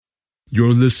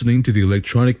You're listening to the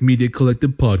Electronic Media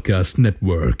Collective Podcast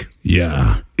Network.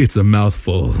 Yeah, it's a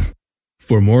mouthful.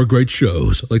 For more great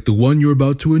shows like the one you're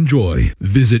about to enjoy,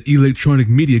 visit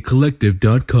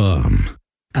electronicmediacollective.com.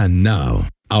 And now,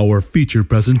 our feature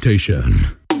presentation.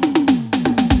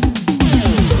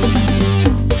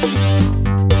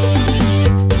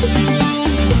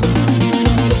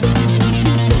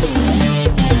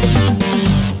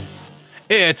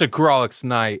 It's a Grawlix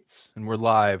Nights, and we're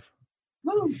live.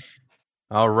 Woo.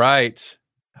 All right.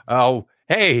 Oh,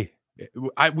 hey,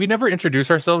 we never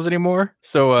introduce ourselves anymore.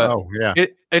 So,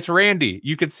 it's Randy.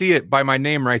 You can see it by my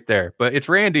name right there, but it's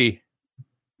Randy,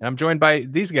 and I'm joined by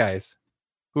these guys.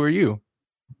 Who are you?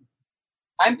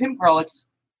 I'm Pimp Grawlix.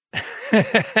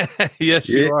 Yes,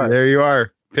 you are. There you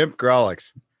are, Pimp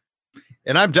Grawlix.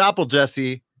 And I'm Doppel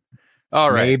Jesse.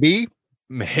 All right.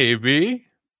 Maybe.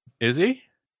 Is he?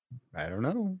 I don't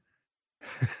know.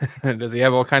 Does he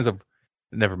have all kinds of...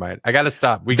 Never mind. I got to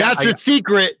stop. That's a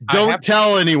secret. Don't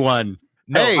tell anyone.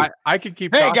 No, hey, I could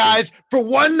keep Hey, talking. guys, for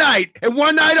one night and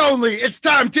one night only, it's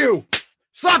time to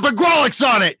slap a Grawlix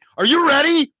on it. Are you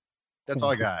ready? That's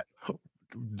all I got.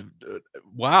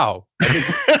 Wow.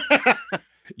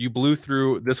 You blew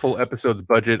through this whole episode's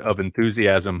budget of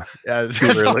enthusiasm. Yeah,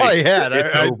 that's all I had.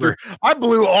 I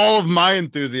blew all of my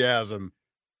enthusiasm.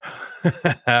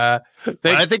 I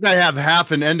think I have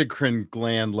half an endocrine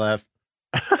gland left.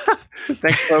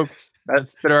 Thanks, folks.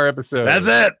 That's been our episode. That's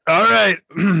it. All right.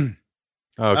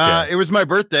 Okay. It was my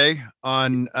birthday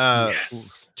on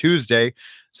Tuesday.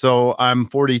 So I'm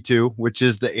 42, which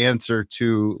is the answer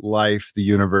to life, the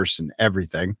universe, and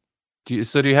everything. Do you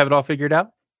have it all figured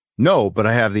out? No, but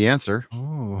I have the answer.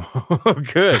 Oh,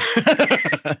 good.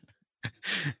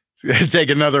 It's going to take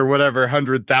another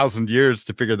 100,000 years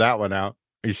to figure that one out.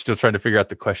 Are you still trying to figure out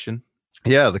the question?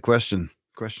 Yeah, the question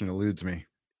eludes me.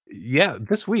 Yeah,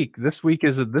 this week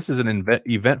is an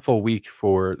eventful week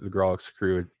for the Grawlix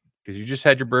crew because you just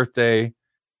had your birthday.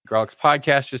 Grawlix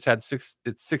podcast just had its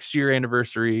 6th-year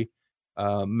anniversary.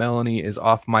 Melanie is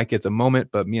off mic at the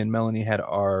moment, but me and Melanie had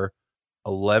our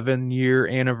 11-year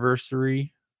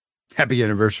anniversary. Happy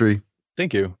anniversary!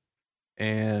 Thank you.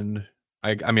 And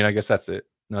I guess that's it.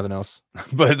 Nothing else.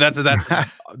 But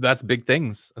that's big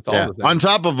things. That's all. Yeah. On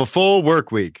top of a full work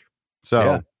week.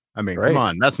 So yeah. Come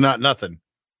on, that's not nothing.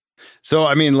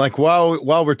 So, like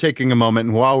while we're taking a moment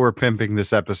and while we're pimping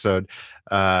this episode,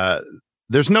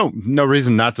 there's no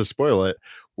reason not to spoil it.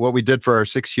 What we did for our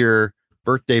 6-year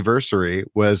birthday-versary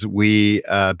was we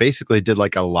basically did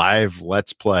like a live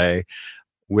Let's Play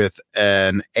with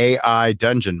an AI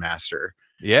dungeon master.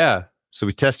 Yeah. So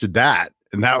we tested that,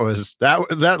 and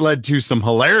that led to some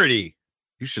hilarity.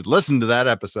 You should listen to that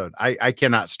episode. I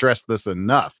cannot stress this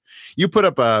enough. You put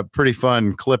up a pretty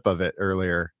fun clip of it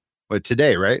earlier. But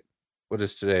today, right? What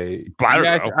is today? I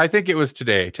don't know. I think it was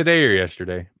today or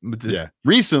yesterday. Yeah.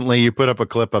 Recently, you put up a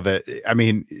clip of it.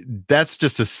 That's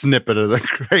just a snippet of the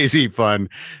crazy fun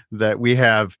that we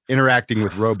have interacting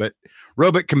with robot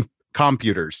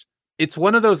computers. It's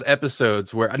one of those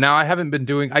episodes where now I haven't been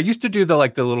doing. I used to do the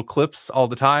little clips all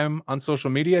the time on social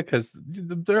media because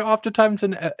there are oftentimes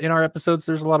in our episodes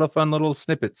there's a lot of fun little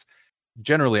snippets.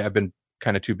 Generally, I've been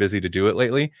kind of too busy to do it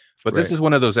lately, but this is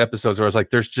one of those episodes where I was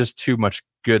like, there's just too much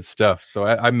good stuff. So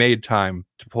I made time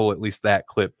to pull at least that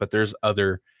clip, but there's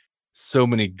so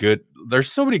many good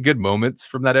moments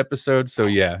from that episode. So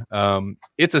yeah,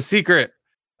 it's a secret.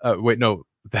 Wait, no,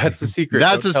 that's a secret.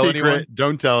 That's a secret. Anyone.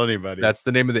 Don't tell anybody. That's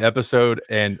the name of the episode.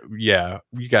 And yeah,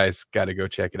 you guys got to go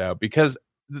check it out because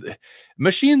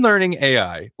machine learning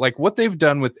AI, like what they've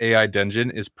done with AI Dungeon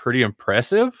is pretty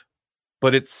impressive,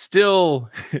 but it's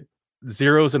still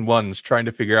zeros and ones trying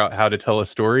to figure out how to tell a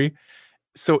story.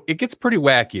 So it gets pretty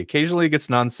wacky. Occasionally it gets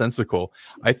nonsensical.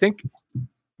 I think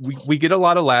we get a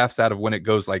lot of laughs out of when it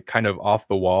goes like kind of off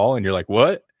the wall and you're like,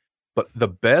 what? But the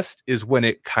best is when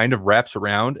it kind of wraps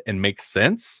around and makes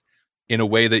sense in a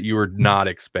way that you were not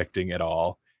expecting at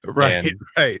all. Right, and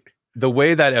right. The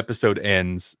way that episode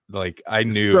ends, like I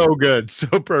knew. So good,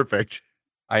 so perfect.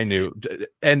 I knew.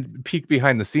 And peek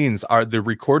behind the scenes are the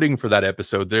recording for that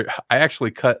episode. I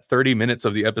actually cut 30 minutes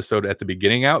of the episode at the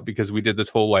beginning out because we did this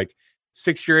whole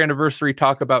 6-year anniversary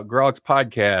talk about Grawlix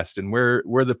podcast and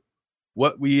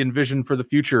what we envision for the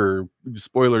future.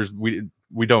 Spoilers, we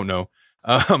don't know.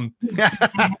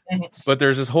 But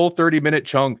there's this whole 30-minute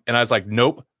chunk, and I was like,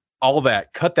 nope,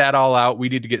 cut that all out. We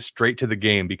need to get straight to the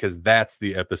game because that's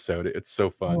the episode. It's so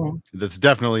fun. That's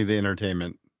definitely the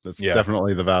entertainment. That's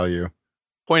definitely the value.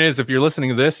 Point is, if you're listening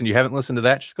to this and you haven't listened to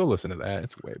that, just go listen to that.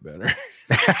 It's way better.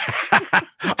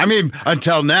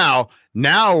 Until now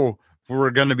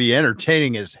we're going to be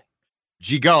entertaining as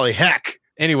gee golly heck.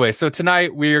 Anyway, so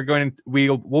tonight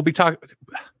we'll be talking.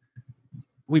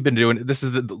 We've been doing this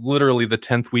is literally the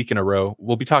 10th week in a row.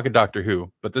 We'll be talking Doctor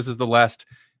Who, but this is the last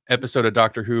episode of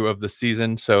Doctor Who of the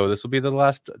season, so this will be the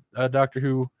last Doctor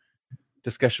Who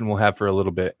discussion we'll have for a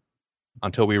little bit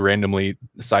until we randomly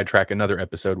sidetrack another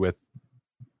episode with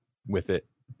it.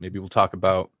 Maybe we'll talk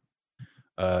about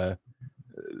the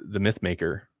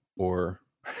Mythmaker or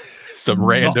some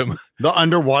random the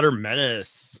Underwater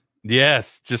Menace.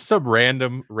 Yes, just some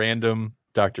random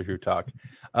Doctor Who talk.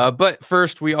 But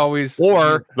first, we always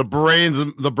or the brain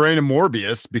of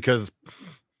Morbius, because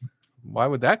why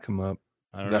would that come up?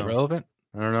 I don't Is know. that relevant?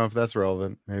 I don't know if that's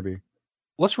relevant. Maybe.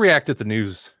 Let's react at the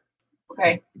news.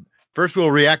 Okay. First, we'll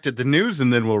react at the news,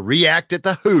 and then we'll react at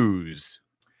the Who's.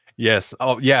 Yes.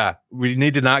 Oh, yeah. We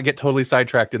need to not get totally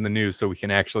sidetracked in the news, so we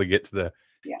can actually get to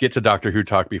Doctor Who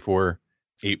talk before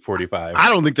 8:45. I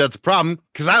don't think that's a problem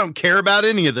because I don't care about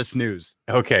any of this news.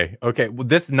 Okay. Well,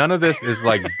 none of this is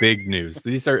like big news.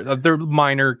 They're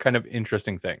minor, kind of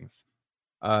interesting things.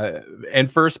 And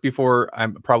first, before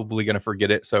I'm probably going to forget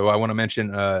it, so I want to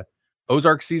mention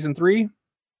Ozark season 3.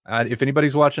 If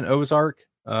anybody's watching Ozark,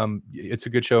 it's a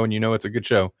good show, and it's a good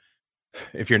show.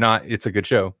 If you're not, it's a good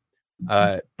show.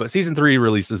 But season 3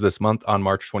 releases this month on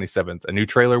March 27th. A new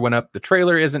trailer went up. The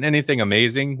trailer isn't anything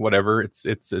amazing, whatever. It's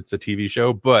a TV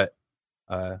show, but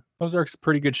Ozark's a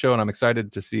pretty good show, and I'm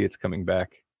excited to see it's coming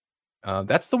back.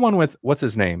 That's the one with what's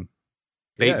his name?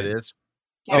 Bateman. Yeah, it is.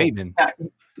 Yeah. Bateman.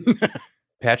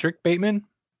 Patrick Bateman?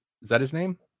 Is that his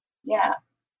name? Yeah.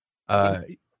 Yeah,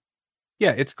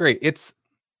 it's great. It's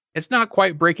not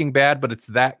quite Breaking Bad, but it's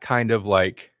that kind of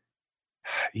like,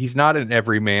 he's not an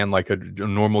everyman like a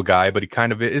normal guy, but he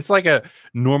kind of it's like a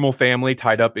normal family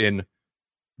tied up in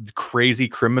crazy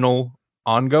criminal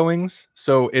ongoings.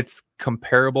 So it's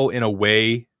comparable in a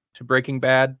way to Breaking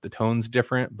Bad. The tone's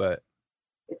different, but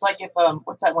It's like if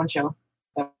what's that one show?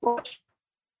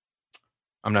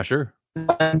 I'm not sure.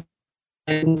 The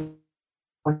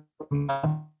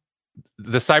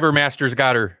The Cybermasters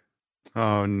got her.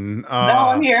 Oh, no. no,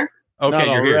 I'm here. Okay, Not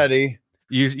you're here. already.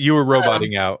 You were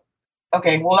roboting out.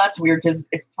 Okay, well that's weird because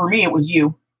for me it was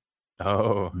you,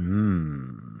 Oh,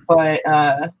 but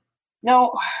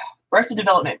no, Arrested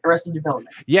Development.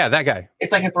 yeah, that guy.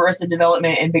 It's like if Arrested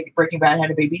Development and Breaking Bad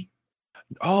had a baby.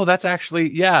 Oh, that's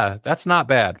actually, yeah, that's not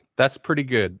bad. That's pretty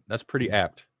good. That's pretty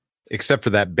apt. Except for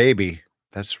that baby.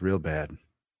 That's real bad.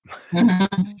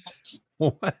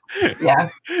 What? Yeah.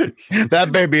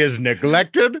 That baby is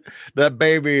neglected. That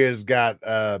baby has got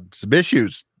some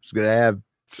issues. It's going to have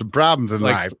some problems in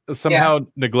Like life. somehow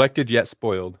neglected yet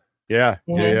spoiled. Yeah.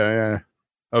 Mhm. Yeah.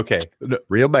 Okay,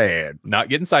 Real bad. not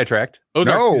getting sidetracked.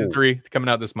 Ozark No. season 3 coming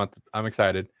out this month. I'm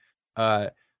excited.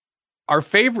 Our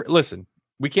favorite. Listen,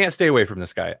 we can't stay away from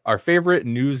this guy. Our favorite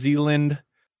New Zealand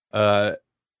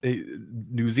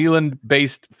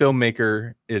based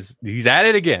filmmaker he's at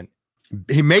it again.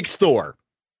 He makes Thor.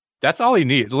 That's all he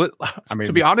needs. I mean,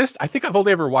 To be honest, I think I've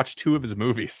only ever watched 2 of his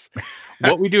movies.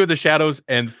 What We Do in the Shadows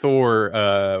and Thor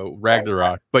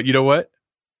Ragnarok. But you know what?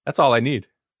 That's all I need.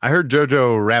 I heard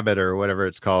Jojo Rabbit or whatever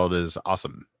it's called is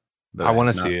awesome. But I wanna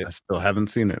have not- see it. I still haven't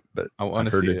seen it, but I want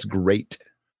I've to heard see it's it. great.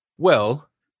 Well,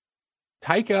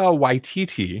 Taika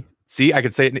Waititi. See, I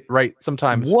could say it right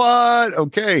sometimes. What?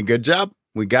 Okay, good job.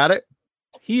 We got it.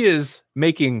 He is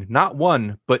making not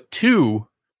 1, but 2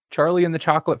 Charlie and the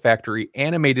Chocolate Factory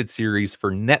animated series for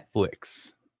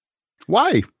Netflix.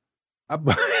 Why?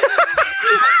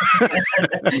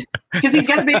 Because he's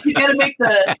got to make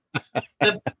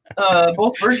the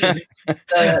both versions.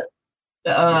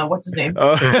 The what's his name?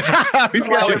 He's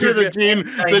got to do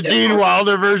the Gene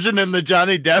Wilder version and the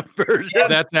Johnny Depp version.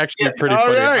 That's actually pretty All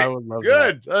funny. right. I would love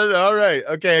that. Good. All right.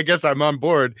 Okay. I guess I'm on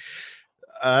board.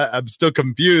 I'm still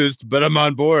confused, but I'm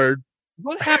on board.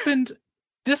 What happened?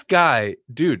 This guy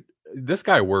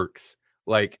works.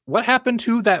 Like, what happened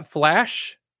to that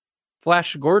Flash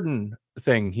Gordon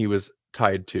thing he was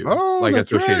tied to? Oh, like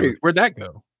that's associated right. with? Where'd that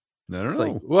go? I don't It's know.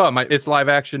 like, well, it's live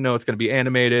action. No, it's going to be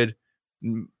animated.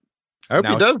 I hope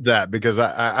now he does that because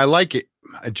I like it.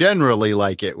 I generally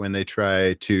like it when they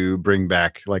try to bring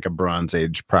back like a Bronze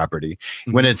Age property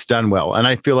when it's done well. And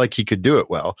I feel like he could do it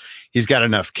well. He's got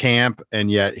enough camp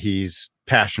and yet he's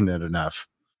passionate enough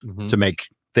Mhm. to make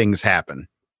things happen.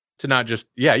 To not just,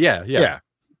 yeah. Yeah.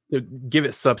 To give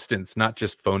it substance, not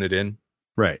just phone it in.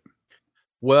 Right.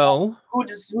 Well, Who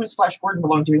does Flash Gordon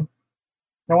belong to?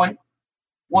 No one.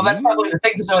 Well, that's probably the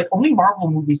thing because they're like only Marvel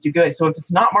movies do good. So if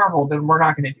it's not Marvel, then we're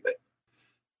not going to do it.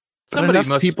 But somebody enough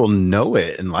must people know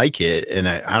it and like it. And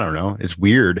I don't know. It's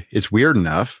weird. It's weird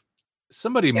enough.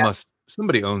 somebody Yeah.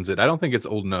 owns it. I don't think it's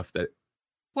old enough that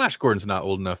Flash Gordon's not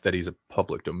old enough that he's a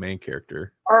public domain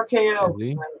character. RKO. Is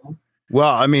he?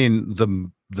 Well, I mean,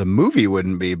 the movie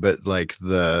wouldn't be, but like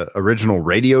the original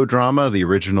radio drama, the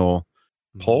original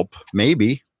pulp,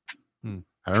 maybe.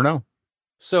 I don't know.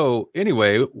 So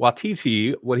anyway,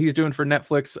 Watiti, what he's doing for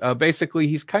Netflix, basically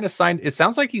he's kind of signed. It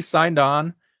sounds like he signed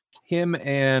on. Him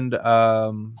and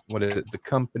what is it? The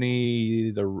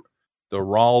company, the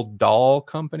Roald Dahl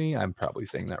company. I'm probably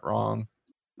saying that wrong.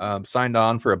 Signed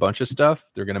on for a bunch of stuff.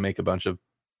 They're going to make a bunch of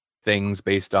things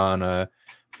based on,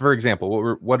 for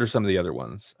example, what are some of the other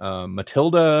ones?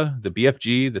 Matilda, the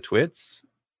BFG, the Twits,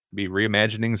 be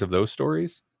reimaginings of those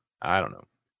stories. I don't know.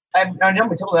 I know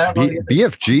Matilda. I don't know.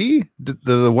 BFG,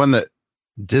 the one that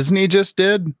Disney just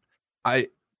did.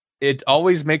 It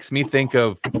always makes me think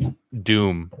of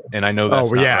Doom, and I know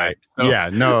that's not right. So, yeah,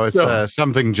 no, it's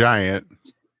something giant.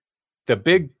 The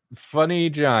big funny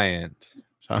giant.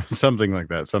 Something like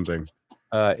that. Something.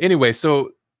 Anyway,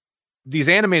 so these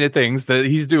animated things that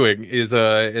he's doing is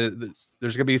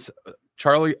there's gonna be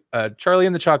Charlie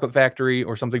and the Chocolate Factory,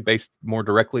 or something based more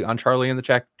directly on Charlie and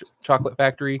the Chocolate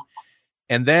Factory,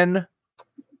 and then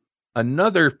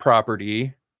another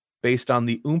property based on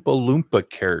the Oompa Loompa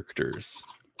characters.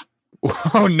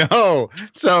 Oh no!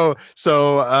 So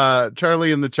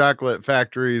Charlie and the Chocolate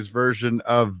Factory's version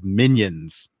of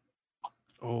Minions.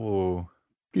 Oh,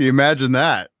 can you imagine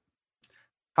that?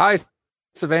 Hi,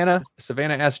 Savannah.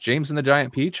 Savannah asked James and the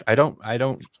Giant Peach. I don't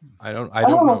know. I didn't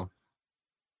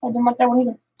like that one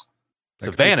either.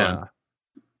 Savannah.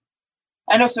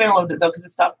 I know Savannah loved it though because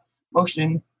it's stop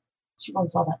motion. She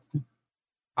loves all that stuff.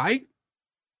 I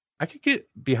could get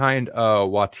behind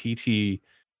Watiti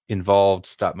involved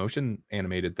stop motion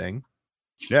animated thing.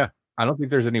 Yeah. I don't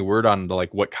think there's any word on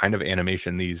like what kind of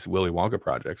animation these Willy Wonka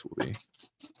projects will be.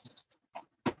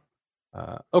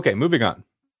 Okay, moving on.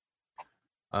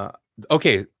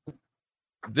 Okay,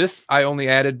 this I only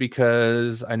added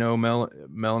because I know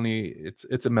Melanie.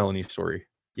 It's a Melanie story.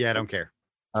 Yeah, I don't care.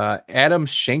 Adam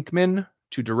Shankman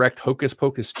to direct Hocus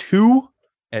Pocus 2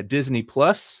 at Disney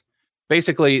Plus.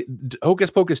 Basically, Hocus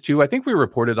Pocus 2. I think we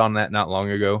reported on that not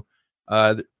long ago.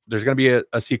 There's going to be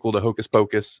a sequel to Hocus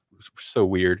Pocus. So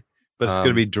weird. But it's going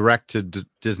to be direct to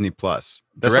Disney Plus.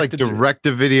 That's like direct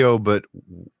to video, but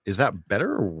is that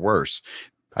better or worse?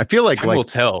 I feel like we'll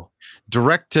tell.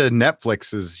 Direct to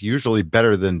Netflix is usually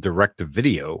better than direct to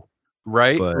video.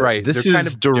 Right, right. This is kind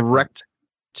of direct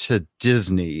to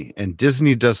Disney, and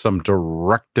Disney does some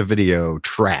direct to video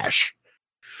trash.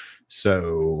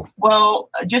 So, well,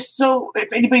 just so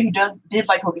if anybody who did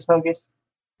like Hocus Pocus,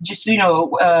 just so you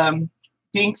know,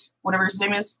 Binks, whatever his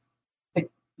name is,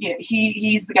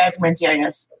 he's the guy from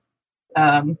NCIS.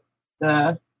 I don't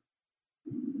know,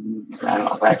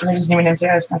 I forget his name in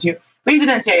NCIS, not you, but he's in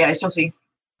NCIS. You'll see.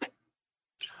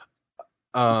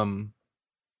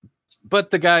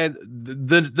 But the guy,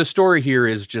 the story here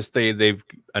is just they've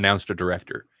announced a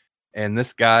director, and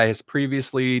this guy has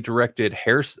previously directed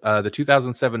the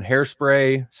 2007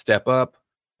 Hairspray, Step Up,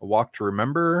 A Walk to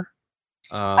Remember.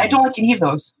 I don't like any of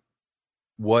those.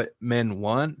 What Men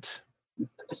Want.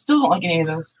 I still don't like any of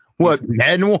those. What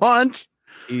Men Want?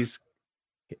 Is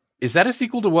that a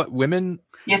sequel to What Women?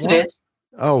 Yes, Want? it is.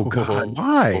 Oh God,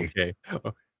 why?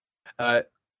 Okay.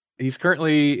 He's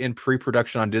currently in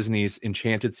pre-production on Disney's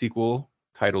Enchanted sequel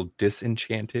titled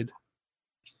Disenchanted.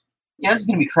 Yeah, this is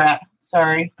gonna be crap.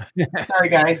 Sorry, sorry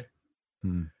guys.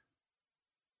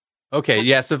 Okay,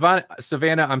 yeah,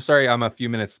 Savannah. I'm sorry, I'm a few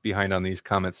minutes behind on these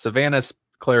comments. Savannah's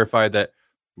clarified that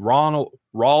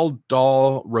Roald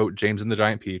Dahl wrote James and the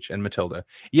Giant Peach and Matilda.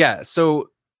 Yeah, so,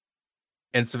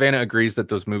 and Savannah agrees that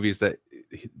those movies that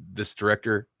this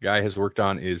director guy has worked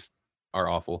on are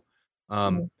awful.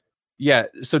 Yeah,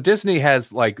 so Disney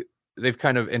has they've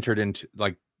kind of entered into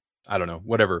I don't know,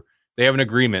 whatever. They have an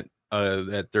agreement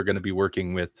that they're going to be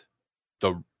working with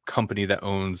the company that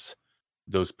owns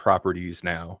those properties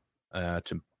now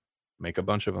to make a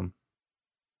bunch of them.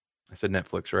 I said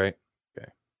Netflix, right?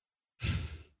 Okay.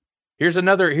 Here's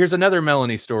another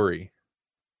Melanie story.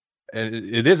 And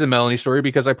it is a Melanie story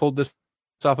because I pulled this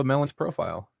off of Melanie's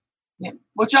profile. Yeah,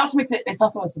 which also makes it's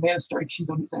also a Savannah story. She's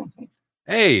the one who sent it to me.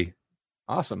 Hey,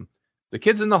 awesome. The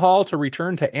Kids in the Hall to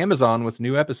return to Amazon with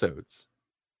new episodes.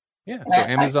 Yeah, so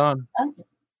Amazon. I like it.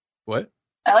 What?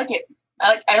 I like it.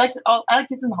 I like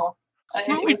Kids in the Hall. It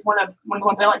was one of the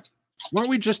ones I liked. Weren't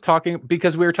we just talking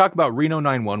because we were talking about Reno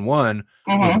 911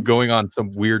 was going on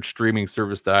some weird streaming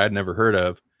service that I had never heard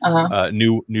of.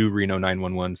 New Reno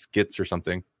 911 skits or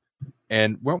something.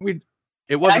 And weren't we?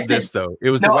 It wasn't this though.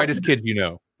 It was the Whitest Kid You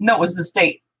Know. No, it was the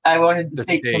state. I wanted the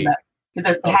state to come back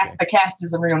because the cast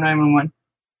is a Reno 911.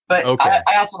 But Okay.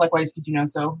 I also like Why Does Kid You Know,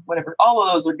 so whatever. All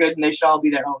of those are good, and they should all be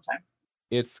there all the time.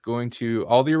 It's going to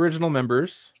all the original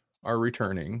members are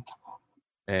returning,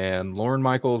 and Lorne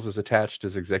Michaels is attached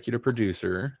as executive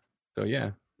producer. So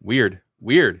yeah, weird.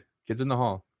 Kids in the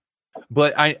Hall.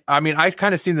 But I mean, I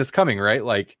kind of seen this coming, right?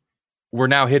 Like we're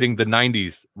now hitting the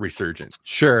 '90s resurgence,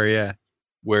 Sure, yeah.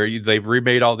 where they've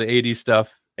remade all the '80s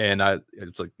stuff, and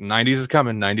it's like '90s is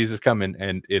coming,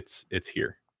 and it's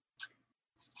here.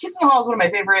 Kids in the Hall is one of my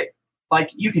favorite,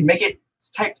 like, you can make it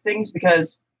type things,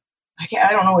 because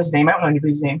I don't know his name. I don't know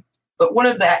anybody's name. But one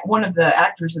of the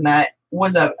actors in that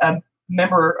was a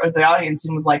member of the audience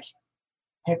and was like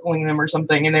heckling them or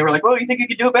something. And they were like, "Oh, you think you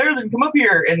could do it better? Then come up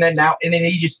here." And then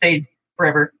he just stayed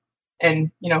forever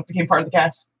and, became part of the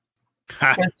cast.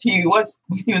 Because he was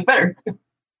better.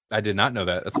 I did not know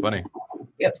that. That's funny.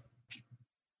 Yep.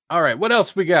 All right, what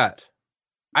else we got?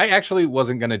 I actually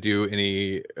wasn't going to do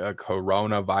any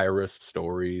coronavirus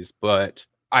stories, but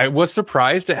I was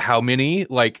surprised at how many,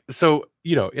 it's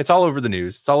all over the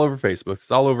news. It's all over Facebook. It's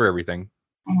all over everything.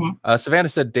 Mm-hmm. Savannah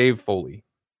said Dave Foley.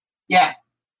 Yeah.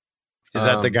 Is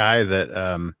that the guy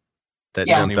that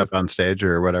jumped up on stage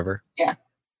or whatever? Yeah.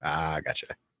 Gotcha.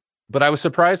 But I was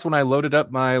surprised when I loaded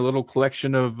up my little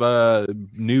collection of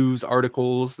news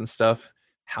articles and stuff,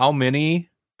 how many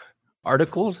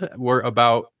articles were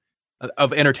about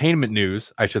of entertainment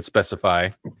news, I should specify,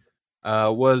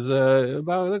 was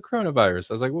about the coronavirus.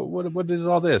 I was like, what is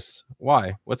all this?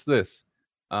 Why? What's this?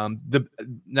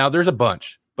 Now there's a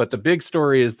bunch, but the big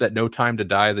story is that No Time to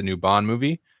Die, the new Bond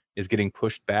movie, is getting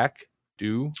pushed back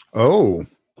due the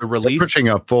release. Pushing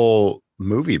a full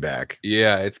movie back.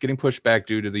 Yeah, it's getting pushed back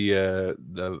due to the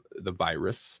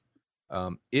virus. They're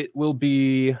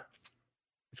going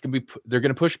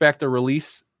to push back the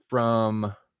release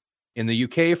in the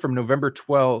UK from November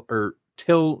 12th or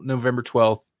till November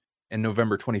 12th and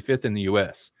November 25th in the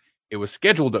US. It was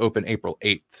scheduled to open April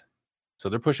 8th. So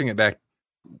they're pushing it back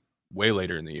way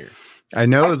later in the year. I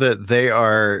know that they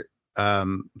are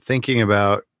thinking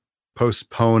about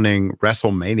postponing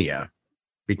WrestleMania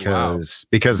because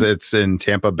it's in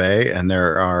Tampa Bay and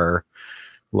there are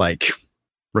like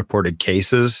reported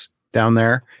cases down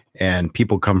there, and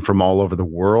people come from all over the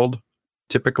world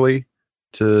typically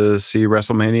to see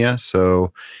WrestleMania,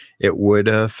 so it would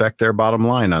affect their bottom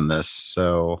line on this.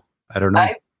 So I don't know.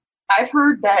 I've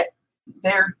heard that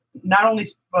they're not only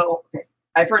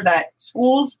I've heard that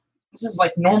schools, this is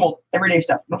like normal everyday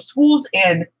stuff. Schools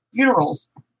and funerals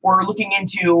were looking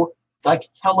into like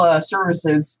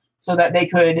teleservices so that they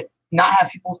could not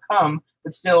have people come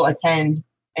but still attend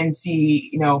and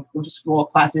see, school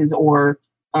classes or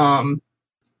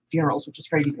funerals, which is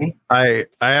crazy to me. I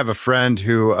have a friend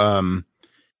who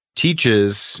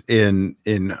teaches in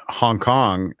Hong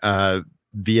Kong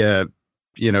via,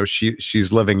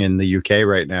 she's living in the UK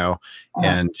right now,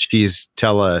 and she's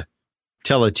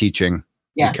tele-teaching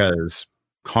because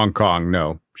Hong Kong,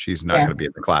 no, she's not going to be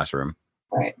in the classroom.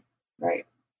 Right.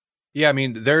 Yeah, I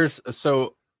mean,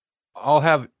 I'll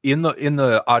have in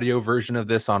the audio version of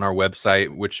this on our website,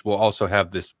 which will also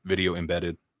have this video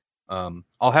embedded.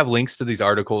 I'll have links to these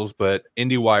articles, but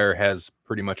IndieWire has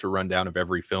pretty much a rundown of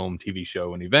every film, TV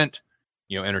show, and event,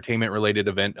 entertainment related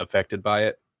event affected by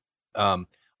it. A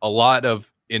lot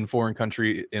of in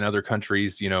other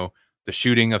countries, the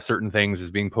shooting of certain things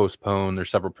is being postponed. There's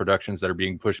several productions that are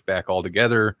being pushed back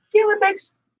altogether. The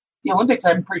Olympics,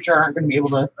 I'm pretty sure aren't going to be able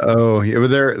to. Oh, yeah,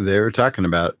 they were talking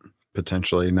about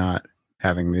potentially not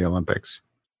having the Olympics.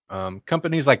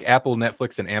 Companies like Apple,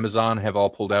 Netflix, and Amazon have all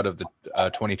pulled out of the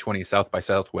 2020 South by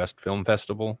Southwest Film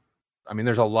Festival. I mean,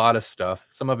 there's a lot of stuff.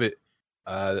 Some of it,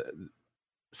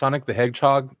 Sonic the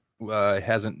Hedgehog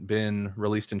hasn't been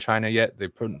released in China yet.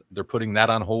 They're putting that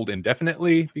on hold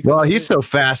indefinitely. Well, he's so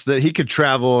fast that he could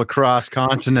travel across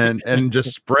continent and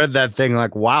just spread that thing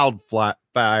like wildfire.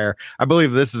 I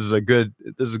believe this is a good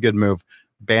move.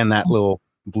 Ban that little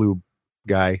blue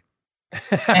guy.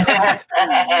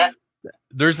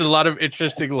 There's a lot of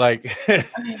interesting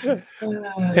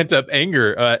pent up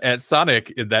anger at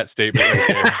Sonic in that statement right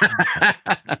there.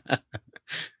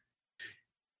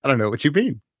 I don't know what you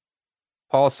mean.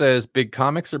 Paul says big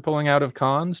comics are pulling out of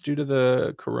cons due to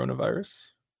the coronavirus,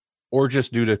 or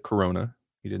just due to Corona.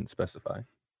 He didn't specify.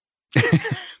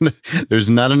 There's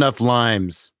not enough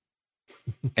limes.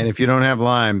 And if you don't have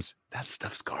limes, that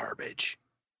stuff's garbage.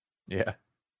 Yeah.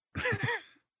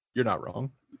 You're not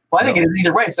wrong. Well, I think it is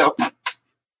either way, so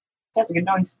that's a good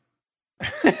noise.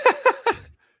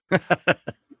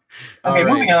 Okay,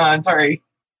 moving on. Sorry.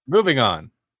 Moving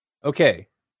on. Okay.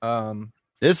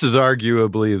 This is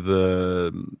arguably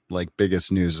the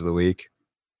biggest news of the week.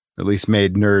 At least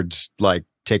made nerds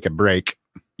take a break.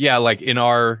 Yeah, in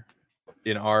our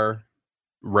in our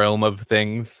realm of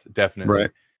things, definitely.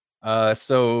 Right.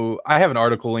 So I have an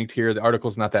article linked here. The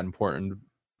article's not that important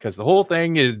because the whole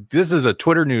thing is this is a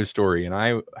Twitter news story, and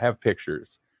I have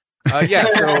pictures.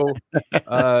 So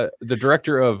the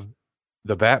director of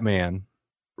the Batman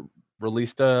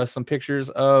released some pictures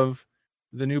of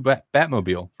the new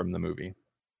Batmobile from the movie.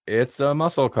 It's a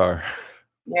muscle car.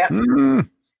 Yeah. Mm.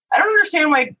 I don't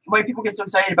understand why people get so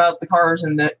excited about the cars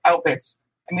and the outfits.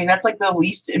 I mean, that's like the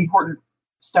least important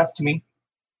stuff to me.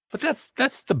 But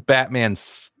that's the Batman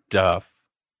stuff.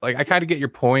 Like, I kind of get your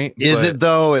point. Is it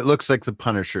though? It looks like the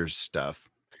Punisher's stuff.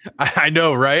 I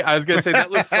know, right? I was gonna say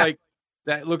that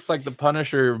looks like the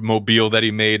Punisher mobile that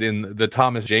he made in the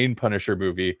Thomas Jane Punisher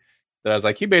movie. That I was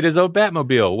like, he made his own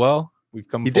Batmobile. Well, we've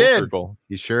come full circle.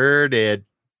 He sure did.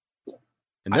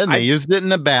 And then they used it in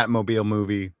the Batmobile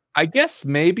movie. I guess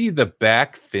maybe the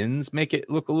back fins make it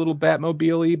look a little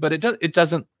Batmobile-y, but it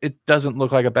doesn't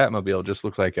look like a Batmobile. It just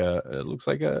looks like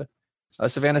a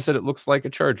Savannah said it looks like a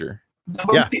Charger.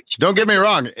 Yeah, don't get me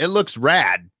wrong. It looks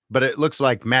rad, but it looks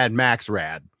like Mad Max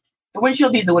rad. The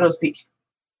windshield needs a widow's peak.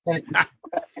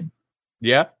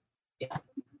 Yeah.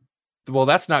 Well,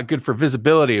 that's not good for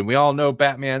visibility, and we all know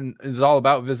Batman is all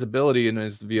about visibility in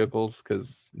his vehicles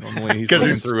because normally he's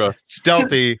looking through a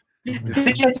stealthy.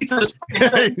 They can't see through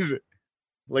He's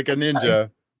like a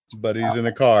ninja, but he's in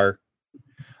a car.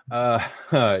 Yeah,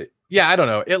 I don't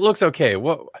know. It looks okay.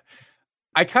 What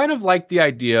I kind of like the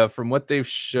idea from what they've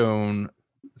shown.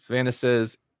 Savannah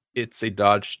says it's a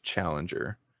Dodge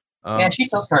Challenger. Yeah, she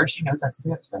sells cars. She knows that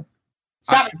stuff.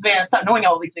 Stop it, Savannah. Stop knowing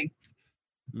all these things.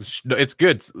 It's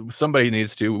good. Somebody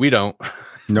needs to. We don't.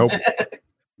 Nope.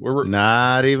 We're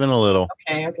not even a little.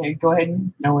 Okay. Go ahead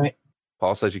and know it.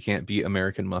 Paul says you can't beat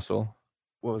American muscle.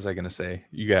 What was I going to say?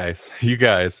 You guys.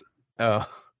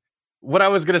 What I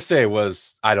was going to say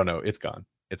was, I don't know. It's gone.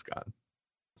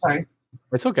 Sorry.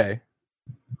 It's okay.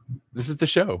 This is the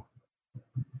show.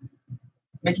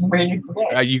 Making ready to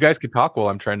forget. You guys could talk while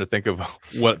I'm trying to think of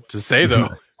what to say, though.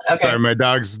 Okay. Sorry, my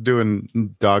dog's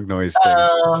doing dog noise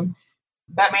things.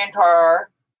 Batman car.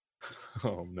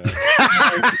 Oh no!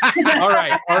 all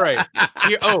right.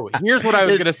 Here's what I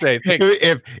was gonna say. Thanks.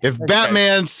 If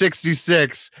Batman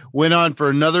 66 went on for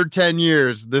another 10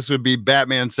 years, this would be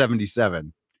Batman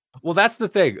 77. Well, that's the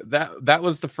thing. That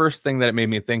was the first thing that it made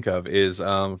me think of is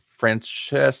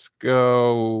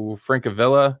Francesco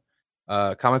Francavilla,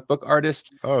 comic book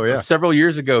artist. Oh yeah. Several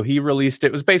years ago, he released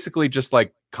it was basically just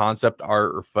like concept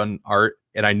art or fun art,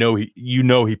 and I know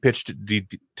he pitched it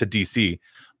to DC,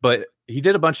 but he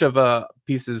did a bunch of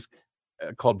pieces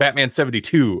called Batman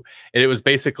 72, and it was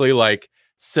basically like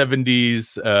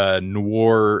 70s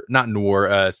noir, not noir,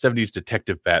 70s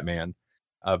detective Batman,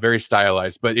 very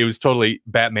stylized, but it was totally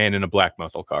Batman in a black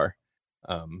muscle car.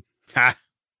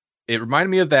 It reminded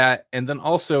me of that, and then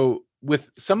also with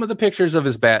some of the pictures of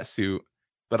his bat suit,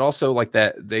 but also like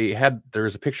that there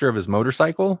was a picture of his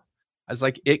motorcycle. I was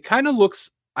like, it kind of looks.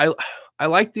 I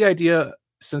like the idea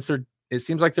since it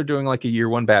seems like they're doing like a year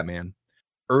one Batman,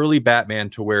 early Batman,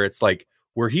 to where it's like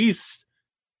where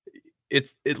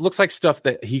it looks like stuff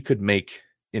that he could make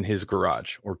in his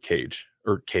garage or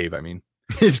cave. I mean,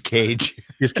 his cage.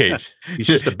 He's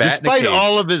just a bat. Despite in a cage.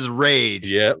 all of his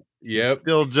rage. Yep.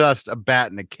 Still just a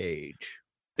bat in a cage.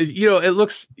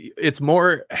 It's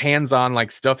more hands-on,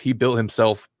 like stuff he built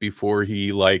himself before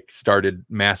he like started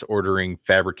mass ordering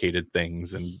fabricated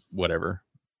things and whatever.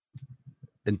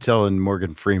 Until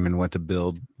Morgan Freeman went to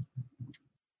build.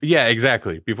 Yeah,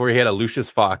 exactly. Before he had a Lucius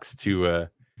Fox to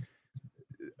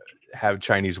have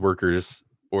Chinese workers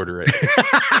order it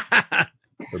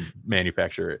or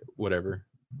manufacture it, whatever.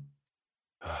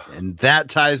 And that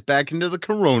ties back into the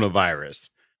coronavirus.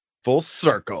 Full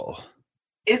circle.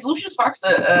 Is Lucius Fox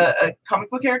a comic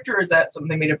book character, or is that something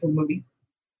they made up for the movie?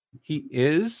 He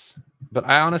is, but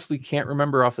I honestly can't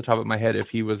remember off the top of my head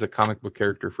if he was a comic book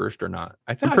character first or not.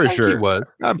 I'm pretty sure he was.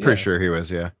 I'm pretty sure he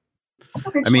was, yeah.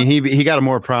 Okay, I mean, he got a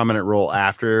more prominent role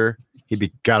after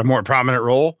got a more prominent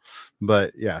role,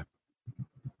 but yeah,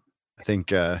 I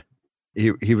think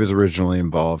he was originally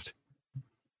involved.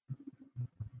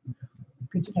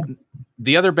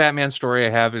 The other Batman story I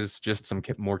have is just some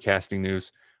more casting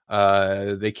news.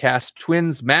 They cast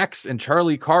twins Max and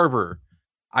Charlie Carver.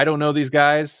 I don't know these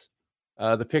guys.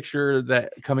 The picture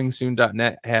that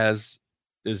comingsoon.net has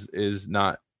is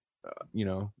not,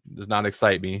 does not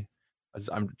excite me.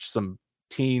 I'm some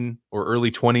teen or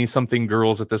early 20 something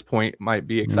girls at this point might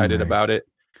be excited about it,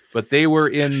 but they were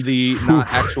in the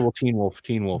not actual Teen Wolf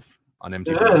on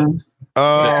MTV.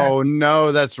 Oh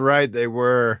no, that's right. They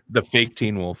were the fake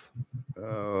Teen Wolf.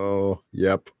 Oh,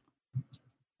 yep.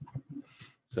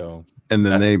 So, and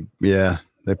then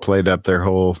They played up their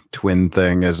whole twin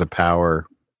thing as a power.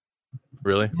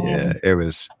 Really? Yeah, it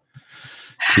was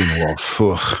Teen Wolf.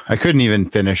 Ugh, I couldn't even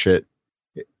finish it.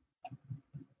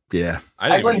 Yeah. I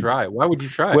didn't even try. Why would you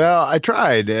try? Well, I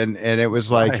tried, and it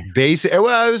was like Why? basic.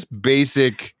 Well, it was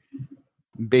basic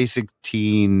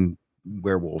teen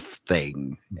werewolf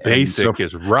thing. And Basic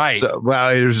is right. So, well,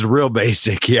 it was real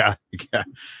basic. Yeah.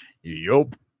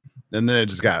 Yup. And then it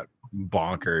just got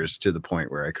bonkers to the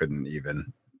point where I couldn't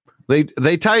even.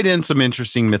 They tied in some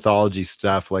interesting mythology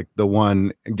stuff. Like the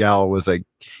one gal was like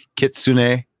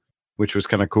Kitsune, which was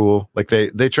kind of cool. Like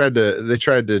they tried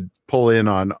to pull in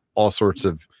on all sorts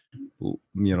of,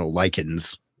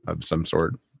 lichens of some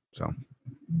sort. So,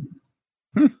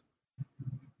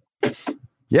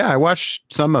 yeah, I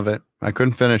watched some of it. I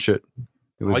couldn't finish it.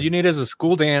 All you need is a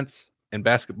school dance and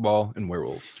basketball and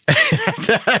werewolves.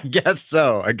 I guess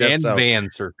so. And van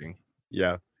surfing.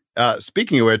 Yeah.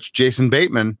 Speaking of which, Jason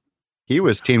Bateman, he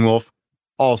was Teen Wolf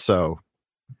also.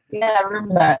 Yeah, I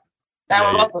remember that. That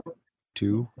Yeah, was awesome.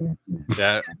 2.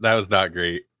 That was not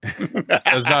great. That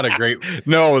was not a great.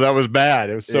 No, that was bad.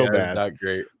 It was so Yeah, it was bad. not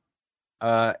great.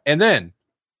 And then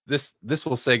this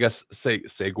will segue us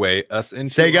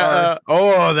into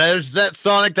Sega. There's that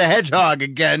Sonic the Hedgehog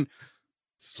again.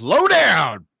 Slow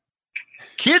down.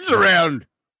 Kids around.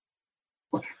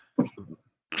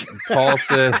 Paul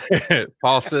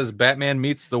says Batman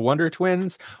meets the Wonder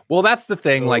Twins. Well, that's the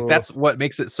thing. Like, that's what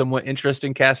makes it somewhat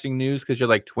interesting casting news, because you're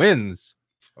like, twins.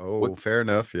 Fair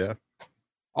enough. Yeah.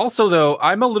 Also, though,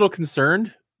 I'm a little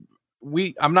concerned.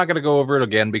 I'm not going to go over it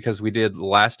again because we did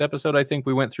last episode. I think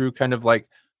we went through kind of like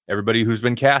everybody who's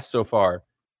been cast so far.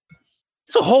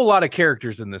 It's a whole lot of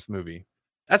characters in this movie.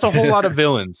 That's a whole lot of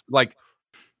villains. Like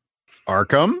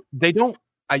Arkham. they don't.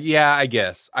 Yeah, I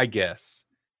guess.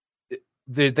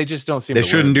 They just don't seem. They to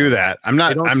shouldn't learn. do that. I'm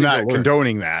not seem to learn.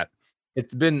 condoning that.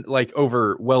 It's been like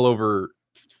well over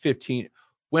 15.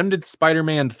 When did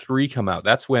Spider-Man 3 come out?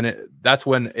 That's when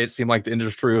it seemed like the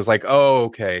industry was like, oh,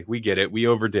 okay, we get it. We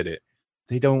overdid it.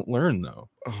 They don't learn, though.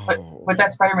 But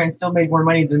that Spider-Man still made more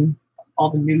money than all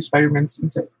the new Spider-Man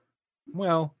since it.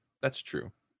 Well, that's true.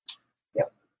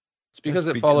 Yep. It's because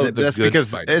it followed the That's good because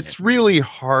Spider-Man. it's really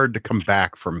hard to come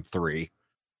back from 3.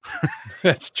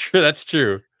 That's true. That's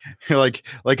true. like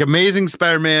Amazing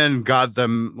Spider-Man got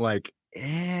them like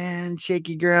and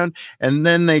shaky ground, and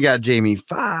then they got Jamie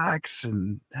Foxx,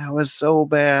 and that was so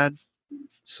bad. I'm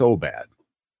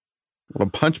gonna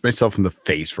punch myself in the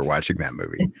face for watching that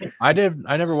movie. I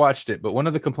never watched it, but one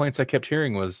of the complaints I kept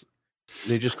hearing was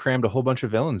they just crammed a whole bunch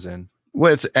of villains in.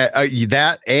 Well, it's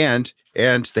that and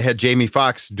they had Jamie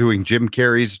Foxx doing Jim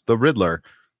Carrey's The Riddler.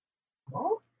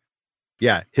 Oh,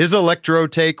 Yeah, his Electro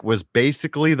take was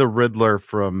basically the Riddler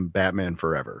from Batman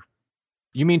Forever.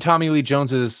 You mean Tommy Lee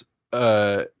Jones's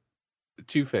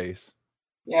Two-Face?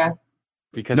 yeah.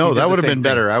 Because No, he did that the would have same been thing.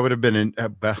 better. I would have been in.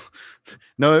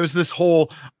 No, it was this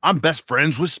whole I'm best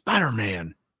friends with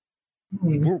Spider-Man.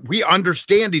 We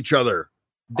understand each other.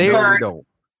 They I'm were sorry. don't.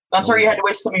 I'm sorry you had to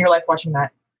waste some of your life watching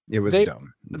that. It was They-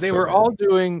 dumb. They So were bad. all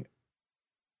doing.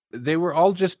 They were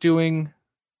all just doing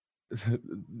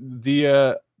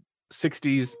the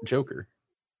 60s Joker.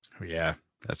 Yeah,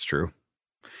 that's true.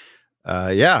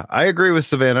 Yeah, I agree with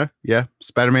Savannah. Yeah,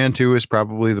 Spider-Man 2 is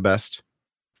probably the best.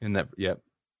 In that, yep.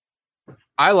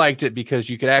 I liked it because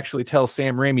you could actually tell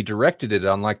Sam Raimi directed it,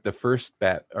 unlike the first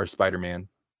Spider-Man.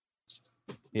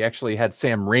 He actually had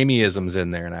Sam Raimi-isms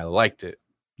in there, and I liked it.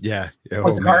 Yeah.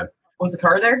 Was the car? Was the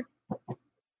car there?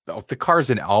 Oh, the car's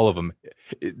in all of them.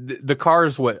 The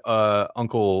car's what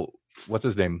Uncle, what's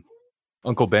his name?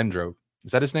 Uncle Ben drove.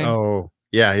 Is that his name? Oh,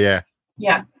 yeah.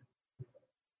 Yeah.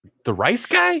 The rice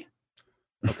guy?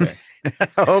 Okay.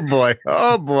 Oh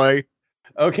boy.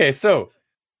 Okay, so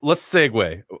let's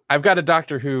segue. I've got a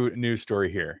Doctor Who news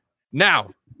story here.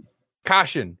 Now,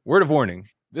 caution, word of warning.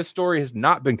 This story has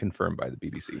not been confirmed by the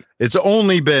BBC. It's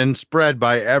only been spread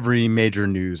by every major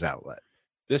news outlet.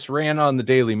 This ran on the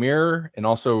Daily Mirror and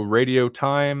also Radio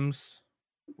Times.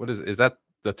 What is that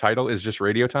the title? Is just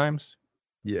Radio Times?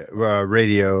 Yeah,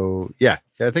 radio. Yeah,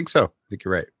 I think so. I think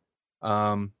you're right.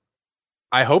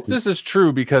 I hope this is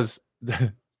true because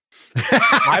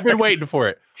I've been waiting for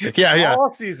it. Yeah.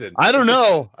 All season. I don't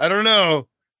know.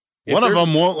 If One of there's-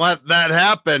 them won't let that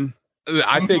happen.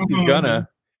 I think he's gonna.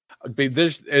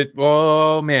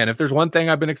 Oh man, if there's one thing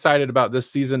I've been excited about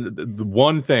this season, the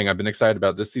one thing I've been excited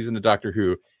about this season of Doctor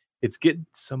Who, it's getting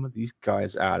some of these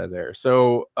guys out of there.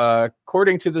 So,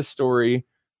 according to the story,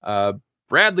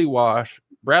 Bradley Walsh,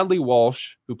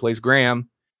 who plays Graham,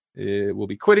 will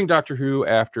be quitting Doctor Who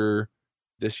after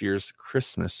this year's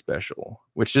Christmas special,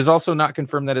 which is also not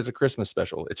confirmed that it's a Christmas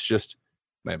special. It's just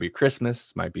Might be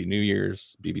Christmas, might be New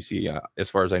Year's. BBC, as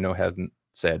far as I know, hasn't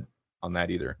said on that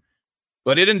either.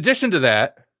 But in addition to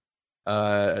that,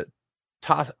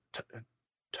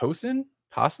 Tosin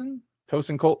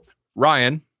Colt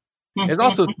Ryan is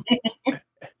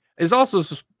also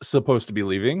supposed to be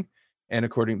leaving, and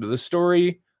according to the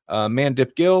story,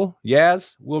 Mandip Gill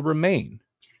Yaz will remain.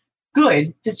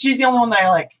 Good, because she's the only one that I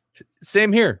like.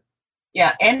 Same here.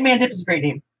 Yeah, and Mandip is a great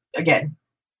name. Again,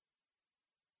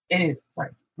 it is.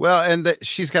 Sorry. Well, and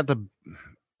she's got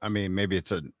maybe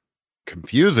it's a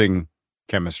confusing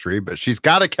chemistry, but she's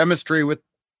got a chemistry with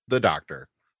the Doctor.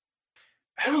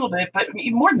 A little bit, but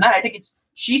more than that, I think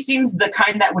she seems the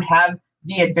kind that would have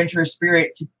the adventurous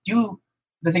spirit to do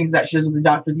the things that she does with the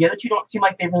Doctor. The other two don't seem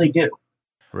like they really do.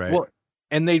 Right. Well,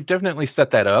 and they've definitely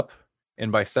set that up.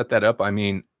 And by set that up, I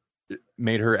mean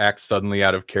made her act suddenly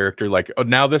out of character. Like, oh,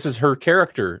 now this is her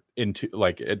character into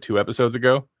 2 episodes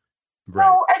ago. Right.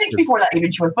 No, I think before that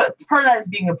even she was, but part of that is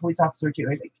being a police officer too,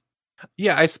 I think.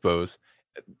 Yeah, I suppose.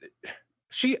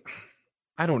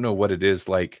 I don't know what it is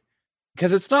like,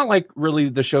 because it's not like really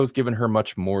the show's given her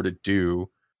much more to do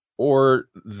or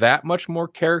that much more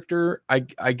character.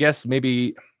 I guess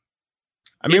maybe.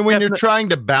 I mean, when you're trying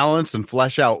to balance and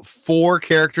flesh out 4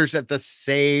 characters at the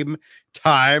same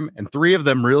time, and 3 of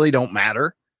them really don't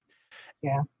matter.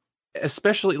 Yeah.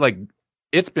 Especially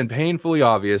it's been painfully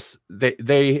obvious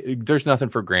there's nothing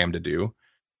for Graham to do.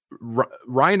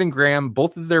 Ryan and Graham,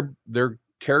 both of their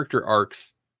character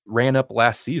arcs ran up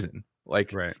last season.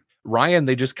 Right. Ryan,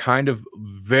 they just kind of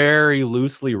very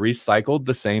loosely recycled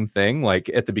the same thing. Like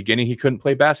at the beginning, he couldn't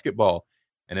play basketball,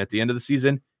 and at the end of the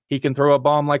season, he can throw a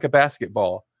bomb like a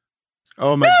basketball.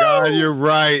 Oh my God, you're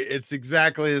right. It's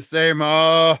exactly the same.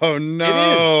 Oh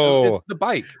no. It is. It's the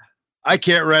bike. I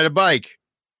can't ride a bike.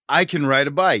 I can ride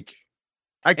a bike.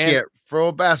 I can't throw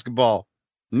a basketball.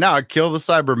 Now I kill the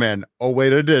Cyberman. Oh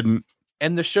wait, I didn't.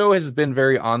 And the show has been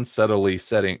very unsubtly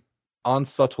setting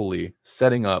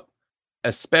up,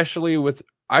 especially with,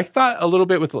 I thought a little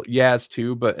bit with Yaz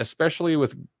too, but especially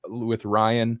with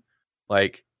Ryan,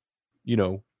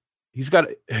 he's got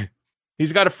a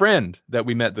friend that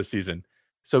we met this season.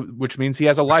 So, which means he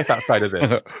has a life outside of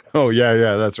this. Oh yeah,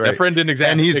 that's right. That friend didn't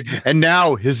exactly. And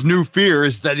now his new fear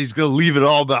is that he's going to leave it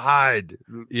all behind.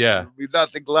 Yeah, There'll be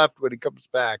nothing left when he comes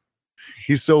back.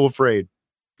 He's so afraid.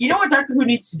 You know what Doctor Who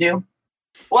needs to do?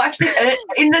 Well, actually,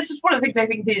 and this is one of the things I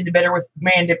think they did better with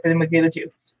Mandip than with the other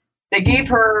two. They gave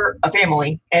her a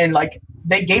family, and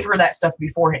they gave her that stuff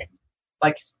beforehand,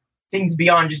 things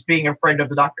beyond just being a friend of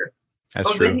the Doctor.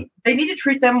 That's true. They need to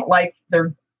treat them like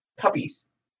they're puppies,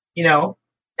 and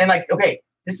okay,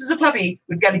 this is a puppy.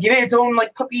 We've got to give it its own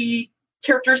puppy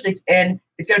characteristics, and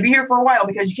it's got to be here for a while,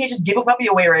 because you can't just give a puppy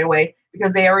away right away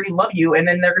because they already love you, and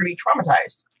then they're going to be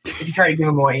traumatized if you try to give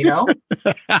them away.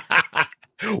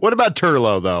 What about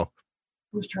Turlo though?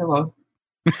 Who's Turlo?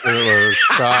 Turlo's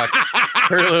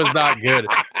not good.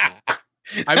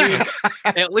 I mean,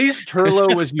 at least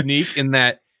Turlo was unique in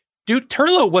that, dude,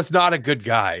 Turlo was not a good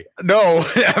guy. No,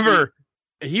 ever.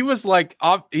 He was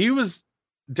he was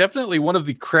definitely one of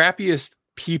the crappiest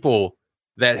people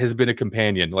that has been a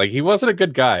companion. He wasn't a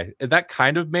good guy. And that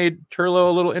kind of made Turlo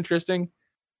a little interesting.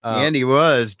 And he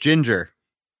was ginger.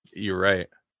 You're right.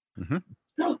 Mm-hmm.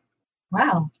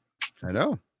 Wow. I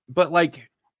know. But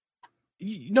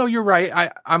you're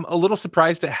right. I'm a little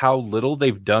surprised at how little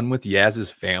they've done with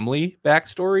Yaz's family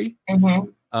backstory.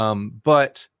 Mm-hmm.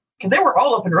 But because they were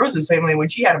all up in Rose's family when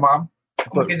she had a mom. Oh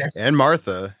my goodness. And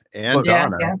Martha and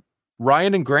Donna. Yeah.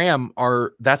 Ryan and Graham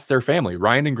that's their family.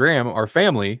 Ryan and Graham are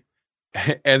family,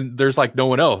 and there's no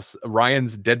one else.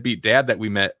 Ryan's deadbeat dad that we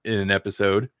met in an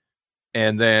episode,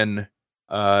 and then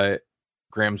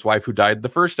Graham's wife who died the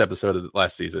first episode of the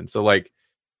last season. So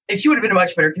and she would have been a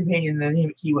much better companion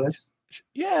than he was.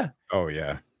 Yeah. Oh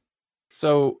yeah.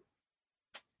 So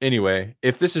anyway,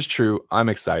 if this is true, I'm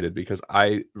excited because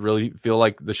I really feel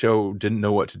like the show didn't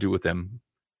know what to do with them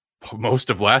most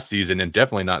of last season, and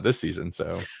definitely not this season.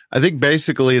 So I think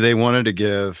basically they wanted to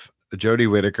give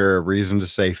Jodie Whittaker a reason to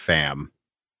say fam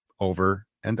over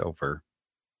and over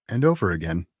and over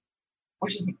again.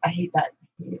 Which is, I hate that.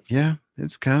 Yeah,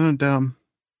 it's kind of dumb.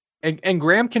 And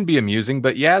Graham can be amusing,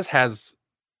 but Yaz has,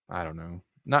 I don't know,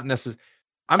 not necessarily.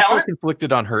 I'm so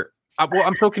conflicted on her.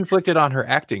 I'm so conflicted on her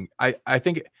acting. I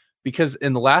think because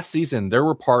in the last season there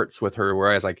were parts with her where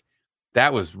I was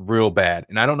that was real bad,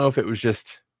 and I don't know if it was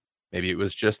maybe it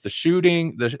was just the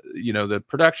shooting, the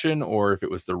production, or if it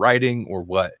was the writing or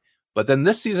what. But then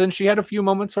this season she had a few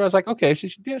moments where I was okay,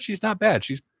 she's not bad.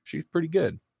 She's pretty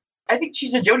good. I think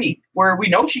she's a Jodie where we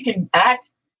know she can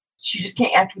act. She just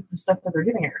can't act with the stuff that they're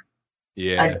giving her.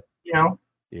 Yeah.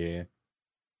 Yeah.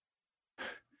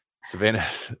 Savannah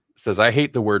says, I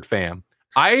hate the word fam.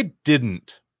 I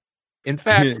didn't. In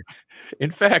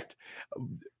fact,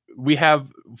 we have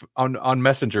on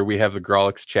Messenger, we have the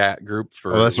Grawlix chat group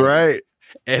for. Oh, that's right.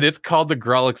 And it's called the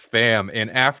Grawlix fam. And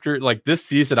after like this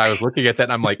season, I was looking at that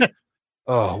and I'm like,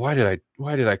 oh, why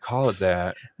did I call it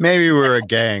that? Maybe we're a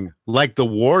gang like the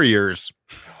Warriors.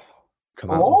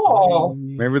 Come on. Oh.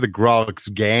 Maybe we're the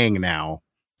Grawlix gang now.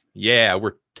 Yeah,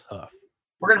 we're tough.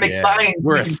 We're gonna make Yeah. signs.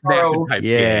 We're we a can snapping throw. type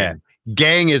Yeah. gang.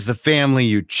 Gang is the family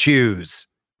you choose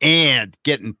and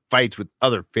get in fights with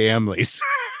other families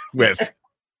with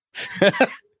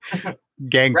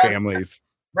gang Right. families.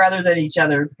 rather than each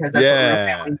other, because that's what Yeah.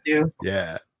 real families do.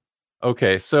 Yeah.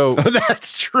 Okay, so Oh,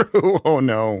 that's true. Oh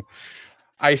no.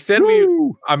 I said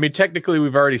Woo. I mean, technically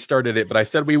we've already started it, but I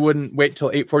said we wouldn't wait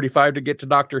till 8:45 to get to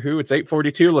Doctor Who. It's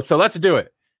 8:42. So let's do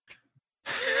it.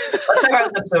 Let's talk about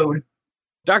this episode.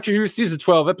 Doctor Who season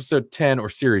 12, episode 10, or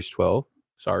series 12.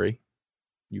 Sorry,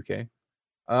 UK.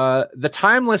 The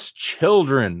Timeless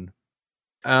Children.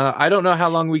 I don't know how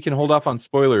long we can hold off on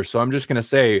spoilers, so I'm just gonna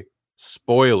say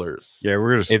spoilers. Yeah, we're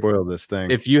gonna spoil this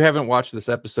thing. If you haven't watched this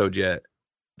episode yet,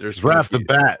 It's right off the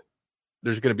bat.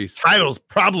 there's gonna be Title's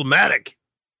problematic.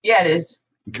 Yeah, it is.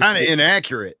 Kind of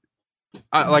inaccurate.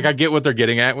 I get what they're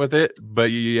getting at with it, but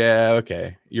yeah,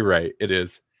 okay, you're right. It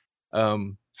is.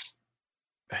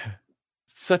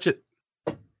 Such a.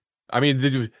 I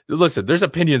mean, listen. There's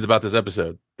opinions about this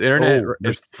episode. The internet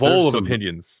there's is full of some-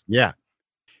 opinions. Yeah.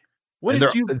 What And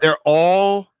did you? they're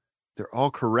all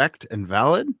correct and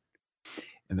valid,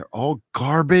 and they're all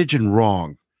garbage and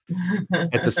wrong.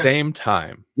 At the same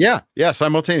time, Yeah,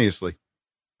 simultaneously.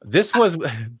 this was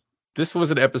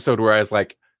an episode where I was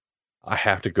like, I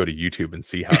have to go to YouTube and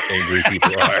see how angry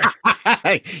people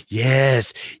are.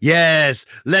 yes.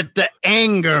 Let the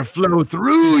anger flow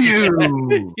through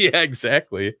you. Yeah,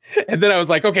 exactly. And then I was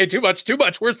like, okay, too much.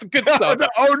 Where's the good stuff?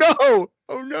 Oh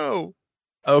no.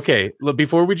 Okay, look,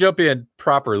 before we jump in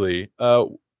properly,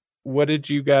 what did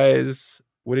you guys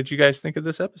think of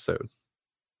this episode?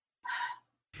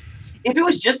 If it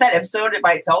was just that episode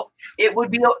by itself, it would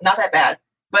be not that bad.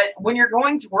 But when you're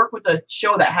going to work with a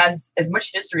show that has as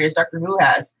much history as Doctor Who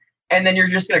has, and then you're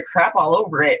just going to crap all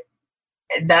over it,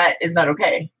 that is not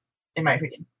okay, in my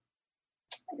opinion.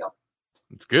 There you go.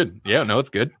 It's good. Yeah, no, it's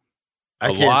good. I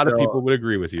A can't lot of tell- people would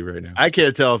agree with you right now. I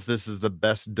can't tell if this is the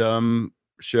best dumb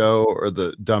show or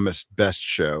the dumbest best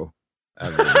show.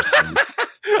 I've ever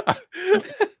seen.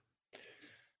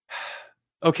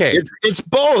 Okay, It's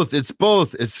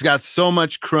both. It's got so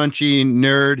much crunchy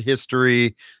nerd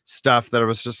history stuff that I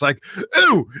was just like,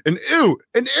 ooh, and ooh,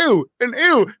 and ooh, and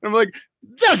ooh. And I'm like,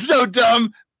 that's so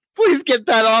dumb. Please get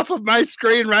that off of my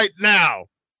screen right now.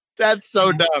 That's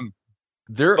so dumb.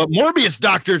 there But Morbius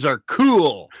doctors are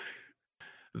cool.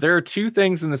 there are two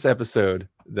things in this episode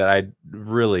that I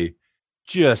really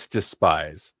just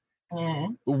despise.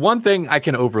 Mm. One thing I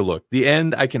can overlook. The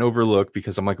end I can overlook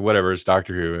because I'm like, whatever, it's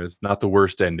Doctor Who. It's not the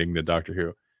worst ending to Doctor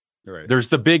Who. Right. There's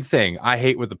the big thing I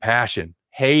hate with a passion.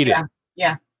 Hate it.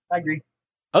 I agree.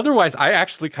 Otherwise, I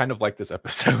actually kind of like this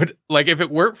episode. Like, if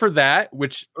it weren't for that,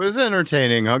 which It was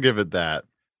entertaining. I'll give it that.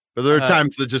 But there are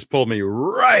times that just pulled me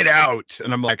right out.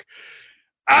 And I'm like,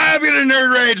 I'm going to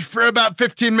nerd rage for about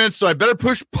 15 minutes, so I better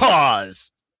push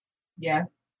pause. Yeah.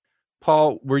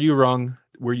 Paul, were you wrong?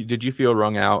 Did you feel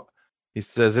wrung out?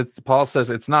 Paul says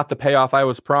it's not the payoff I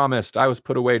was promised. I was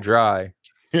put away dry.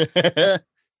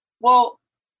 Well,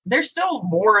 there's still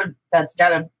more that's got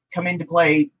to come into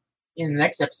play in the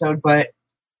next episode, but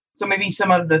so maybe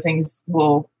some of the things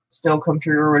will still come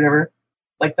true or whatever,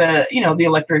 like the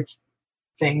electric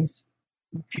things,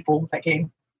 people that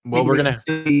came. Well, Maybe we're they gonna can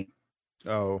still be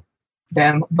Oh.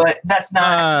 them, but that's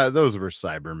not. Those were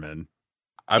Cybermen.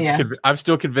 I'm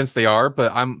still convinced they are,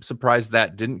 but I'm surprised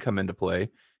that didn't come into play.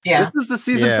 Yeah. This is the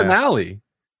season Yeah. finale.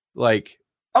 Like,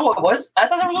 Oh, it was. I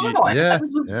thought there was another one. I Yeah. thought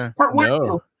this was Yeah. part one. No.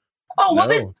 Too. Oh well,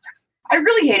 then no. I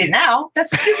really hate it now. That's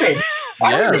stupid.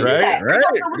 Why Yeah, would they do right, that? I right.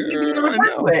 thought there was gonna be another I part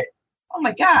know. to it. Oh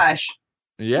my gosh.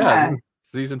 Yeah, Yeah.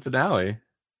 season finale.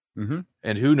 Mm-hmm.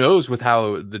 And who knows with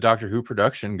how the Doctor Who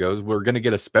production goes? We're going to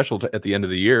get a special at the end of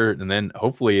the year, and then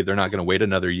hopefully they're not going to wait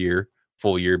another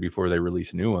full year before they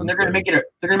release new ones. And they're gonna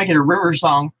but- make it a river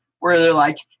song where they're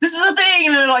like, "This is a thing,"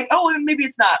 and they're like, "Oh, maybe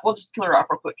it's not. We'll just kill her off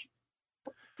real quick,"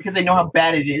 because they know how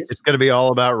bad it is. It's going to be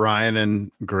all about Ryan and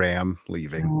Graham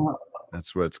leaving.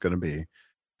 That's what it's going to be.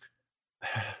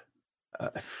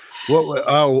 What?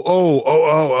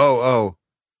 Oh.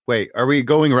 Wait, are we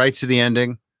going right to the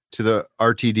ending? To the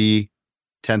RTD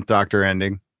 10th Doctor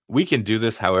ending? We can do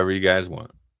this however you guys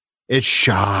want. It's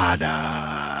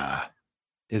Shada.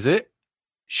 Is it?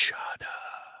 Shada.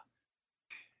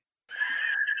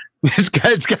 It's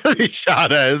got to be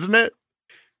Shada, isn't it?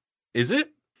 Is it?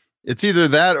 It's either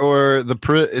that or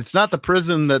it's not the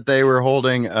prison that they were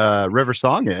holding River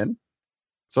Song in.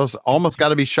 So it's almost got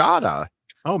to be Shada.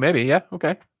 Oh, maybe. Yeah.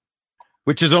 Okay.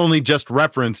 Which is only just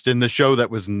referenced in the show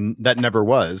that never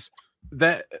was.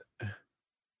 The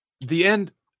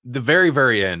end, the very,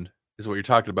 very end is what you're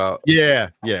talking about. Yeah.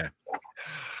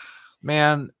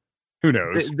 Man, who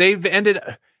knows? They've ended.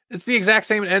 It's the exact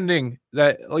same ending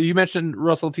that you mentioned.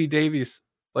 Russell T Davies,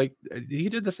 like he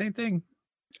did the same thing.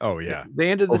 Oh yeah, they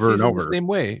ended the season the same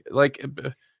way. Like,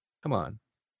 come on.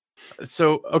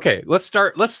 So okay, let's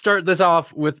start this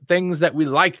off with things that we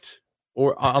liked,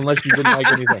 or unless you didn't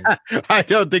like anything. I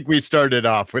don't think we started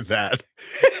off with that.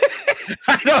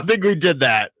 I don't think we did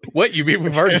that. What you mean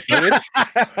we've already started?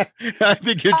 I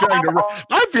think you're trying to.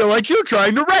 I feel like you're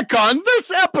trying to retcon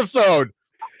this episode.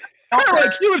 I feel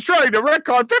like he was trying to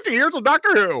retcon 50 years of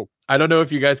Doctor Who. I don't know if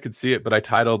you guys could see it, but I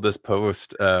titled this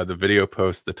post, the video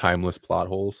post, "The Timeless Plot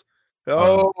Holes."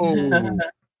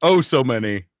 Oh, so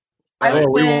many.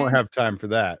 We won't have time for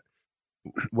that.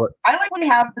 What I like when you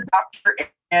have the Doctor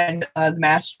and the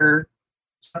Master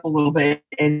up a little bit,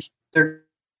 and they're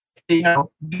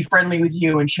be friendly with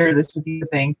you and share this with you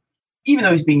thing, even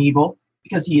though he's being evil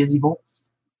because he is evil.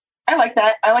 I like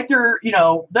that. I like their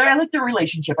I like their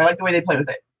relationship. I like the way they play with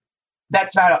it.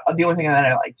 That's about the only thing that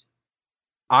I liked.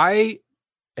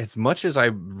 As much as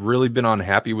I've really been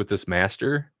unhappy with this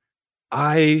Master,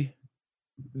 the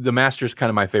Master's kind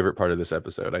of my favorite part of this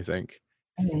episode. I think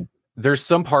there's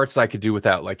some parts I could do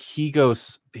without. Like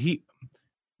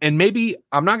and maybe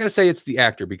I'm not going to say it's the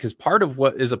actor, because part of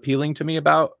what is appealing to me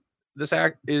about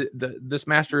this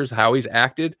Master is how he's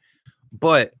acted,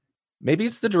 but maybe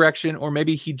it's the direction, or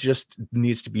maybe he just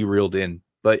needs to be reeled in.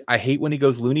 But I hate when he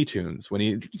goes Looney Tunes, when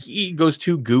he goes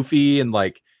too goofy, and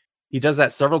like he does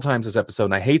that several times this episode,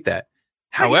 and I hate that.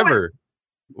 However,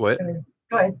 what?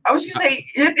 Go ahead. I was just saying,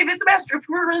 if it's the Master, if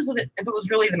it was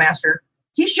really the Master,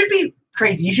 he should be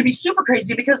crazy. He should be super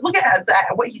crazy, because look at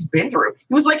what he's been through.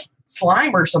 He was like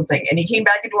slime or something, and he came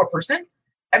back into a person.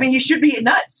 I mean, he should be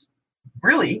nuts,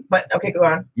 really. But okay, go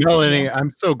on. Melanie,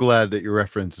 I'm so glad that you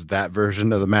referenced that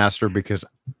version of the Master, because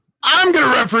I'm going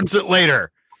to reference it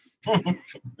later.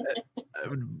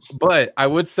 But I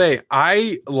would say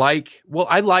I like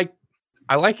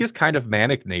his kind of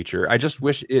manic nature. I just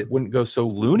wish it wouldn't go so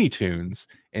Looney Tunes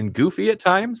and goofy at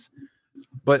times.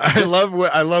 But I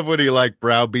love when he like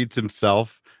browbeats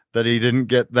himself that he didn't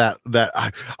get that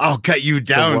I'll cut you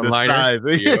down to size.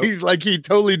 He's like, he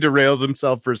totally derails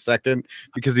himself for a second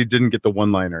because he didn't get the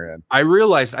one-liner in. I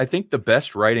realized I think the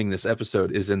best writing this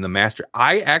episode is in the Master.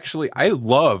 I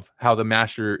love how the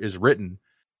Master is written,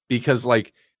 because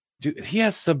like, dude, he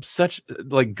has such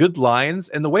like good lines,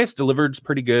 and the way it's delivered is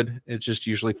pretty good. It's just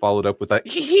usually followed up with a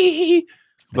hee.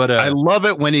 But I love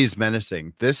it when he's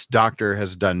menacing. This Doctor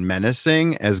has done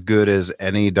menacing as good as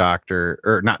any Doctor,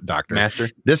 or not Doctor. Master.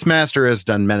 This Master has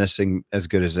done menacing as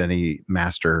good as any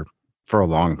Master for a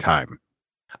long time.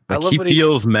 Like, he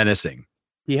feels menacing.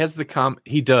 He has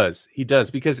he does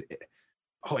because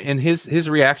and his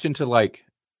reaction to like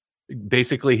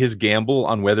basically his gamble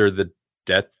on whether the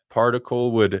death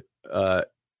particle would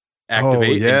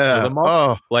activate and kill them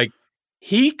all. Like,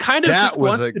 he kind of just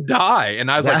wants to die,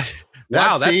 and I was like,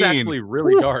 wow, that's actually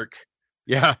really dark.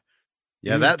 Yeah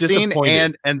that scene,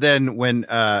 and then when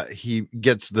he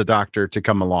gets the Doctor to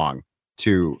come along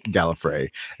to Gallifrey,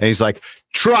 and he's like,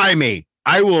 try me,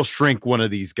 I will shrink one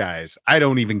of these guys, I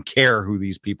don't even care who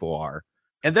these people are.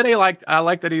 And then I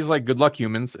like that he's like, good luck,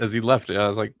 humans, as he left it. I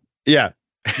was like, yeah.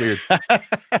 Weird.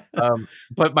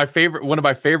 But one of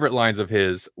my favorite lines of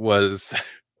his was,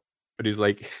 but he's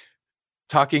like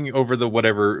talking over the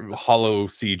whatever hollow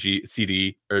CD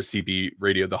or CB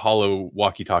radio, the hollow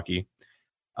walkie-talkie.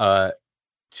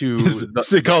 He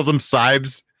calls them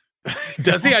Sibes.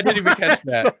 Does he? I didn't even catch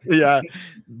that. Yeah,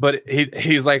 but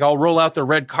he's like, I'll roll out the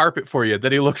red carpet for you.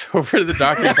 Then he looks over to the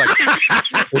Doctor. He's like,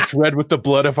 it's red with the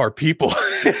blood of our people.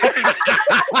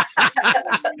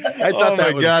 I thought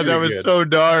that was so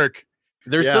dark.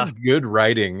 There's some good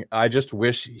writing. I just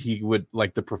wish he would,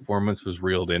 like, the performance was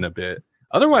reeled in a bit.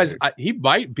 Otherwise,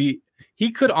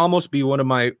 he could almost be one of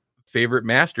my favorite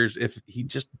Masters if he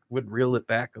just would reel it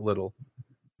back a little.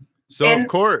 So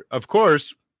of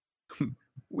course,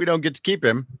 we don't get to keep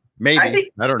him. Maybe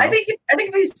I don't know. I think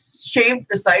if he shaved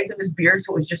the sides of his beard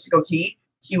so it was just a goatee,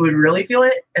 he would really feel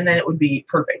it, and then it would be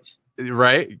perfect.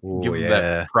 Right? Give him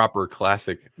that proper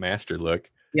classic Master look.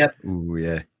 Yep. Ooh,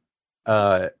 yeah.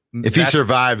 If he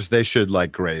survives, they should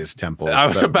like gray his temples. I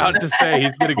was about to say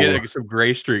he's gonna get some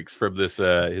gray streaks from this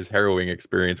his harrowing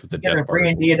experience with the death.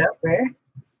 Brandy it up, man.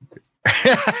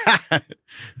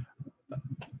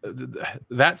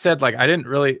 that said, like I didn't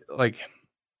really like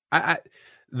I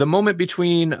the moment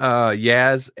between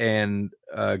Yaz and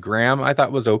Graham I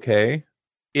thought was okay.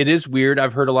 It is weird.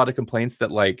 I've heard a lot of complaints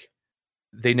that like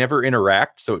they never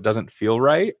interact, so it doesn't feel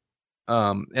right.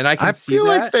 And I see feel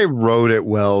that. like they wrote it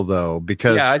well though,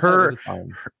 because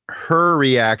her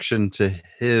reaction to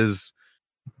his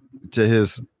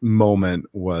moment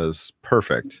was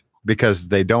perfect because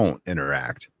they don't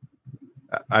interact.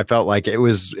 I felt like it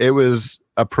was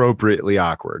appropriately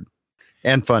awkward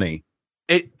and funny.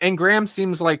 And Graham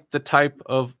seems like the type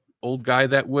of old guy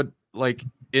that would like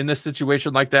in a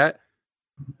situation like that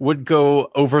would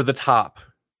go over the top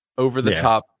the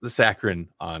saccharin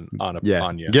on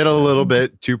you. Get a little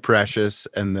bit too precious,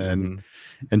 and then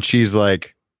and she's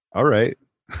like, all right.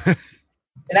 And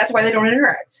that's why they don't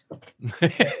interact.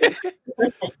 That's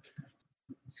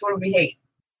what we hate.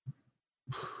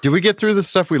 Did we get through the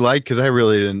stuff we liked? Because I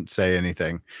really didn't say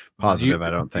anything positive. I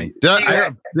don't think.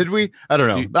 Did we? I don't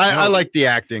know. I like the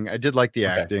acting. I did like the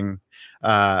acting.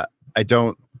 I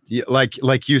don't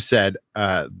like you said.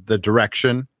 The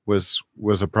direction was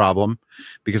a problem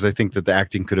because I think that the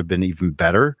acting could have been even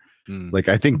better. Like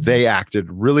I think they acted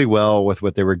really well with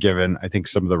what they were given. I think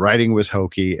some of the writing was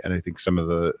hokey, and I think some of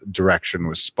the direction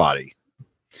was spotty.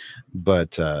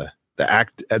 But the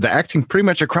acting pretty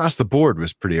much across the board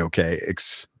was pretty okay,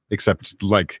 except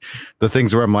like the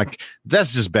things where I'm like,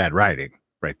 that's just bad writing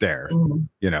right there.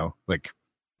 You know, like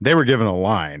they were given a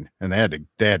line and they had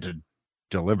to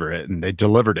deliver it, and they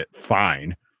delivered it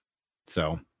fine.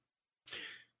 So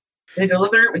they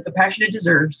delivered it with the passion it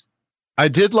deserves. I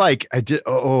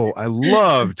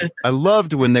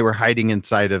loved when they were hiding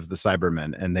inside of the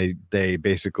Cybermen, and they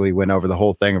basically went over the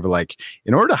whole thing of like,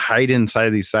 in order to hide inside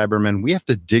of these Cybermen, we have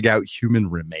to dig out human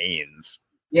remains.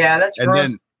 Yeah, that's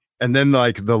gross. And then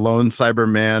like the lone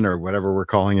Cyberman, or whatever we're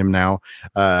calling him now,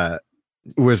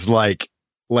 was like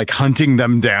hunting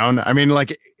them down. I mean,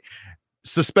 like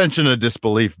suspension of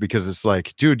disbelief, because it's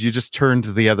like, dude, you just turned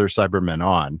the other Cybermen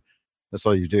on. That's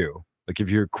all you do. Like if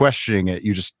you're questioning it,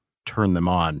 you just turn them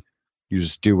on. You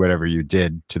just do whatever you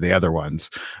did to the other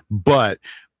ones. But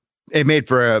it made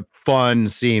for a fun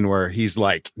scene where he's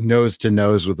like nose to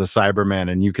nose with the Cyberman,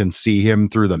 and you can see him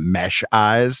through the mesh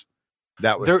eyes.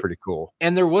 That was pretty cool.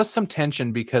 And there was some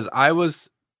tension because I was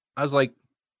like,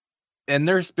 and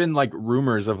there's been like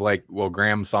rumors of like, well,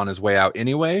 Graham's on his way out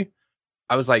anyway.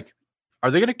 I was like, are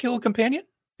they going to kill a companion?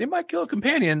 They might kill a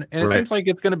companion. And it seems like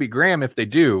it's going to be Graham if they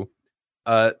do.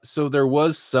 So there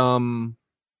was some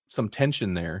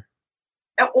tension there.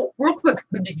 Real quick,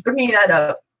 bringing that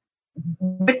up,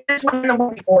 with this one and the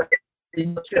one before,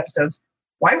 these 2 episodes,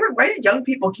 why did young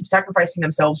people keep sacrificing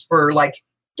themselves for like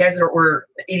guys that were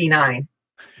 89?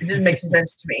 It doesn't make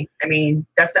sense to me. I mean,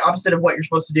 that's the opposite of what you're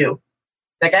supposed to do.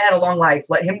 That guy had a long life.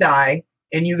 Let him die,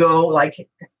 and you go like.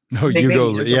 No, you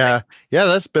go. Yeah.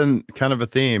 That's been kind of a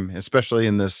theme, especially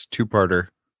in this 2-parter.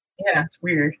 Yeah, it's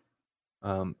weird.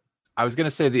 I was gonna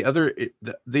say the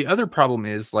other problem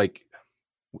is like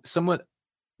somewhat,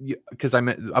 because I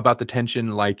meant about the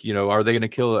tension. Like, you know, are they gonna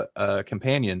kill a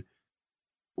companion?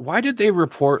 Why did they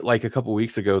report like a couple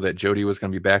weeks ago that Jodie was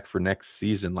going to be back for next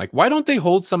season? Like, why don't they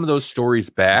hold some of those stories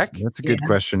back? That's a good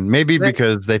question. Maybe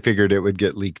because they figured it would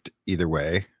get leaked either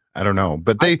way. I don't know,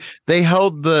 but they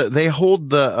hold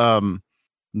the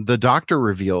doctor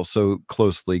reveal so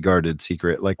closely guarded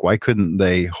secret. Like, why couldn't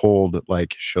they hold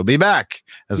like she'll be back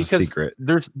as a secret?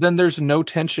 There's no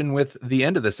tension with the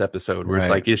end of this episode where it's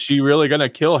like, is she really going to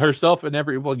kill herself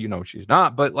and well, you know, she's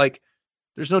not, but like,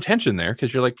 there's no tension there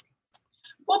because you're like.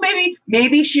 Well,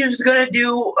 maybe she was gonna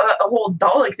do a whole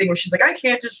Dalek thing where she's like, I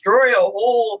can't destroy a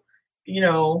whole, you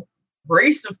know,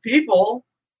 race of people.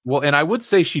 Well, and I would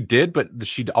say she did, but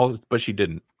she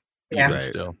didn't. Yeah,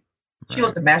 still, she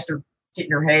let the master get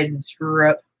in her head and screw her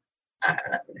up.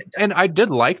 And I did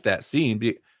like that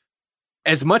scene.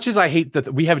 As much as I hate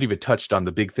that, we haven't even touched on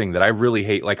the big thing that I really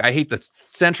hate. Like, I hate the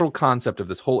central concept of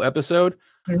this whole episode.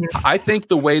 Mm-hmm. I think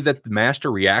the way that the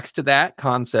master reacts to that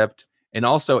concept. And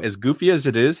also, as goofy as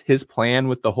it is, his plan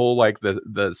with the whole like the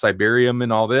Cyberium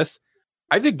and all this,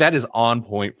 I think that is on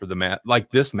point for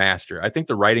this master. I think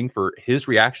the writing for his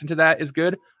reaction to that is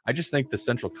good. I just think the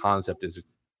central concept is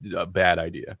a bad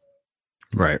idea.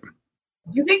 Right.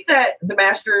 Do you think that the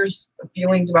master's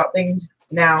feelings about things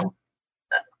now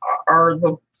are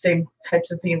the same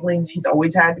types of feelings he's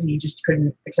always had, but he just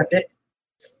couldn't accept it?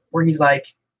 Where he's like,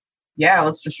 yeah,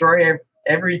 let's destroy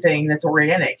everything that's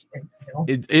organic. You know?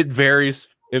 It varies.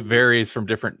 It varies from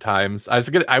different times.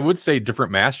 I would say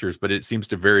different masters, but it seems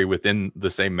to vary within the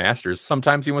same masters.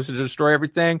 Sometimes he wants to destroy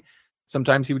everything.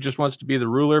 Sometimes he just wants to be the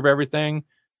ruler of everything.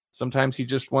 Sometimes he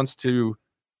just wants to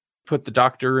put the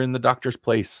Doctor in the Doctor's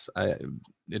place.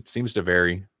 It seems to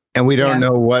vary. And we don't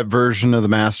know what version of the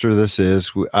Master this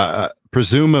is.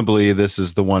 Presumably, this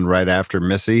is the one right after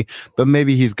Missy, but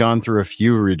maybe he's gone through a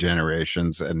few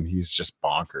regenerations and he's just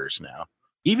bonkers now.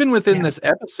 Even within this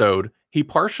episode, he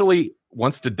partially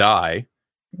wants to die.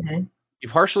 Mm-hmm. He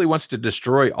partially wants to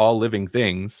destroy all living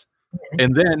things.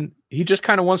 And then he just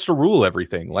kind of wants to rule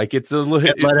everything. Like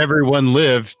let everyone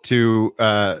live to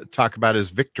talk about his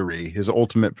victory, his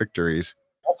ultimate victories.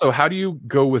 Also, how do you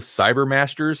go with Cyber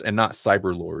Masters and not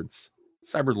Cyber Lords?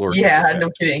 Cyber Lords. Yeah, no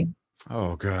kidding.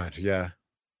 Oh God, yeah,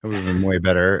 that would have been way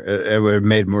better. It would have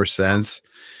made more sense.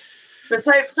 But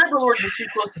Cyber Lords is too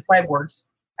close to cyborgs.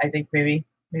 I think maybe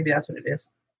that's what it is.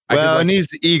 Well, and he's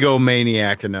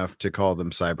egomaniac enough to call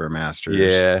them Cyber Masters.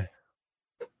 Yeah.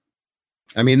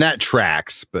 I mean, that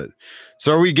tracks, but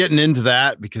so are we getting into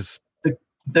that? Because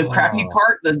the crappy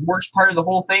part, the worst part of the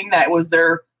whole thing, that was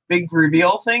their big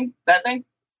reveal thing, that thing?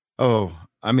 Oh,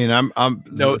 I mean,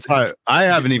 I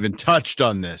haven't even touched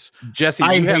on this. Jesse,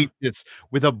 I hate this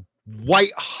with a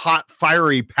white hot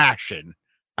fiery passion.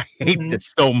 I hate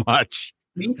this so much.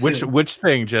 Which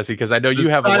thing, Jesse? Because I know you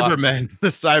have the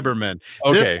Cybermen.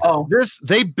 Okay.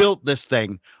 They built this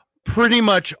thing pretty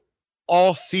much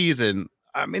all season.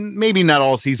 I mean, maybe not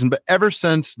all season, but ever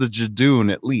since the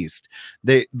Jadoon, at least.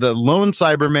 The lone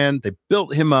Cyberman, they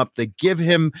built him up. They give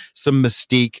him some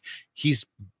mystique. He's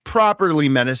properly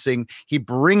menacing. He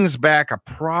brings back a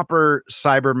proper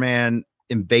Cyberman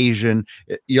invasion.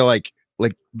 You're like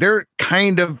they're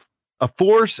kind of a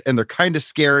force and they're kind of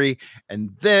scary. And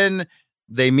then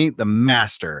they meet the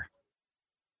Master.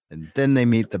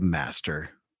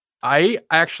 I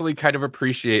actually kind of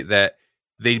appreciate that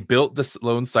they built this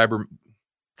lone cyber.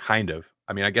 Kind of.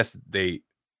 I mean, I guess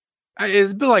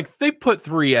it's been like they put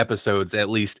 3 episodes at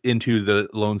least into the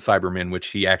lone Cyberman, which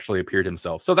he actually appeared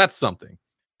himself. So that's something.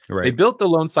 Right. They built the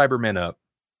lone Cyberman up.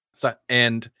 So,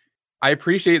 and I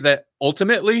appreciate that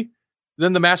ultimately,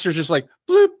 then the Master's just like,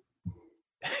 bloop.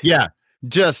 Yeah.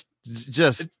 Just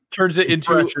it turns it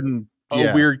into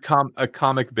a weird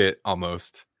comic bit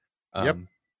almost. Yep.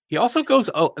 He also goes,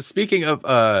 speaking of,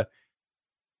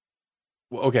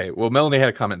 Melanie had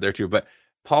a comment there too, but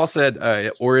Paul said,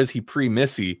 or is he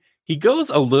pre-Missy? He goes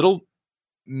a little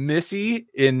Missy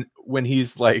in when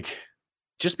he's like,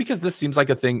 just because this seems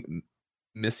like a thing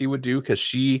Missy would do, because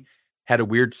she had a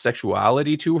weird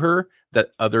sexuality to her that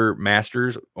other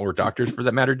Masters or Doctors for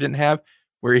that matter didn't have,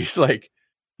 where he's like,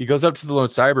 he goes up to the lone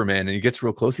Cyberman and he gets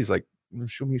real close. He's like,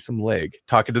 show me some leg.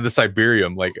 Talking to the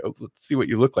Cyberium, like, let's see what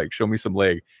you look like. Show me some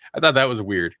leg. I thought that was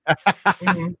weird.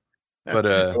 But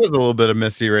it was a little bit of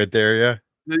Missy right there, yeah.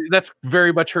 That's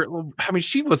very much her. I mean,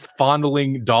 she was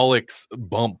fondling Dalek's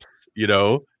bumps,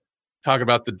 talk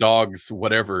about the dog's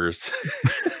whatevers.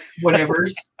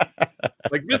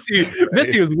 Like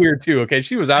Missy was weird too. Okay,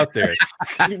 she was out there.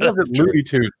 She wasn't Looney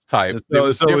Tunes type. So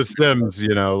was Sims,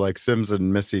 like Sims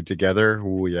and Missy together.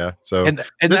 Oh yeah. So and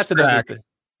that's another thing.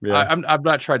 Yeah. I'm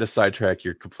not trying to sidetrack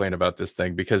your complaint about this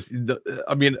thing, because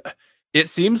it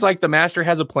seems like the Master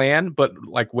has a plan, but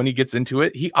like when he gets into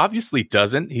it, he obviously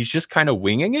doesn't. He's just kind of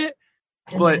winging it.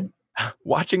 But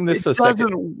watching this, it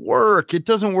doesn't work. It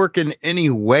doesn't work in any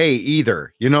way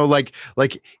either. Like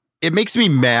it makes me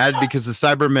mad because the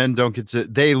Cybermen don't get to.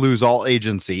 They lose all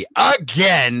agency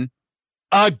again.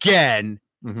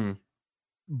 Mm-hmm.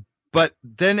 But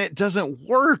then it doesn't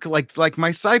work. Like my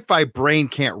sci-fi brain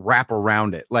can't wrap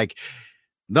around it. Like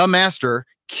the Master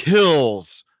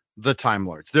kills the Time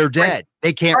Lords. They're dead. Right.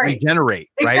 They can't regenerate.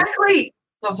 Exactly. Right?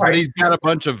 I'm sorry. But he's got a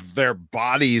bunch of their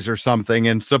bodies or something,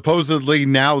 and supposedly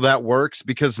now that works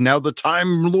because now the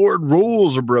Time Lord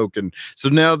rules are broken. So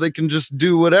now they can just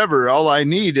do whatever. All I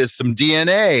need is some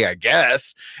DNA, I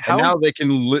guess. And now they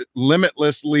can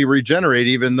limitlessly regenerate,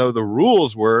 even though the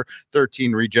rules were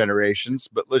 13 regenerations.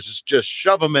 But let's just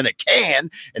shove them in a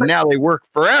can, and now they work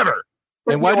forever.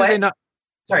 And why do they not?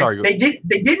 Sorry, they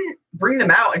didn't bring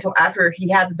them out until after he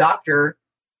had the Doctor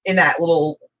in that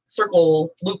little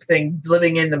circle loop thing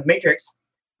living in the Matrix.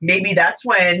 Maybe that's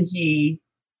when he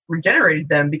regenerated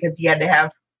them, because he had to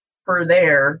have her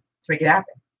there to make it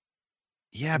happen.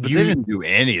 Yeah, but they didn't do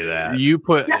any of that.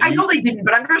 I know they didn't,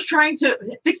 but I'm just trying to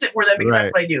fix it for them because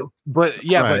that's what I do. But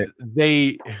but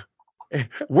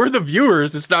we're the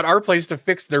viewers. It's not our place to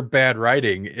fix their bad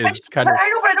writing. I know, but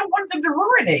I don't want them to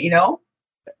ruin it,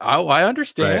 Oh, I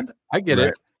understand. Right. I get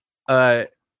it.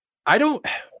 I don't.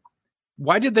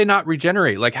 Why did they not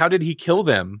regenerate? Like, how did he kill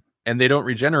them and they don't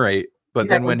regenerate? But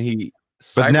then when he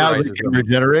now they can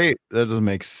regenerate, that doesn't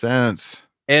make sense.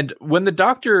 And when the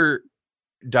Doctor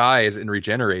dies and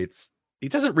regenerates, he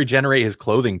doesn't regenerate his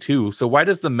clothing too. So why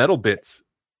does the metal bits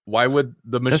Why would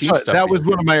the machine stuff? That be was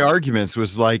one okay? of my arguments.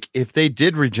 Was like, if they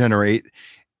did regenerate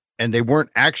and they weren't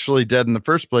actually dead in the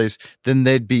first place, then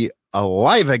they'd be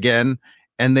alive again,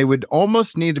 and they would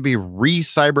almost need to be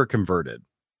re-cyber converted.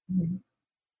 Mhm.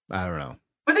 I don't know.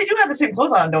 But they do have the same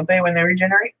clothes on, don't they, when they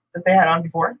regenerate that they had on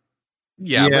before?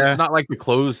 Yeah, but Yeah. it's not like the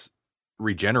clothes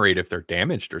regenerate if they're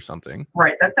damaged or something.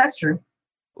 Right. That's true.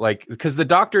 Like, because the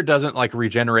Doctor doesn't like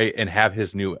regenerate and have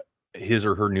his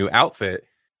or her new outfit.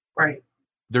 Right.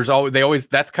 There's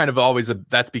that's kind of always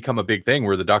that's become a big thing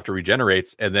where the Doctor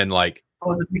regenerates and then like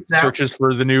Oh, it picks it out. searches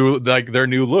for the new, like their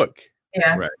new look.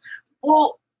 Yeah. Right.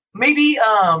 Well, maybe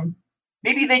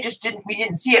they just we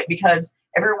didn't see it because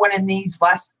everyone in these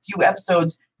last few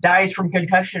episodes dies from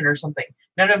concussion or something.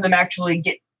 None of them actually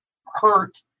get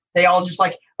hurt. They all just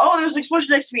like, oh, there's an explosion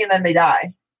next to me, and then they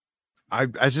die.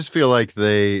 I just feel like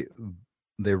they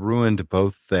ruined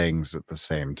both things at the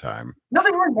same time. No,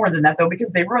 they ruined more than that though,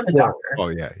 because they ruined the Doctor. Oh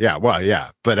yeah. Well,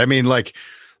 yeah. But I mean, like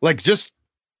just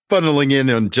funneling in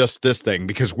on just this thing,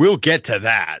 because we'll get to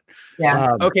that.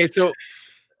 Yeah. Okay, so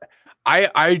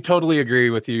I totally agree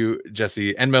with you,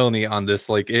 Jesse and Melanie, on this.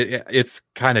 Like, it's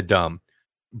kind of dumb,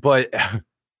 but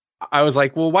I was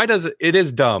like, well, why does it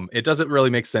is dumb? It doesn't really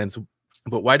make sense,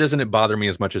 but why doesn't it bother me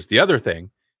as much as the other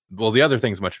thing? Well, the other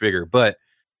thing's much bigger, but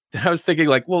then I was thinking,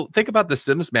 like, well, think about the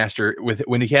Sims Master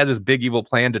when he had this big evil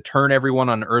plan to turn everyone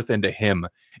on Earth into him,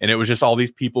 and it was just all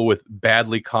these people with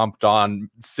badly comped on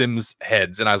Sims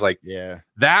heads, and I was like, Yeah.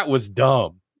 that was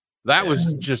dumb. That was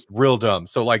just real dumb.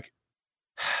 So, like,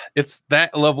 it's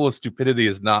that level of stupidity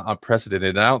is not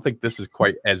unprecedented, and I don't think this is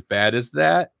quite as bad as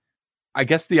that. I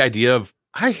guess the idea of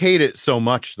I hate it so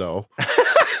much, though.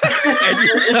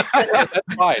 that's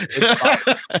fine. It's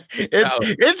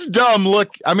fine. It's dumb.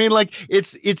 Look, I mean, like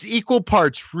it's equal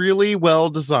parts really well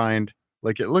designed.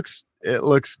 Like it looks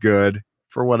good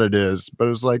for what it is, but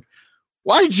it's like,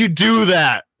 why'd you do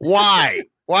that?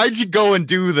 Why'd you go and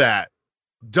do that?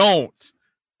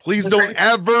 Please don't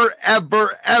ever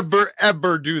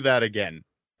do that again.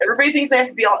 Everybody thinks they have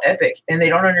to be all epic, and they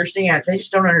don't understand. They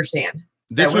just don't understand.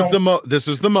 This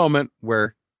was the moment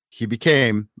where he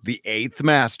became the 8th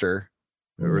Master,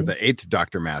 or the 8th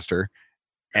Doctor Master,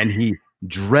 and he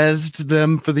dressed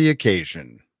them for the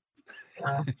occasion.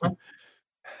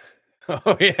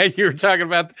 Oh yeah, you were talking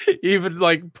about even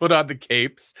like put on the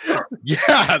capes.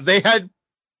 Yeah, they had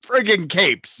friggin'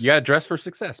 capes. You gotta dress for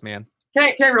success, man.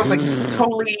 Can I real quick,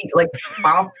 totally like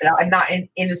off? I'm not in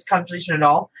this conversation at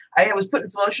all. I was putting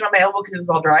some lotion on my elbow because it was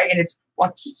all dry, and it's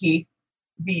Waikiki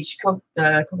Beach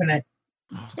coconut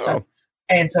stuff.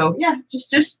 And so yeah,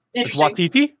 just interesting.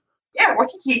 Watiti? Yeah,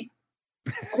 Waikiki.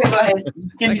 Okay, go ahead.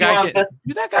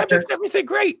 That guy makes everything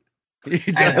great.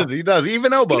 He does,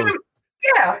 even elbows.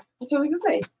 Yeah, that's what I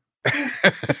was gonna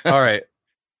say. All right.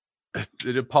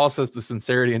 Paul says the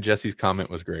sincerity in Jesse's comment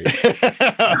was great.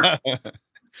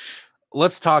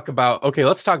 Let's talk about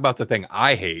the thing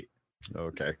I hate.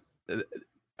 Okay.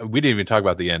 We didn't even talk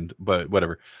about the end, but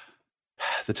whatever.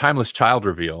 The timeless child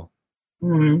reveal.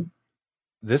 Mm-hmm.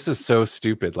 This is so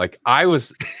stupid. Like I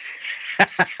was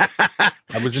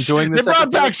enjoying this. They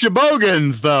brought back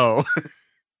Shibogans, though.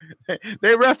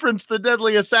 They referenced the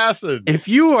deadly assassin. If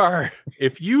you are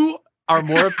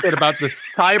more upset about the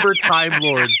cyber time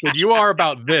lords than you are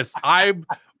about this, my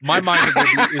mind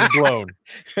is blown.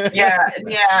 Yeah,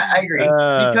 I agree.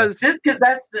 Because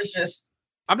that's just.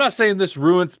 I'm not saying this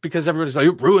ruins because everybody's like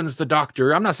it ruins the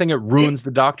Doctor. I'm not saying it ruins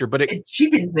the Doctor, but it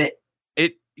cheapens it.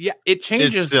 It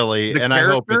changes. It's silly, and I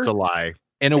hope it's a lie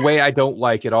in a way I don't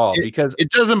like at all because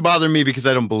it doesn't bother me because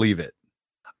I don't believe it.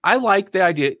 I like the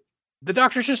idea. The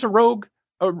Doctor's just a rogue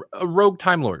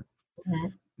Time Lord,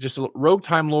 just a rogue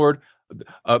Time Lord,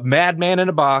 a madman in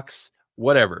a box,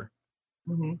 whatever.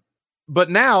 Mm-hmm. But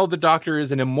now the Doctor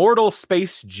is an immortal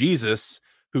space Jesus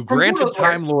who granted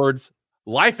Time Lords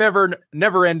life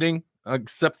never ending,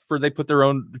 except for they put their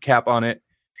own cap on it.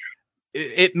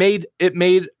 It made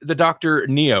the Doctor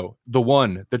Neo, the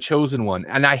one, the chosen one,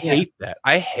 and I hate that.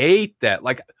 I hate that.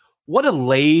 Like, what a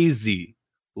lazy,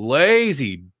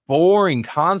 boring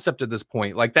concept at this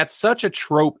point. Like, that's such a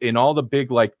trope in all the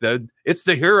big, like it's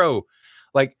the hero.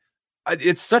 Like,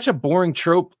 it's such a boring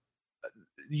trope.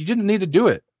 You didn't need to do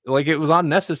it. Like, it was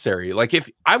unnecessary. Like, if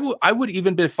I would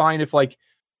even be fine if like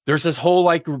there's this whole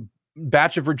like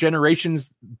batch of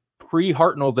regenerations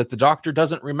pre-Hartnell that the Doctor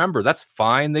doesn't remember. That's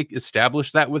fine. They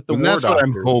established that with the War Doctor. What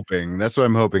I'm hoping. That's what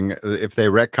I'm hoping. If they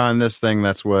retcon this thing,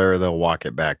 that's where they'll walk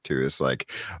it back to. It's like,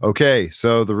 okay,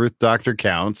 so the Ruth Doctor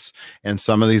counts, and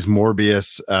some of these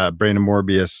Morbius, Brain of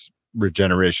Morbius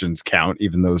regenerations count,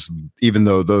 even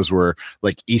though those were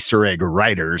like Easter egg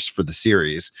writers for the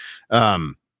series.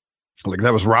 Like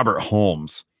that was Robert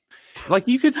Holmes. Like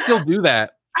you could still do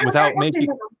that without making.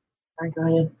 Sorry,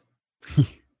 go ahead.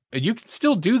 You can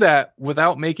still do that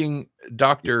without making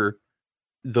Doctor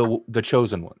the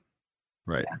chosen one.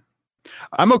 Right. Yeah.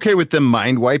 I'm okay with them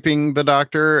mind wiping the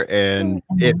Doctor and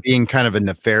it being kind of a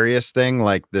nefarious thing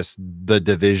like the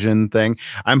division thing.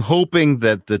 I'm hoping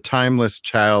that the timeless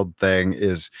child thing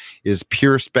is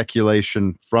pure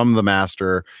speculation from the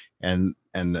Master and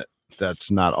that's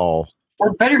not all.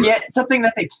 Or better yet, something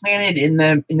that they planted in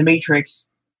the Matrix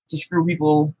to screw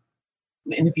people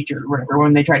in the future or whatever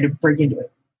when they tried to break into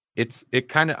it.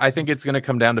 I think it's going to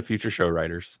come down to future show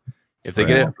writers. If they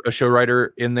get a show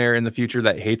writer in there in the future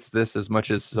that hates this as much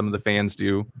as some of the fans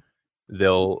do,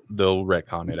 they'll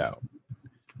retcon it out.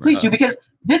 Please do, because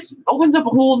this opens up a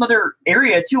whole another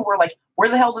area too where like, where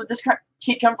the hell did this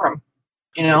kid come from?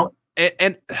 You know?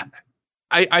 And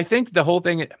I think the whole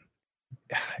thing,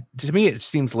 to me, it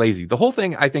seems lazy. The whole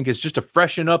thing I think is just to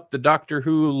freshen up the Doctor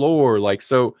Who lore. Like,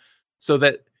 so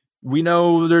that we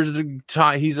know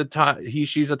she's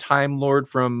a Time Lord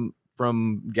from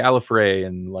Gallifrey,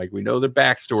 and like we know their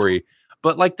backstory,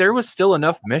 but like there was still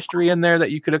enough mystery in there that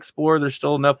you could explore. There's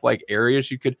still enough like areas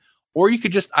you could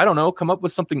just, I don't know, come up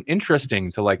with something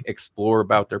interesting to like explore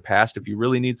about their past if you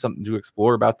really need something to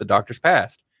explore about the Doctor's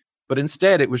past. But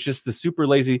instead it was just the super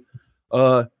lazy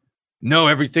no,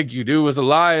 everything you do is a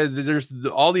lie. There's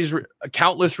all these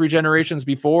countless regenerations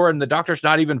before, and the Doctor's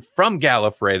not even from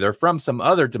Gallifrey. They're from some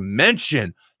other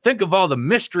dimension. Think of all the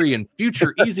mystery and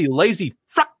future easy, lazy,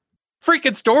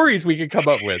 freaking stories we could come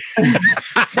up with. That's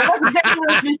exactly what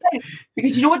I was going to say.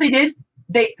 Because you know what they did?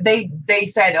 They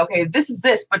said, okay, this is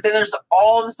this, but then there's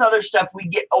all this other stuff we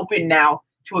get open now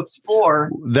to explore.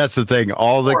 That's the thing.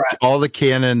 All the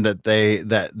canon that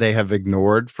they have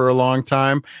ignored for a long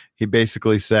time. He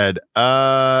basically said,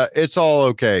 it's all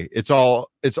okay. It's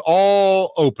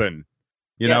all open.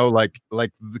 You know, like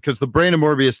because the Brain of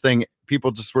Morbius thing, people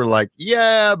just were like,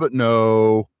 yeah, but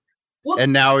no. Well,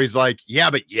 and now he's like, yeah,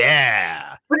 but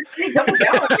yeah. But they doubled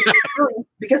down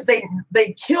because they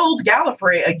killed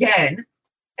Gallifrey again.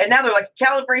 And now they're like,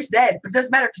 Gallifrey's dead. But it doesn't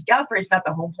matter because Gallifrey's not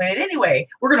the home planet anyway.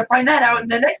 We're going to find that out in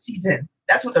the next season.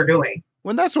 That's what they're doing.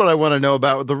 Well, that's what I want to know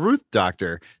about the Ruth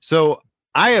Doctor. So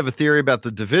I have a theory about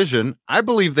the division. I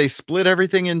believe they split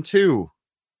everything in two.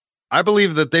 I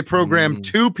believe that they programmed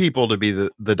two people to be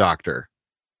the Doctor.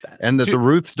 And that the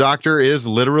Ruth Doctor is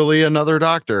literally another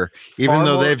Doctor, even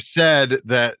though they've said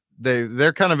that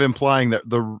they're kind of implying that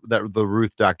the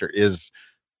Ruth Doctor is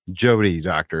Jodie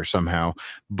Doctor somehow.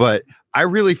 But I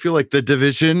really feel like the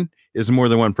division is more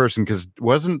than one person, because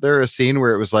wasn't there a scene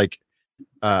where it was like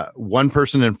one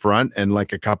person in front and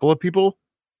like a couple of people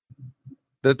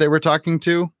that they were talking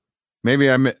to?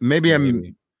 Maybe I'm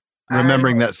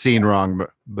remembering that scene wrong,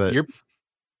 but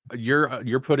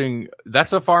you're putting,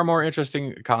 that's a far more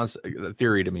interesting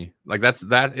theory to me. Like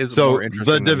that is so more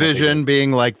interesting. The division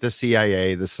being like the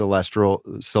CIA, the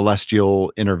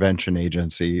Celestial Intervention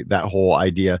Agency, that whole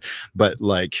idea. But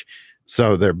like,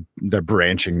 so they're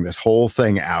branching this whole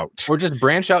thing out, or just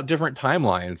branch out different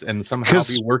timelines and somehow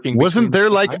be working. Wasn't there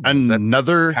like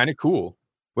another kind of cool?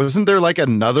 Wasn't there like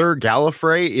another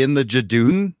Gallifrey in the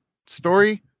Jadoon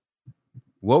story?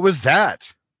 What was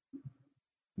that?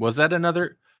 Was that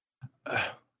another?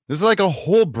 There's like a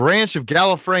whole branch of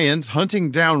Gallifreyans hunting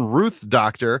down Ruth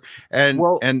Doctor, and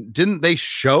didn't they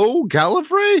show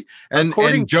Gallifrey? And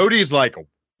Jodie's like,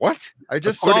 what? I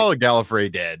just saw a Gallifrey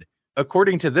dead.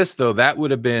 According to this, though, that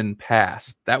would have been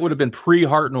past. That would have been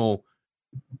pre-Hartnell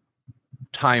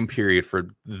time period for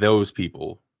those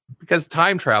people, because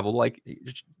time travel, like,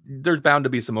 there's bound to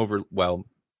be some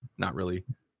not really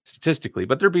statistically,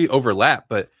 but there'd be overlap.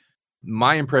 But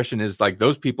my impression is like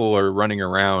those people are running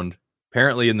around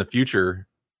apparently in the future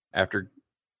after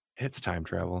it's time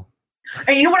travel.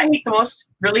 And you know what I hate the most?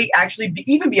 Really, actually,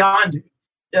 even beyond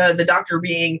the Doctor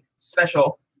being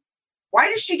special, why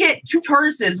does she get two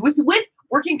TARDISes with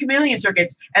working chameleon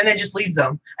circuits and then just leaves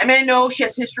them? I mean, I know she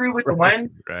has history with the one,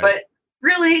 but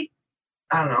really,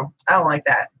 I don't know. I don't like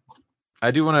that.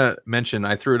 I do want to mention,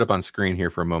 I threw it up on screen here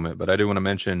for a moment, but I do want to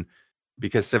mention,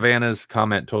 because Savannah's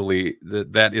comment totally,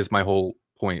 that is my whole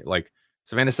point. Like,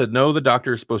 Savannah said, no, the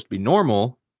Doctor is supposed to be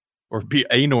normal or be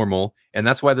anormal, and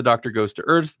that's why the Doctor goes to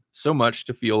Earth so much,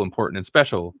 to feel important and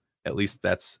special. At least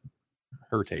that's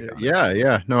her take on it.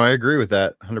 Yeah. No, I agree with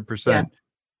that 100%. Yeah.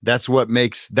 That's what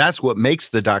makes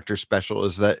the Doctor special,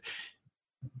 is that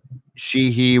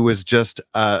he was just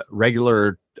a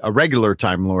regular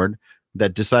Time Lord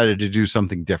that decided to do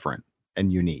something different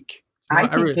and unique. I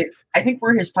think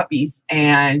we're his puppies,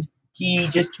 and he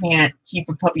just can't keep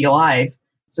a puppy alive,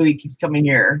 so he keeps coming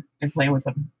here and playing with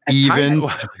them. Even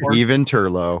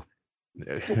Turlo.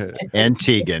 And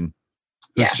Tegan.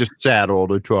 Yeah. It's just sad all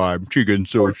the time. Tegan's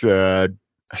so sad.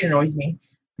 It annoys me.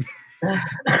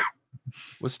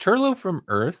 Was Turlo from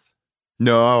Earth?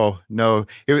 No.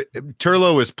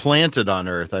 Turlo was planted on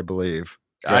Earth, I believe.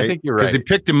 I think you're right. Because he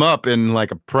picked him up in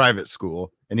like a private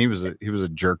school, and he was a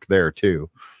jerk there too.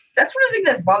 That's one of the things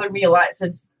that's bothered me a lot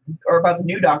about the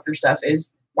new Doctor stuff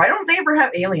is why don't they ever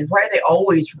have aliens? Why are they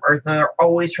always from Earth and they're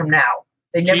always from now?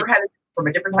 They never have it from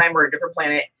a different time or a different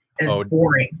planet, and it's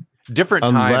boring. Different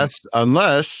time.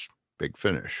 Unless Big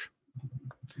Finish.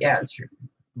 Yeah, that's true.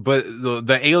 But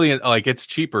the alien, like, it's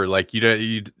cheaper. Like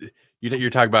you're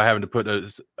talking about having to put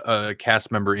a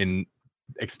cast member in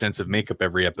extensive makeup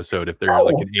every episode if they're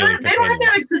like an alien. They don't have to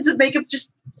have extensive makeup.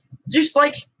 Just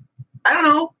like, I don't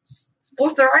know,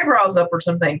 fluff their eyebrows up or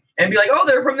something and be like, oh,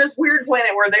 they're from this weird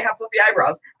planet where they have fluffy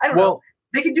eyebrows. I don't know.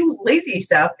 They can do lazy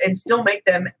stuff and still make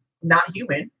them not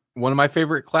human. One of my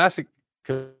favorite classic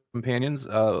companions,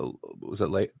 was it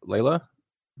Layla?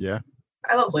 Yeah.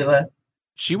 I love Layla.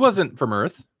 She wasn't from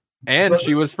Earth, and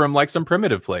she was from like some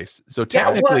primitive place. So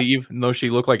technically, even though she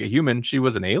looked like a human, she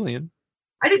was an alien.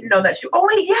 I didn't know that. Oh,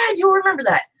 wait, yeah, I do remember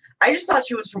that. I just thought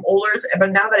she was from old Earth,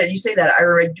 but now that you say that, I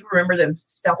do remember them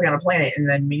stopping on a planet and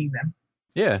then meeting them.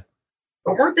 Yeah.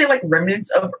 But weren't they like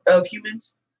remnants of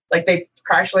humans? Like they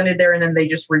crash landed there and then they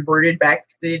just reverted back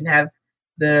because they didn't have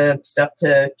the stuff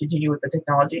to continue with the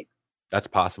technology? That's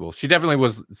possible. She definitely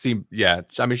yeah.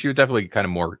 I mean, she was definitely kind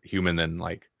of more human than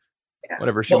like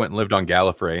whatever. She went and lived on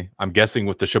Gallifrey. I'm guessing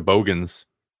with the Shobogans.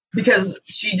 Because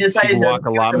she decided to walk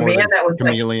a lot more than that was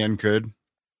Chameleon could.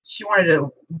 She wanted a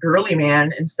girly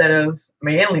man instead of a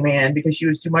manly man because she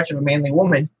was too much of a manly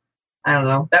woman. I don't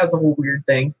know. That was a whole weird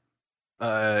thing.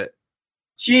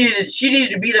 She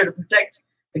needed to be there to protect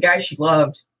the guy she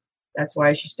loved. That's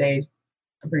why she stayed.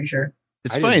 I'm pretty sure.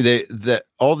 It's funny that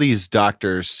all these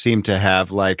doctors seem to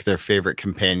have like their favorite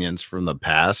companions from the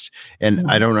past, and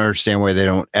I don't understand why they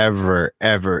don't ever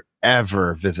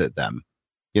visit them.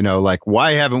 You know, like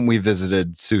why haven't we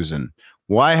visited Susan?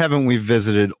 Why haven't we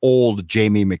visited old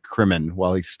Jamie McCrimmon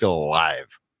while he's still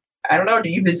alive? I don't know. Do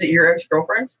you visit your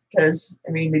ex-girlfriends? Because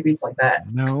I mean, maybe it's like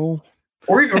that. No.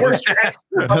 Or even worse, your ex.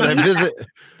 But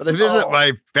I visit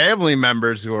my family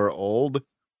members who are old.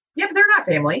 Yeah, but they're not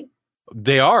family.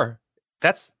 They are.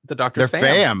 That's the doctor's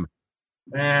fam.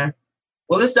 Well,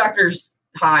 this doctor's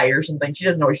high or something. She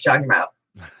doesn't know what she's talking about.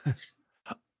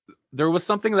 There was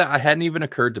something that hadn't even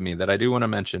occurred to me that I do want to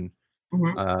mention.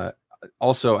 Mm-hmm.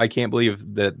 Also, I can't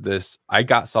believe that I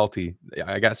got salty.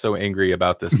 I got so angry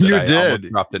about this. That You I did.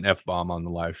 almost dropped an F-bomb on the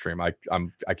live stream. I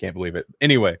can't believe it.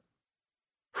 Anyway,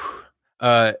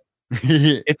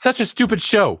 it's such a stupid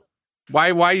show.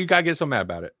 Why you gotta get so mad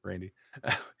about it, Randy?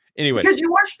 Anyway, because you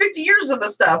watched 50 years of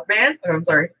this stuff, man. Oh, I'm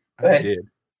sorry. Go ahead. I did.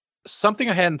 Something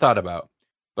I hadn't thought about,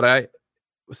 but I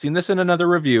seen this in another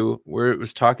review where it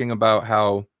was talking about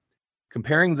how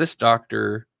comparing this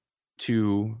doctor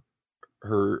to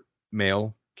her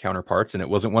male counterparts, and it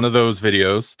wasn't one of those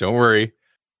videos. Don't worry.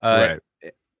 Right.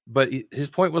 But his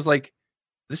point was like,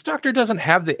 this doctor doesn't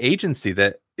have the agency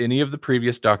that any of the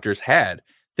previous doctors had.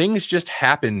 Things just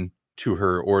happen to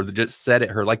her or just said at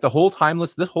her, like this whole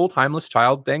timeless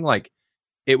child thing, like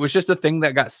it was just a thing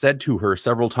that got said to her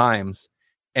several times,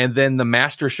 and then the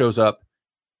master shows up,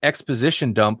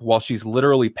 exposition dump while she's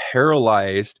literally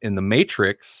paralyzed in the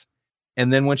Matrix,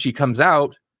 and then when she comes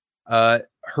out,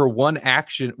 her one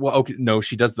action,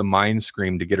 she does the mind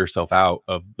scream to get herself out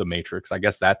of the Matrix. I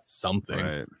guess that's something.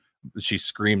 Right. She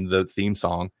screamed the theme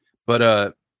song,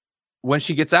 but when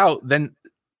she gets out, then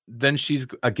she's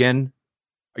again.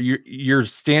 You're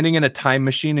standing in a time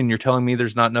machine and you're telling me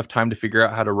there's not enough time to figure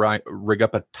out how to rig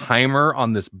up a timer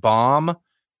on this bomb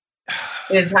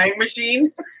in a time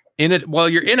machine.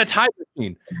 You're in a time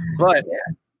machine, but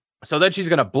so then she's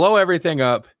gonna blow everything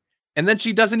up, and then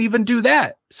she doesn't even do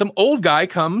that. Some old guy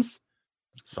comes.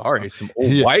 Some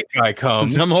old white guy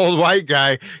comes. Some old white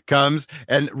guy comes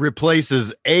and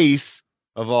replaces Ace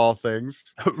of all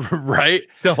things, right?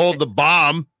 To hold the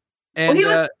bomb. And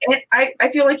I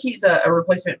feel like he's a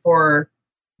replacement for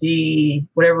the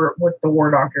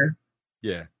war doctor.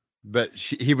 Yeah, but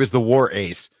he was the war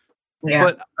ace.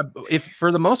 Yeah. But if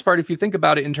for the most part, if you think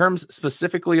about it in terms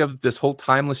specifically of this whole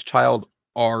timeless child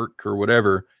arc or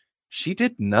whatever, she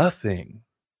did nothing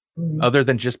other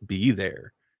than just be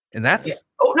there, and that's. Yeah.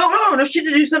 Oh no! She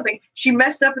did do something. She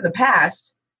messed up in the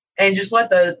past. And just let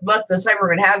the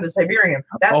Cyberman have the Cyberium.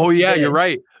 You're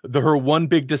right. Her one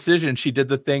big decision, she did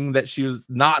the thing that she was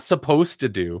not supposed to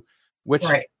do, which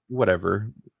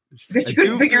whatever. Because she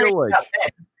couldn't figure it out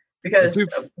then, because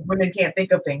women can't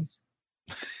think of things.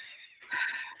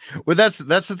 Well, that's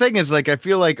the thing is like I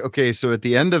feel like okay, so at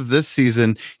the end of this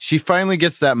season, she finally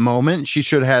gets that moment she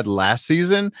should have had last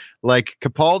season. Like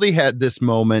Capaldi had this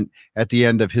moment at the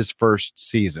end of his first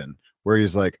season where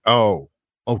he's like, "Oh,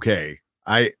 okay,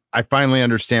 I finally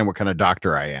understand what kind of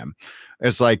doctor I am."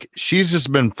 It's like she's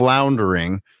just been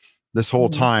floundering this whole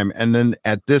time, and then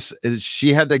at this,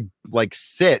 she had to like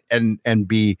sit and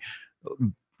be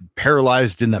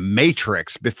paralyzed in the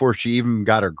Matrix before she even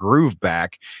got her groove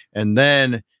back, and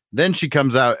then she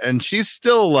comes out and she's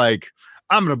still like,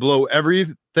 I'm gonna blow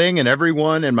everything and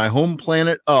everyone in my home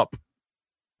planet up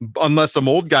unless some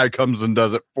old guy comes and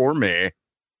does it for me.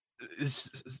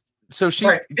 So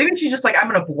she's maybe she's just like, I'm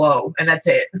gonna blow and that's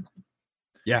it.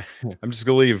 Yeah, I'm just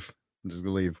gonna leave.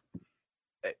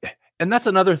 And that's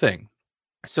another thing.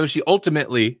 So she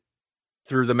ultimately,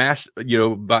 through the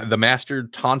by the master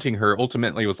taunting her,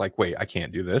 ultimately was like, wait, I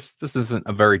can't do this. This isn't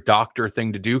a very doctor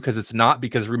thing to do, because it's not.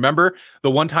 Because remember, the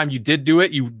one time you did do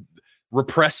it, you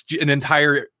repressed an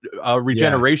entire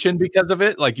regeneration because of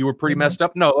it. Like you were pretty messed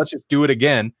up. No, let's just do it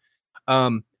again.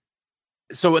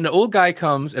 So an old guy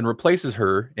comes and replaces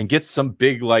her and gets some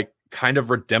big, like, kind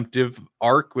of redemptive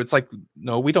arc. It's like,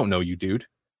 no, we don't know you, dude.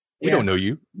 We don't know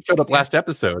you. You showed up last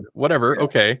episode. Whatever.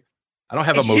 Okay. I don't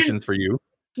have emotions for you.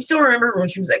 You still remember when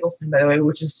she was Eccleston, by the way,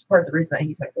 which is part of the reason that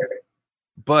he's my favorite.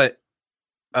 But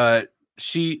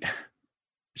she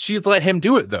let him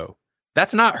do it, though.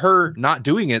 That's not her not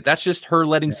doing it. That's just her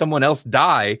letting someone else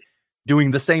die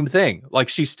doing the same thing. Like,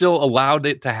 she still allowed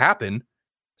it to happen.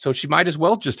 So she might as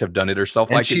well just have done it herself.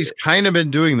 And like she's kind of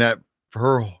been doing that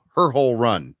for her whole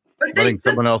run. Letting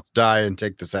someone else die and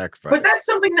take the sacrifice. But that's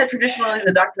something that traditionally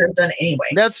the Doctor has done anyway.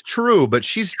 That's true, but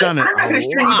she's done it. I'm not going to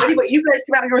shoot anybody, but you guys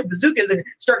come out here with bazookas and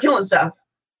start killing stuff.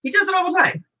 He does it all the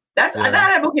time. That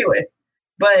I'm okay with.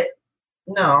 But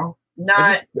no,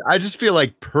 not. I just feel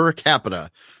like per capita,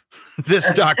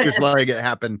 this Doctor's letting it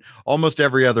happen almost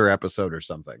every other episode or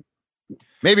something.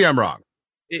 Maybe I'm wrong.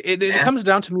 It comes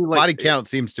down to me like body count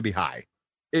seems to be high.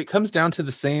 It comes down to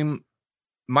the same.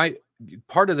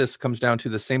 Part of this comes down to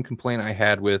the same complaint I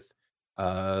had with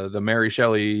the Mary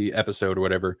Shelley episode or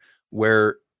whatever,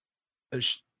 where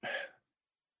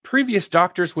previous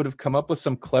doctors would have come up with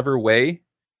some clever way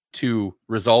to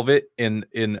resolve it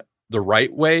in the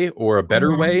right way or a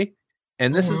better way.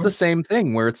 And this is the same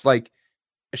thing where it's like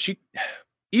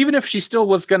even if she still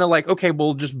was going to like, okay,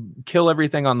 we'll just kill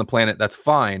everything on the planet. That's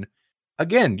fine.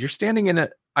 Again, you're standing in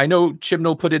I know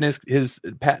Chibnall put in his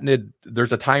patented,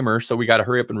 there's a timer, so we got to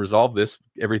hurry up and resolve this.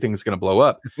 Everything's going to blow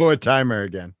up. Oh, a timer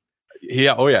again.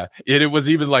 Yeah. Oh, yeah. It was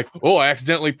even like, oh, I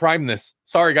accidentally primed this.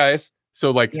 Sorry, guys.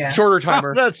 So, like, shorter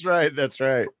timer. That's right.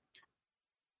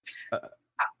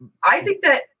 I think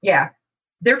that,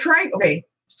 they're trying. Okay.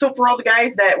 So, for all the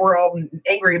guys that were all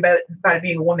angry about it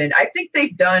being a woman, I think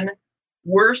they've done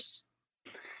worse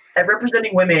at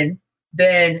representing women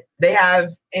than they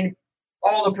have in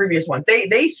all the previous ones.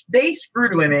 They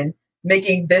screwed women,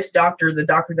 making this Doctor the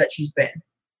Doctor that she's been.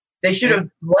 They should have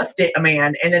left it a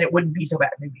man, and then it wouldn't be so bad,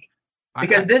 maybe.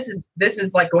 Because this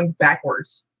is like going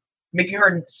backwards, making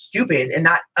her stupid and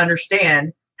not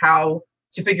understand how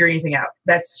to figure anything out.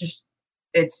 That's just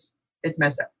it's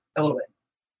messed up a little bit.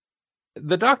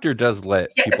 The Doctor does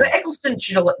let people... but Eccleston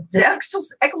should have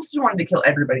Eccleston wanted to kill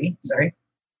everybody. Sorry.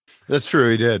 That's true.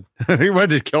 He did. He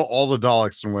wanted to kill all the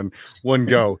Daleks in one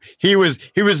go. He was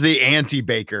the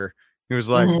anti-Baker. He was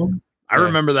like, I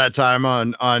remember that time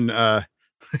on I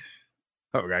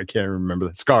can't remember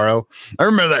that Skaro. I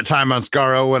remember that time on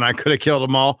Skaro when I could have killed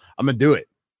them all. I'm gonna do it.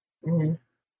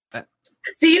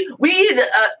 See, we needed an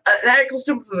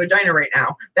Eccleston with a vagina right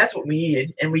now. That's what we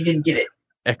needed, and we didn't get it.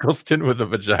 Eccleston with a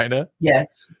vagina?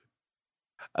 Yes.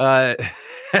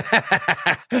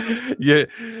 Yeah,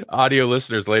 audio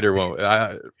listeners later won't.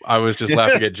 I was just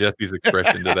laughing at Jesse's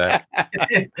expression to that.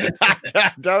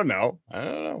 I don't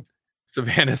know.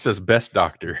 Savannah says best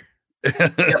Doctor.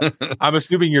 I'm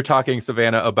assuming you're talking,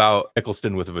 Savannah, about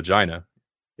Eccleston with a vagina.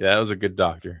 Yeah, that was a good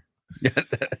Doctor. Yep.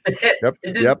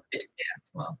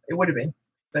 Well, it would have been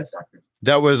best Doctor.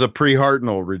 That was a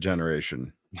pre-Hartnell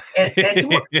regeneration. And I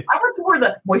want to wear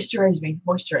the moisturize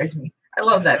me. I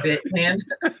love that bit, man.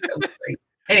 That was great.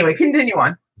 Anyway, continue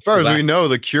on. As far as we know,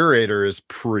 the curator is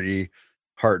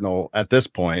pre-Hartnell at this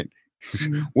point.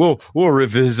 We'll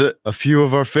revisit a few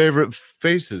of our favorite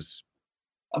faces.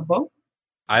 A boat?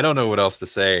 I don't know what else to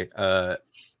say.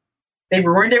 They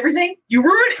ruined everything? You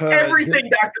ruined everything,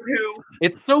 Doctor Who.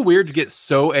 It's so weird to get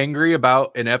so angry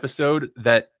about an episode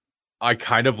that I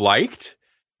kind of liked.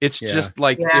 It's just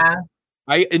like,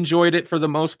 I enjoyed it for the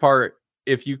most part.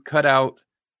 If you cut out,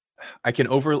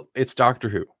 it's Doctor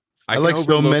Who. I like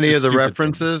so many of the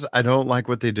references. I don't like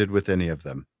what they did with any of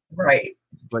them. Right.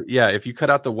 But yeah, if you cut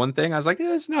out the one thing, I was like,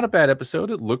 it's not a bad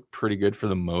episode. It looked pretty good for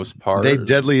the most part. They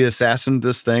deadly assassined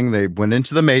this thing. They went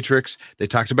into the Matrix. They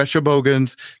talked about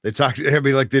Shobogans. They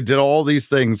did all these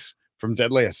things from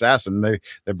Deadly Assassin.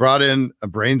 They brought in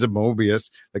Brains of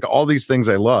Mobius, like all these things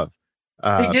I love.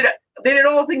 They did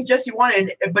all the things Jesse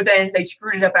wanted, but then they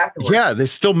screwed it up afterwards. Yeah, they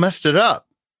still messed it up.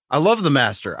 I love the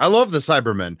Master. I love the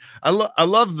Cybermen. I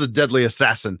love the Deadly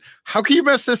Assassin. How can you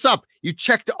mess this up? You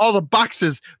checked all the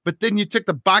boxes, but then you took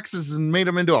the boxes and made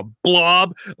them into a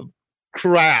blob of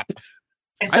crap.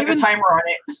 And stuck a timer on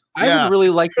it. I even really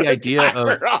like the idea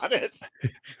of on it.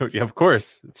 Yeah, of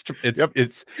course.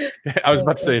 It's I was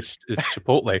about to say it's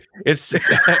Chipotle. It's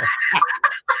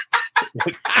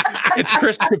it's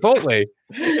Chris Chipotle.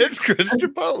 It's Chris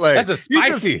Chipotle. That's a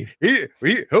spicy.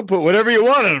 He'll put whatever you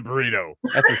want in a burrito.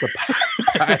 That's a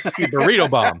spicy burrito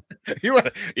bomb. You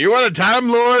want a Time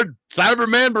Lord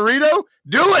Cyberman burrito?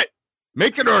 Do it.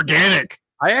 Make it organic.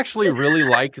 I actually really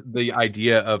like the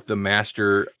idea of the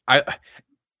Master.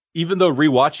 Even though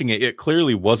rewatching it, it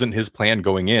clearly wasn't his plan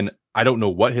going in. I don't know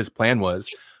what his plan was.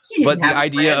 But the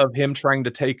idea of him trying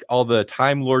to take all the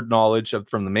Time Lord knowledge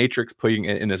from the Matrix, putting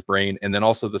it in his brain, and then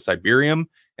also the Cyberium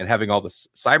and having all the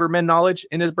Cybermen knowledge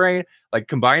in his brain, like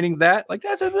combining that, like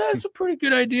that's a pretty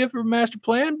good idea for a master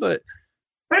plan. But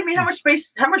I mean, how much put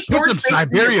storage some space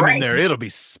Cyberium in there? It'll be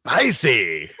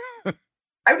spicy.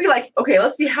 I'd be like, okay,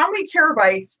 let's see how many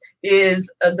terabytes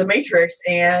is the Matrix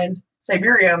and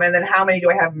Cyberium, and then how many do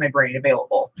I have in my brain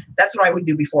available? That's what I would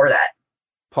do before that.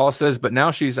 Paul says, but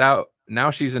now she's out. Now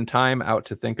she's in time out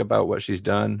to think about what she's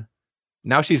done.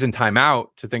 Now she's in time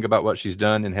out to think about what she's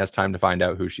done and has time to find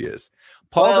out who she is.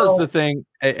 Paul does the thing.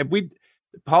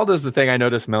 Paul does the thing I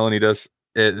noticed Melanie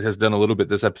has done a little bit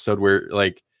this episode where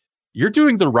like you're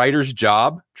doing the writer's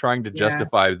job trying to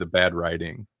justify the bad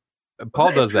writing.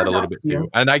 Paul does that a little bit too.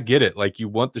 And I get it. Like you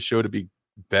want the show to be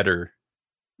better.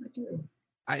 I do.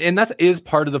 And that is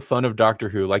part of the fun of Doctor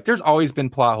Who. Like there's always been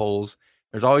plot holes.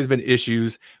 There's always been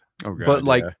issues. Oh, God, but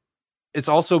like, it's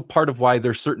also part of why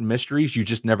there's certain mysteries you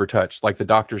just never touch, like the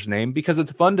Doctor's name, because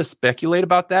it's fun to speculate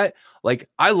about that. Like,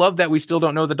 I love that we still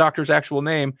don't know the Doctor's actual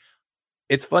name.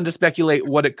 It's fun to speculate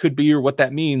what it could be or what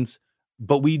that means,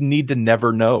 but we need to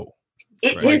never know.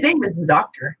 His name is the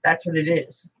Doctor. That's what it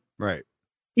is. Right.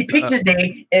 He picked his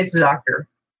name, and it's the Doctor.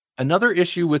 Another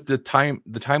issue with the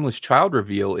Timeless Child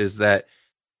reveal is that,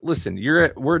 listen,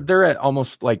 they're at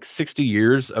almost like 60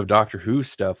 years of Doctor Who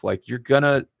stuff. Like, you're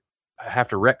gonna have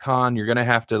to retcon. You're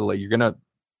gonna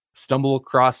stumble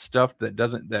across stuff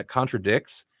that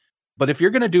contradicts. But if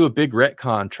you're gonna do a big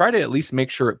retcon, try to at least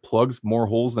make sure it plugs more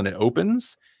holes than it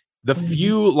opens. The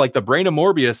few, like the Brain of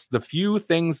Morbius, the few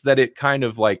things that it kind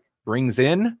of like brings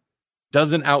in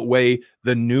doesn't outweigh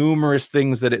the numerous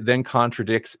things that it then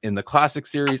contradicts in the classic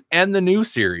series and the new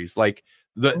series. Like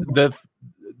the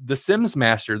Sims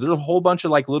Master, there's a whole bunch of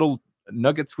like little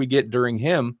nuggets we get during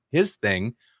his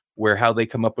thing, where how they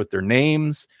come up with their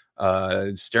names,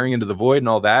 staring into the void and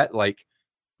all that. Like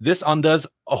this undoes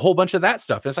a whole bunch of that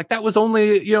stuff. And it's like, that was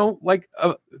only, like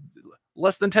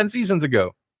less than 10 seasons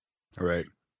ago. Right.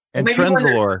 And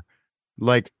Trenzalore,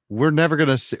 like we're never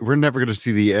gonna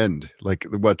see the end. Like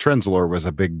what Trenzalore was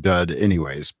a big dud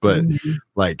anyways, but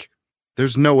like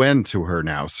there's no end to her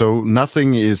now. So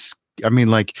nothing is, I mean,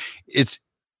 like it's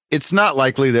not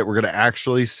likely that we're gonna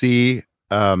actually see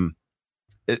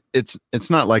it's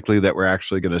not likely that we're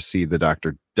actually going to see the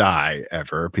Doctor die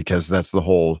ever, because that's the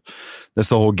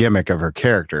whole gimmick of her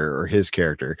character or his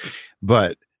character.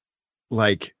 But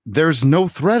like, there's no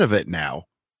threat of it now.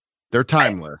 They're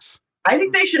timeless. I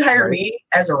think they should hire me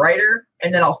as a writer,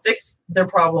 and then I'll fix their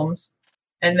problems,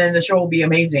 and then the show will be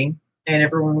amazing, and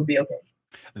everyone will be okay.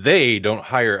 They don't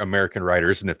hire American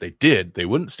writers, and if they did, they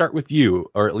wouldn't start with you,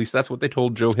 or at least that's what they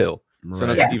told Joe Hill.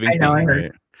 Right. Yeah, I know. I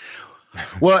heard.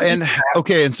 Well, and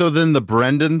okay, and so then the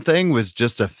Brendan thing was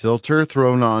just a filter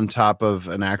thrown on top of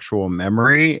an actual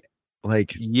memory.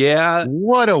 Like, yeah,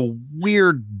 what a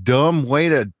weird, dumb way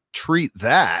to treat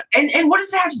that. And what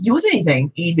does it have to do with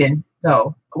anything, even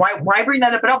though? Why bring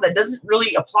that up at all? That doesn't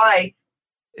really apply.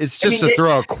 It's just to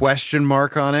throw a question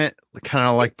mark on it, kind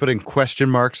of like putting question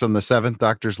marks on the Seventh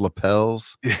Doctor's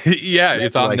lapels. Yeah,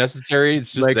 it's unnecessary.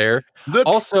 It's just there.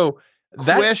 Also,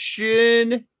 that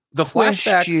question. The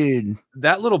flashback,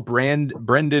 that little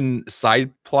Brendan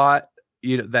side plot,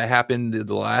 that happened in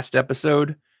the last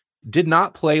episode, did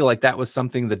not play like that was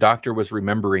something the Doctor was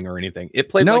remembering or anything. It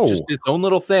played like just its own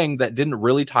little thing that didn't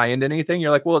really tie into anything.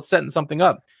 You're like, well, it's setting something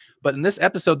up. But in this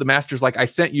episode, the Master's like, I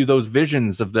sent you those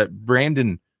visions of that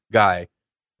Brandon guy,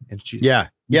 and she,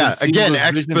 again,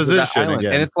 exposition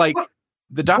again, and it's like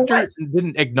the Doctor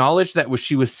didn't acknowledge that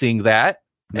she was seeing that.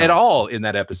 at all in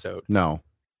that episode. No.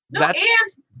 No, That's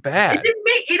and bad. it didn't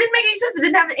make any sense. It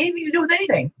didn't have anything to do with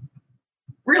anything.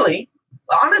 Really.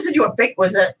 I'm gonna send you a fake.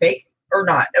 Was that fake or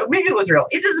not? Maybe it was real.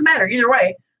 It doesn't matter either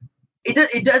way.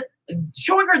 It does.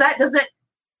 Showing her that doesn't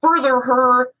further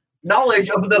her knowledge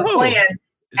of the plan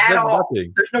It at does all.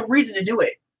 nothing. There's no reason to do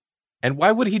it. And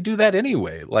why would he do that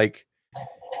anyway? Like,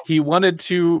 he wanted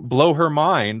to blow her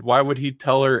mind. Why would he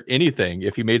tell her anything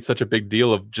if he made such a big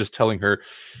deal of just telling her?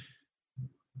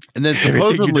 And then Everything you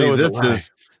supposedly know is a lie.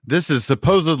 this is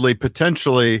supposedly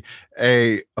potentially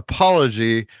a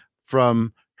apology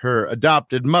from her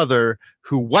adopted mother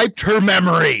who wiped her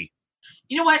memory.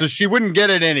 You know what? So she wouldn't get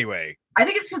it anyway. I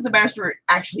think it's because the master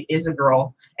actually is a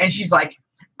girl, and she's like,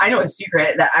 I know a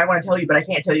secret that I want to tell you, but I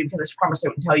can't tell you because I promised I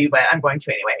wouldn't tell you, but I'm going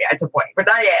to anyway. At some point, but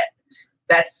not yet.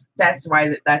 That's why.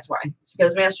 It's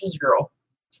because master's a girl.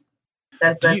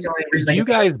 That's the only reason. Do you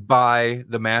guys buy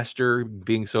the master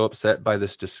being so upset by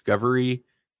this discovery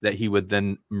that he would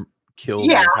then kill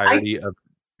the entirety of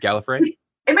Gallifrey?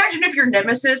 Imagine if your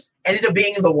nemesis ended up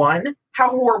being the one. How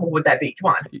horrible would that be?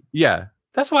 Come on. Yeah,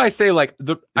 that's why I say like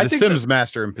The I think Sims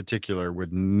master in particular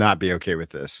would not be okay with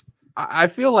this. I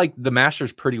feel like the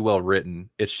master's pretty well written.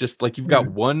 It's just like you've got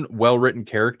one well written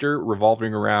character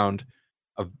revolving around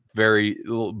a very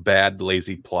little bad,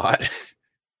 lazy plot.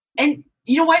 And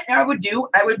you know what I would do?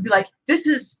 I would be like, this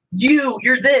is you,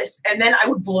 you're this. And then I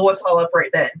would blow us all up right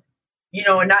then. You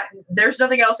know, and there's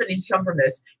nothing else that needs to come from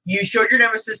this. You showed your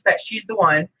nemesis that she's the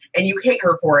one and you hate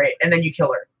her for it. And then you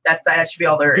kill her. That should be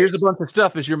all there is. Here's a bunch of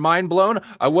stuff. Is your mind blown?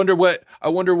 I wonder what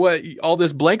all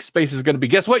this blank space is going to be.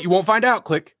 Guess what? You won't find out.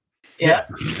 Click. Yeah.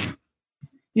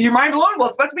 Is your mind blown? Well,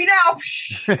 it's about to be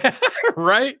now.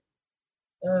 Right?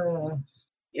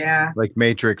 Yeah. Like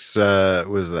Matrix,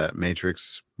 was that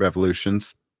Matrix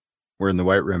Revolutions? We're in the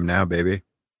White Room now, baby.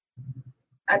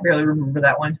 I barely remember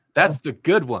that one. That's the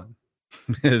good one.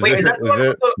 Is that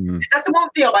the one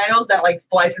with the albinos that like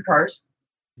fly through cars?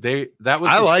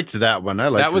 I liked that one.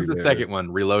 That was the second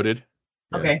one, Reloaded.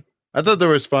 Yeah. Okay. I thought there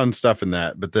was fun stuff in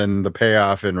that, but then the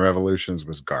payoff in Revolutions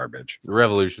was garbage.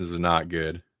 Revolutions was not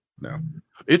good. No.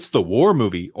 It's the war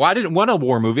movie. Oh, I didn't want a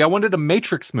war movie. I wanted a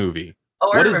Matrix movie. Oh,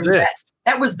 What I is remember this?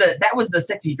 that. That was the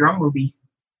sexy drum movie.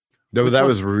 No, Which that one?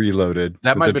 was Reloaded.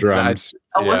 That with might the have been drums.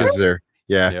 Oh, was Is there?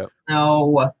 Yeah. Yep.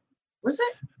 No. Was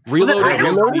it? Reloaded. I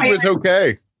don't- Reloaded was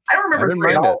okay. I don't remember I didn't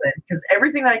three at mind all then, because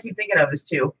everything that I keep thinking of is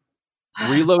two.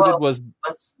 Reloaded Well, was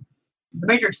the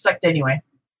Matrix sucked anyway.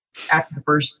 After the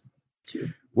first two.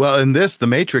 Well, in this, the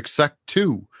Matrix sucked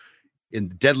too. In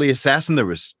Deadly Assassin, there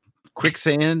was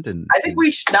quicksand, and I think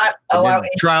we should not and allow in any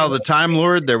Trial of the Time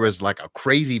Lord, there was like a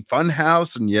crazy fun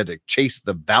house, and you had to chase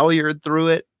the Valiard through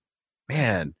it.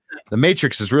 Man, the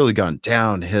Matrix has really gone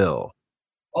downhill.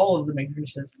 all of the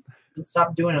Matrices. Let's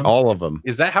stop doing them. All of them.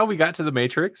 Is that how we got to the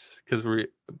Matrix? Because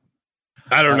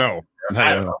I don't know.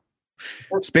 I don't know.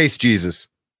 Space Jesus.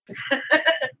 it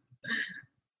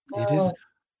is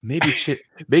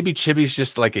maybe Chibi's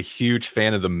just like a huge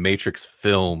fan of the Matrix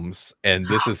films, and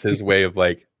this is his way of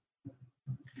like.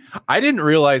 I didn't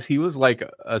realize he was like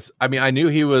I mean, I knew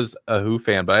he was a Who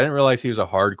fan, but I didn't realize he was a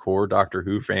hardcore Doctor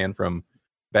Who fan from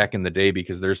back in the day,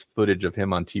 because there's footage of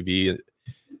him on TV, his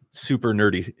super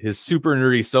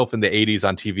nerdy self in the 80s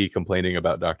on TV complaining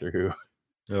about Doctor Who.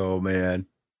 Oh man.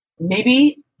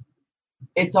 Maybe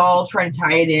it's all trying to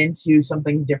tie it into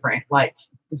something different, like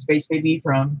the Space Baby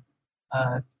from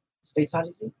Space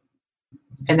Odyssey.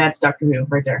 And that's Doctor Who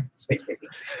right there. Space Baby.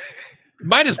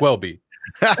 Might as well be.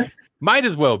 Might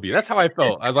as well be. That's how I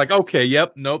felt. I was like, okay,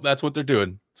 yep, nope, that's what they're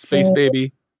doing. Space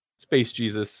Baby, Space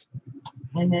Jesus.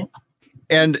 Mm-hmm.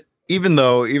 And even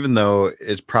though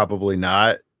it's probably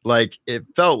not, like, it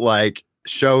felt like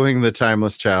showing the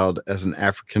Timeless Child as an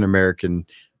African American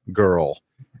girl,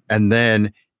 and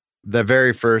then the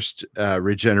very first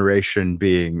regeneration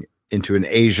being into an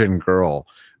Asian girl.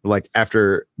 Like,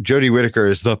 after Jodie Whittaker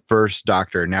is the first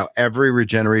Doctor, now every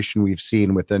regeneration we've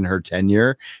seen within her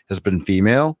tenure has been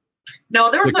female.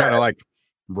 No, there was kind of like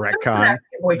retcon.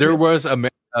 There was a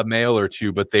male or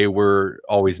two, but they were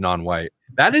always non-white.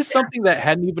 That is something that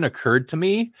hadn't even occurred to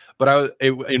me, but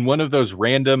in one of those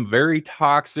random, very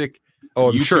toxic. Oh,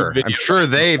 I'm YouTube sure. I'm videos, sure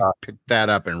they picked that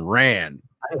up and ran.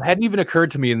 It hadn't even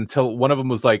occurred to me until one of them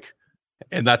was like,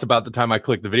 and that's about the time I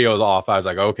clicked the videos off. I was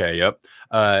like, okay, yep.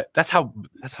 That's how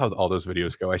all those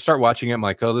videos go. I start watching it. I'm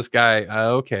like, oh, this guy,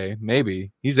 okay,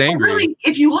 maybe he's angry. Really,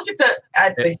 if you look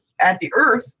at the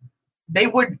Earth, they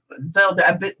would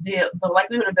the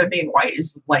likelihood of them being white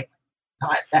is like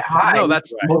not that high. No,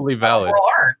 that's totally valid.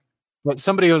 Aren't. But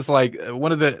somebody was like,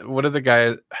 one of the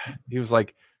guys, he was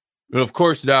like, well, of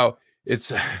course now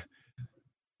it's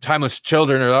timeless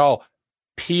children are all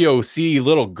POC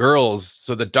little girls.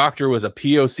 So the doctor was a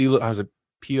POC. I was a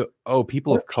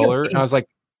people What's of color. POC? And I was like,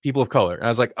 people of color. And I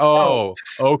was like, oh,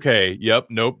 okay. Yep.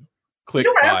 Nope. Click.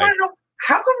 You know what I Bye. want to know?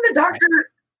 How come the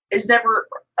doctor is never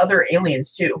other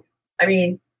aliens too? I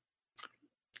mean,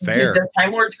 Fair. did the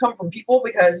Time Lords come from people?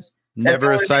 Because that's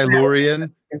Never a the only thing that Silurian.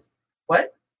 matters.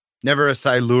 What? Never a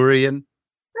Silurian.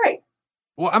 Right.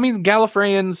 Well, I mean,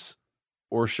 Gallifreyans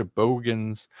or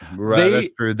Shobogans, Right, that's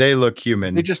true. They look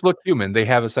human. they just look human. They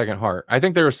have a second heart. I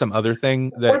think there was some other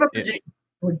thing What that about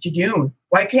Jadoon?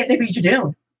 Why can't they be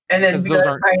Jadoon? And then 'Cause be those the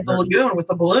aren't- guy in the lagoon with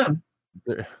the balloon.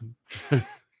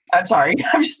 I'm sorry.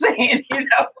 I'm just saying,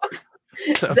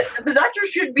 the doctor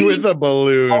should be With a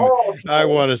balloon. all people. I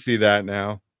want to see that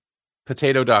now.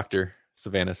 potato doctor,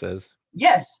 Savannah says.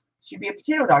 Yes, should be a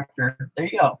potato doctor. There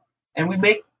you go. And we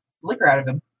make liquor out of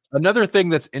him. Another thing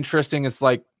that's interesting is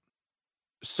like,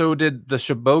 so did the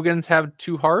Shobogans have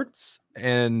two hearts,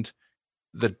 and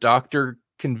the doctor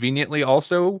conveniently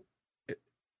also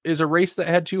is a race that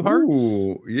had two hearts?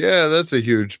 Ooh, yeah, that's a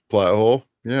huge plot hole.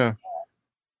 Yeah.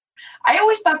 I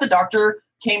always thought the doctor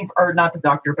came, or not the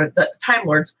doctor, but the Time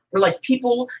Lords were like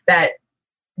people that,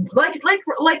 like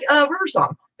River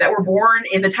Song, that were born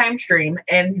in the time stream,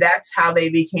 and that's how they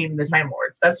became the Time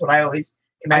Lords. That's what I always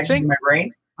imagined in my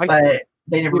brain, but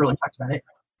they never really talked about it.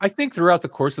 I think throughout the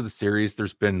course of the series,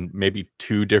 there's been maybe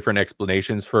two different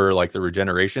explanations for like the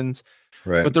regenerations.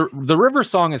 Right. But the River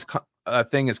Song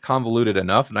thing is convoluted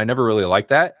enough, and I never really liked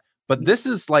that. But this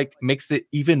is like makes it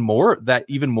even more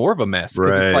of a mess.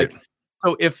 Because it's like,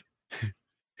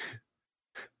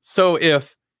 so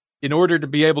if in order to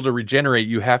be able to regenerate,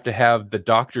 you have to have the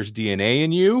doctor's DNA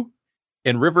in you.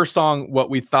 In River Song, what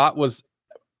we thought was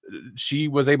she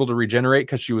was able to regenerate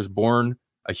because she was born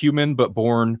a human, but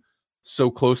born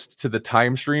so close to the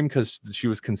time stream because she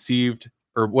was conceived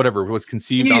or whatever was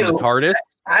conceived on the TARDIS.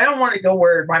 I don't want to go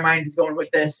where my mind is going with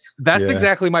this. That's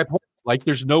exactly my point. Like,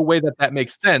 there's no way that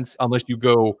makes sense unless you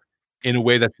go in a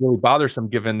way that's really bothersome,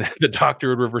 given the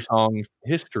Doctor and River Song's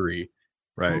history.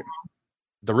 Right.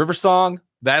 The River Song,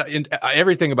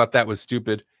 everything about that was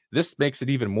stupid. This makes it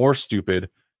even more stupid.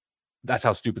 That's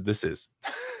how stupid this is.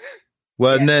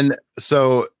 Well, and then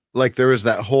so like there was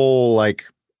that whole like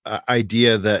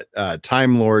idea that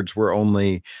Time Lords were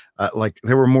only like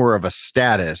they were more of a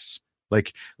status.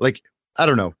 Like I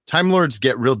don't know. Time Lords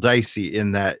get real dicey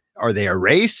in that are they a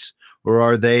race or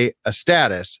are they a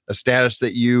status? A status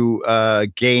that you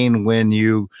gain when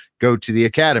you go to the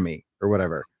academy or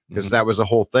whatever. Because that was a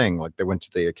whole thing. Like they went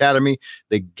to the academy,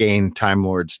 they gained Time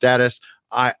Lord status.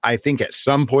 I think at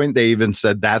some point they even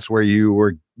said that's where you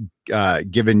were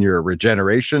given your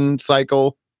regeneration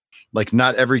cycle. Like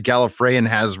not every Gallifreyan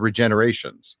has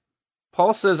regenerations.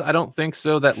 Paul says, I don't think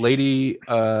so. That lady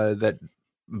that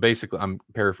basically, I'm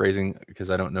paraphrasing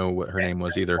because I don't know what her name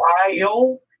was either. How do you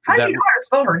know how to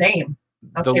spell her name?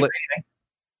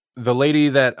 The lady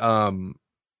that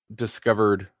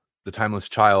discovered the timeless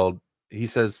child, he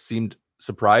says, seemed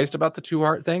surprised about the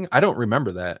 2-heart thing. I don't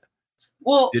remember that.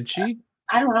 Well, did she?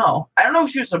 I don't know. I don't know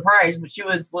if she was surprised, but she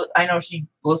was. I know she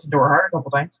listened to her heart a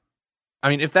couple times. I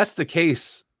mean, if that's the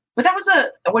case, but that was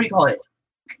what do you call it?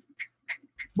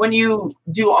 When you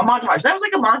do a montage, that was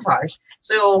like a montage.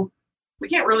 So we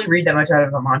can't really read that much out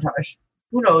of a montage.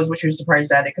 Who knows what she was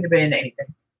surprised at? It could have been anything.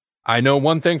 I know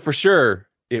one thing for sure.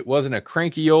 It wasn't a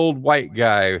cranky old white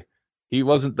guy. He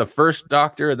wasn't the first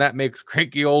Doctor, and that makes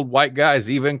cranky old white guys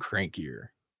even crankier.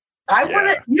 I want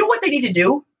to. You know what they need to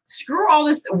do? Screw all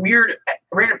this weird,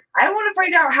 random. I want to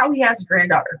find out how he has a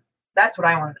granddaughter. That's what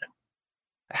I want to know.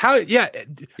 How? Yeah,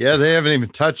 they haven't even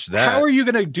touched that. How are you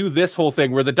going to do this whole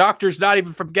thing where the Doctor's not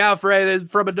even from Gallifrey, they're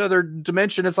from another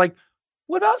dimension? It's like,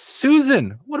 what about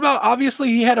Susan? What about obviously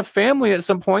he had a family at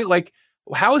some point? Like,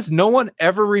 how has no one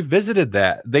ever revisited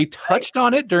that? They touched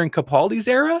on it during Capaldi's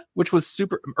era, which was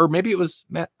super, or maybe it was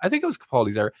I think it was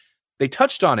Capaldi's era. They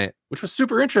touched on it, which was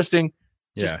super interesting.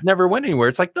 Just never went anywhere.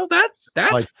 It's like, no, that's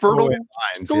like fertile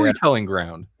storytelling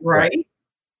ground. Right.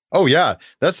 Oh yeah.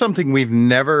 That's something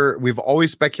we've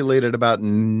always speculated about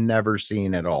and never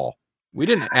seen at all. We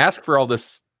didn't ask for all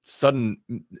this sudden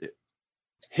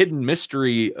hidden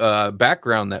mystery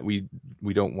background that we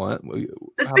don't want.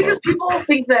 It's because people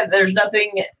think that there's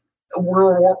nothing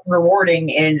rewarding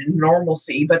in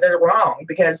normalcy, but they're wrong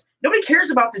because nobody cares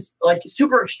about this like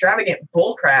super extravagant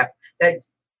bullcrap that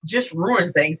just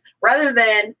ruins things rather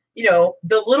than,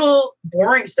 the little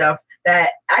boring stuff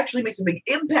that actually makes a big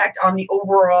impact on the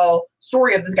overall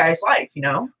story of this guy's life,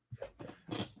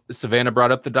 Savannah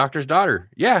brought up the Doctor's daughter.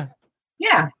 Yeah.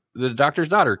 Yeah. The Doctor's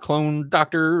daughter, clone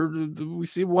Doctor. We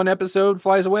see one episode,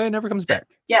 flies away, and never comes back.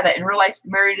 Yeah, that in real life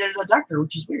married a doctor,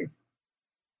 which is weird.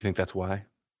 You think that's why?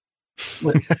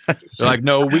 With- They're like,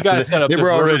 no, we got to set up. They this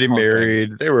were already Wonderstone thing.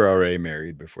 married. They were already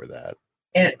married before that.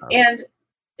 and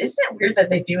isn't it weird that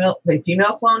they female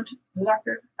cloned the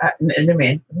Doctor? Never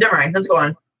mind. Let's go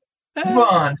on. Move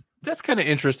on. That's kind of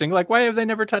interesting. Like, why have they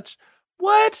never touched?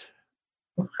 What?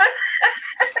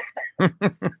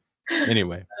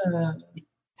 Anyway,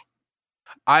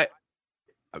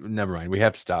 never mind. We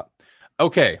have to stop.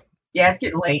 Okay. Yeah, it's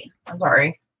getting late. I'm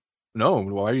sorry. No,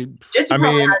 why are you? Just I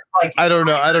mean, like I don't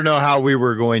know how we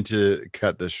were going to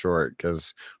cut this short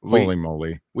because holy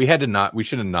moly. We had to not. We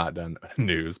should have not done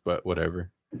news, but whatever.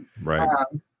 Right.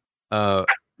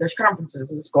 There's conferences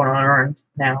that's going on around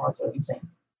now. That's what I'm saying.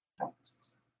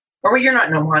 Conferences. Or you're not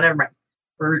in Omaha. Never mind.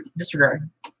 Or disregard.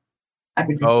 I've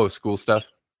been. Oh, school stuff.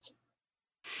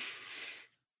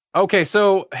 Okay,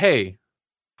 so hey,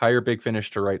 hire Big Finish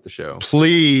to write the show.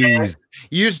 Please.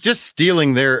 You're just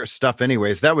stealing their stuff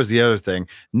anyways. That was the other thing.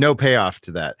 No payoff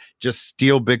to that. Just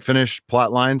steal Big Finish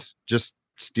plot lines. Just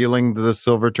stealing the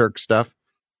Silver Turk stuff.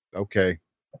 Okay.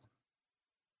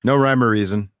 No rhyme or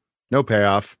reason. No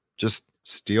payoff. Just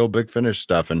steal Big Finish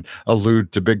stuff and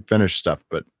allude to Big Finish stuff.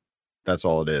 But that's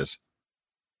all it is.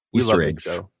 We Easter love eggs.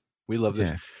 this show. We love this.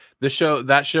 Yeah. This show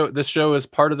is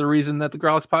part of the reason that the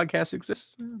Growlix podcast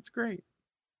exists. It's great.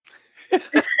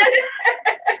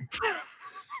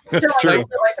 That's true.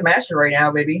 Like the master right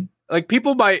now, baby. Like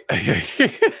people might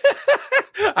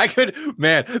I could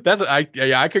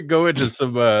go into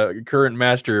some current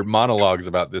master monologues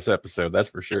about this episode, that's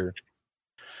for sure.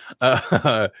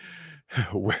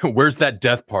 Where's that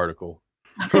death particle?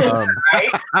 Right?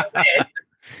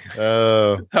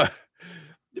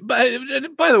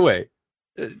 By the way,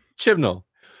 Chibnall,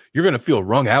 you're gonna feel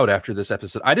wrung out after this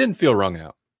episode. I didn't feel wrung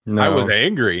out. No. I was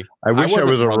angry. I wish I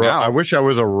was wasn't I wish I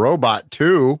was a robot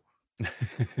too.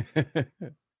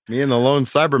 Me and the lone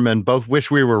Cybermen both wish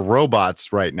we were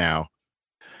robots right now.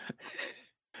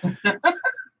 I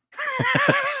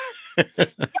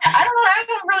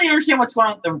don't really understand what's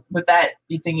going on with that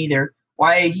thing either.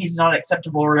 Why he's not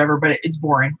acceptable or whatever, but it's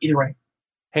boring either way.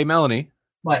 Hey, Melanie.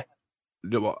 What?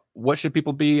 What should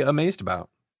people be amazed about?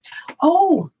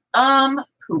 Oh,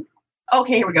 poop.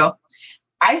 Okay, here we go.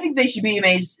 I think they should be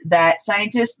amazed that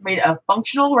scientists made a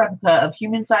functional replica of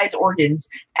human-sized organs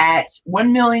at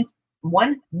 1 millionth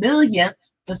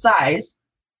the size.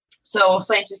 So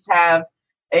scientists have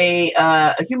a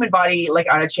human body like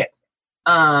on a chip,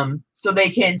 so they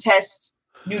can test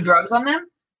new drugs on them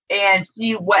and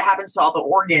see what happens to all the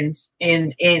organs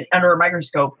in under a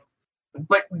microscope.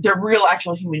 But they're real,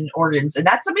 actual human organs, and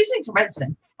that's amazing for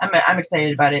medicine. I'm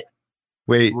excited about it.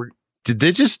 Wait, did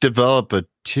they just develop a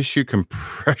tissue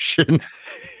compression?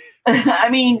 I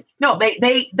mean, no, they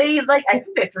like, I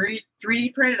think they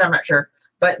 3D printed. I'm not sure,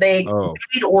 but they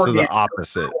made organs, so the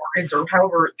opposite organs, or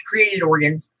however created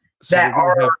organs that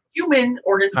are human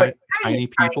organs, but tiny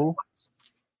people. ones.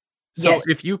 So Yes.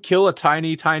 if you kill a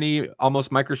tiny,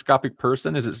 almost microscopic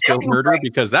person, is it still don't give murder? brains.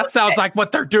 Because that sounds like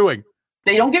what they're doing.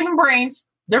 They don't give them brains.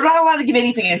 They're not allowed to give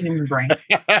anything a human brain,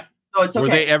 so it's okay. Were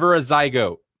they ever a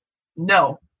zygote?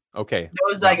 No, Okay.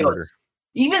 no not zygotes. murder.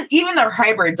 Even their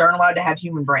hybrids aren't allowed to have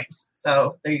human brains.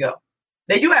 So there you go.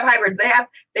 They do have hybrids. They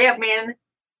have man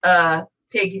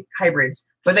pig hybrids,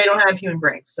 but they don't have human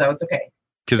brains. So it's okay.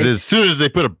 because as soon as they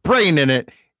put a brain in it,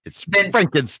 it's Then-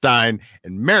 Frankenstein,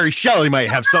 and Mary Shelley might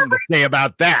have something to say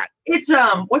about that. It's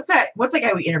what's that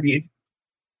guy we interviewed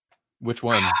Which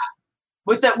one?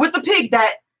 with the pig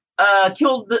that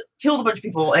killed a bunch of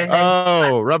people and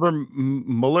then, Robert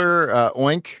Mueller,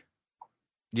 Oink.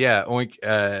 Yeah,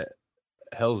 Oink.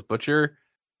 Hell's Butcher.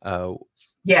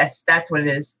 yes, that's what it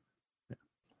is.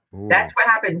 Ooh. That's what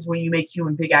happens when you make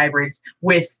human pig hybrids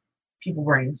with people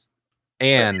brains.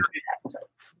 And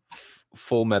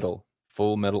Full Metal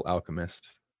Alchemist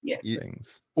Yes.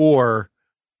 things. Or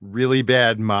really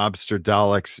bad mobster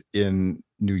Daleks in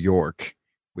New York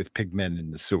with pigmen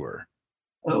in the sewer.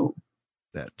 Oh,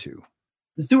 That too.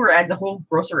 the sewer adds a whole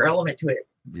grosser element to it,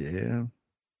 Yeah.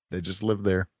 They just live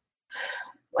there.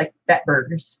 like fat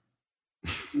burgers.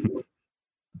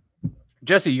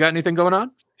 Jesse, you got anything going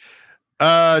on?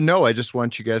 No, I just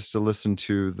want you guys to listen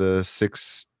to the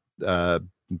 6th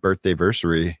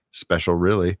birthday-versary special,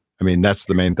 really. I mean, that's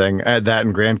the main thing. That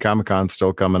and Grand Comic-Con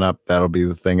still coming up. That'll be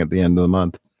the thing at the end of the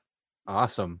month.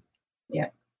 Awesome. Yeah.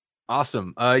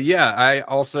 Awesome. Yeah, I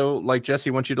also, like Jesse,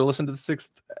 want you to listen to the 6th.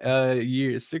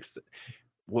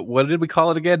 What did we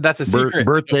call it again? That's a secret.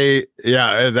 Birthday.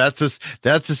 Yeah, that's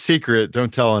a secret.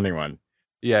 Don't tell anyone.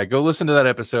 Yeah, go listen to that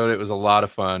episode. It was a lot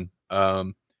of fun.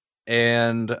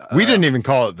 And We didn't even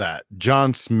call it that.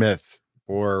 John Smith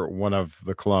or one of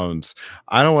the clones.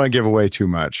 I don't want to give away too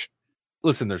much.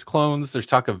 listen, there's clones, there's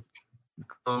talk of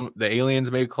the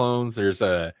aliens made clones. There's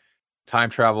a time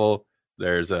travel.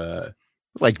 There's a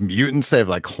like mutants. They have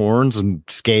like horns and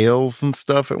scales and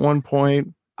stuff at one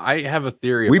point. I have a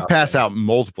theory. We about pass that. out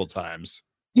multiple times.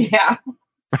 Yeah.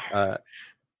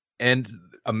 And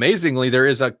amazingly, there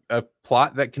is a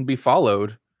plot that can be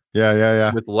followed.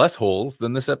 Yeah. With less holes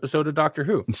than this episode of Doctor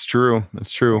Who. It's true.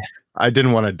 I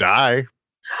didn't want to die.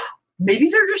 Maybe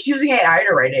they're just using AI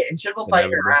to write it, and Chibnall's not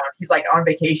even around. He's like on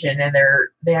vacation, and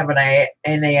they have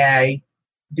an AI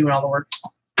doing all the work.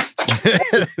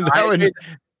 I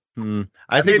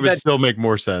think it would still make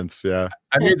more sense. Yeah,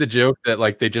 I made the joke that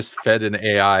like they just fed an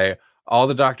AI all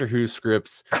the Doctor Who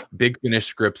scripts, Big Finish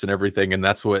scripts, and everything, and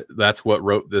that's what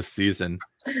wrote this season.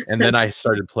 And then I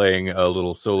started playing a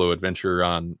little solo adventure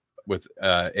with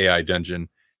AI Dungeon,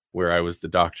 where I was the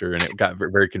Doctor, and it got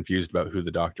very confused about who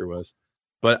the Doctor was.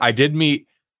 But I did meet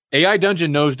AI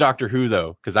Dungeon knows Doctor Who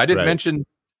though, because I didn't mention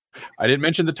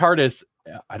the TARDIS.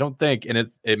 I don't think, and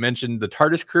it mentioned the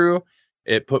TARDIS crew.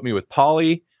 It put me with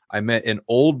Polly. I met an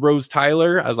old Rose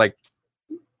Tyler. I was like,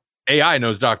 AI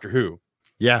knows Doctor Who.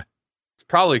 Yeah, it's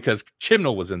probably because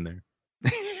Chibnall was in there.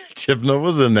 Chibnall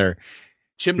was in there.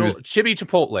 Chibi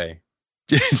Chipotle.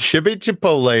 Chibi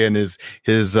Chipotle and his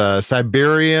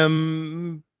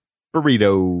Siberian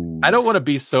burritos. I don't want to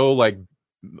be so like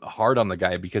hard on the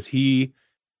guy because he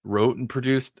wrote and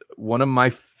produced one of my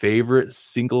favorite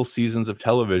single seasons of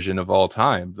television of all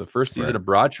time. The first season of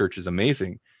Broadchurch is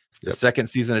amazing. The second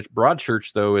season of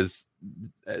Broadchurch, though, is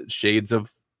shades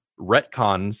of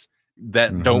retcons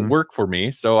that don't work for me.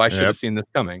 So I should have seen this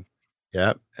coming.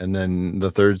 Yep. And then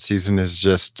the third season is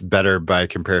just better by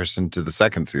comparison to the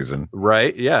second season.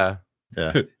 Right. Yeah.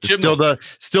 Yeah. It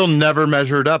still never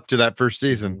measured up to that first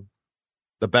season.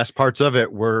 The best parts of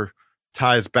it were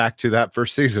ties back to that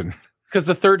first season. Because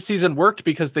the third season worked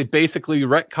because they basically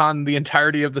retconned the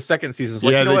entirety of the second season. It's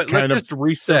like, you know what? Let's just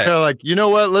reset. Kind of like, you know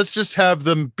what? Let's just have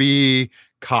them be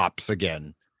cops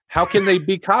again. How can they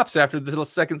be cops after the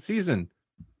second season?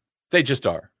 They just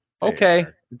are. Okay.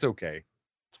 It's okay.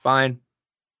 It's fine.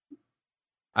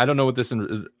 I don't know what this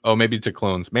maybe to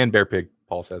clones. Man, Bear, Pig,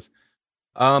 Paul says.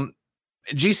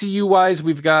 GCU wise,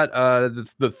 we've got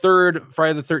the third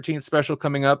Friday the 13th special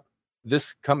coming up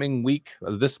this coming week,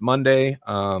 this Monday.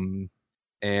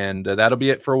 And that'll be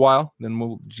it for a while. Then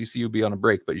GCU be on a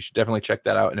break, but you should definitely check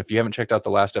that out. And if you haven't checked out the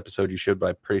last episode, you should, but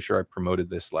I'm pretty sure I promoted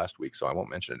this last week, so I won't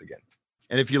mention it again.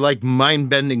 And if you like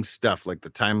mind-bending stuff like the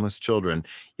Timeless Children,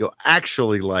 you'll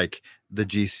actually like the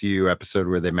GCU episode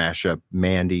where they mash up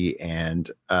Mandy and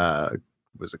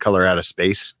was it Color Out of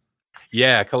Space?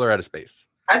 Yeah, Color Out of Space.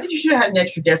 I think you should have had an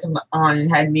extra guest on and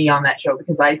had me on that show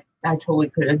because I totally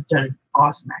could have done an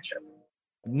awesome matchup.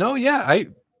 No, yeah,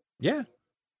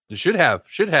 should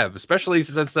have, especially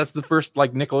since that's the first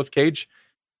like Nicolas Cage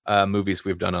movies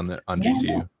we've done on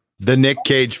GCU. The Nick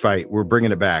Cage fight, we're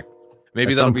bringing it back.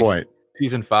 Maybe that'll be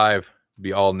season 5.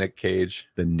 Be all Nick Cage.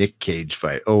 The Nick Cage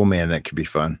fight. Oh man, that could be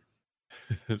fun.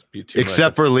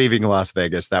 Except for leaving Las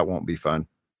Vegas, that won't be fun.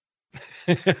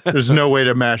 There's no way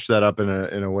to mash that up in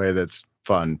a way that's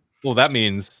fun. Well, that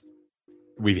means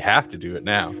we have to do it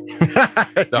now.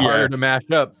 The harder to mash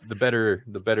up, the better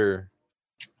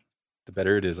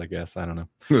it is, I guess. I don't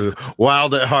know.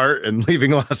 Wild at Heart and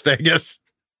Leaving Las Vegas.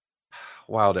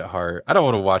 Wild at Heart. I don't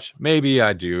want to watch. Maybe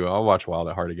I do. I'll watch Wild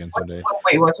at Heart again someday.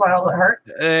 What's Wild at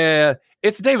Heart?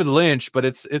 It's David Lynch, but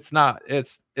it's not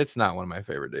one of my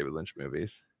favorite David Lynch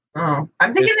movies. Oh,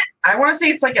 I'm thinking I want to say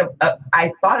it's like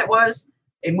I thought it was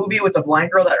a movie with a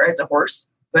blind girl that rides a horse,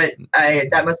 but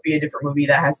that must be a different movie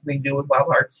that has something to do with Wild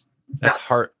Hearts. That's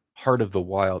Heart of the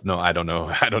Wild. No, I don't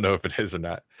know. I don't know if it is or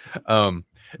not.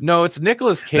 No, it's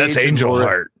Nicolas Cage. That's Angel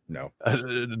Heart. No,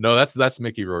 no, that's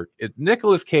Mickey Rourke. It's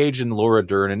Nicolas Cage and Laura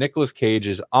Dern, and Nicolas Cage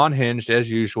is unhinged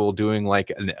as usual, doing like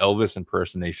an Elvis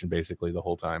impersonation basically the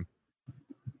whole time,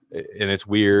 and it's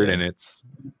weird, and it's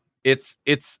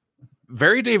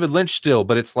very David Lynch still,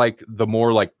 but it's like the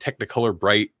more like Technicolor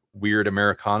bright weird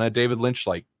Americana David Lynch,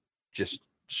 like just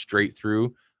straight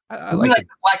through. I like the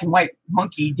black and white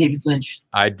monkey David Lynch.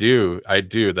 I do.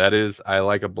 That is, I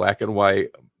like a black and white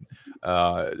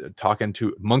talking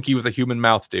to monkey with a human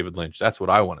mouth David Lynch. That's what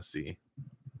I want to see.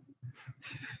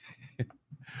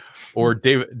 Or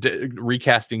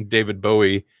recasting David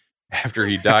Bowie after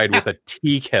he died with a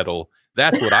tea kettle.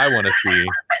 That's what I want to see.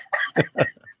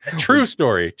 True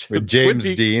story. With James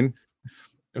Dean.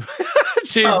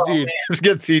 James Dean. Let's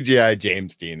get CGI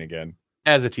James Dean again.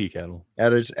 As a tea kettle. Yeah,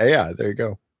 there you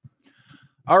go.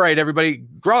 All right, everybody.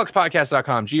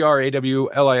 Grawlixpodcast.com,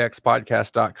 GRAWLIX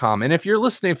podcast.com. And if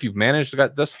you've managed to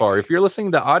get this far, if you're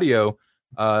listening to audio,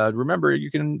 remember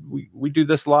we do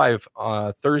this live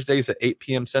Thursdays at 8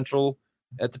 p.m. Central,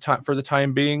 at the time for the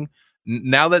time being.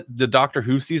 Now that the Doctor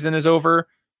Who season is over,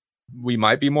 we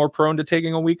might be more prone to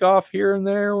taking a week off here and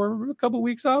there, or a couple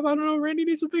weeks off. I don't know. Randy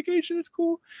needs a vacation. It's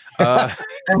cool.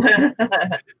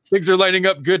 Things are lining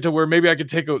up good to where maybe I could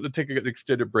take an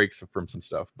extended break from some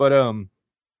stuff. But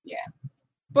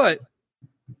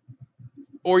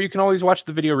or you can always watch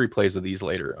the video replays of these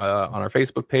later on our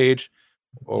Facebook page,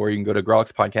 or you can go to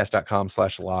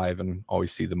grawlixpodcast.com/live and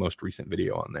always see the most recent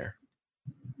video on there.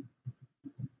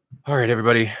 All right,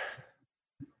 everybody.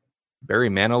 Barry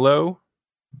Manilow.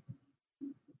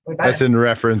 That's in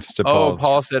reference to Paul. Oh,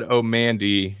 Paul said, "Oh,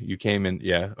 Mandy, you came in."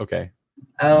 Yeah, okay.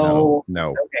 Oh,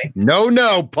 no. Okay.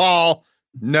 No, Paul.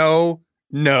 No.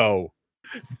 No,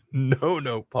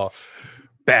 Paul.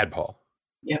 Bad Paul.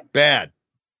 Bad.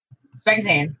 Smack his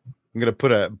hand. I'm gonna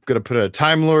put a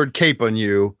Time Lord cape on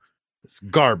you. It's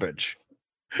garbage.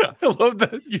 I love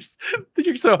that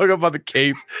you're so hung up on the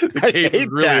cape. The I cape is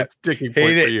hate really a that. sticking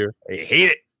point for you. I hate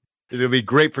it. It's gonna be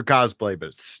great for cosplay, but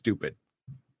it's stupid.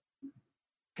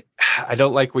 I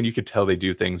don't like when you could tell they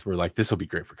do things where like this will be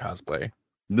great for cosplay.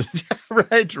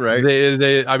 right.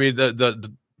 They I mean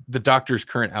the Doctor's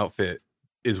current outfit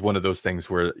is one of those things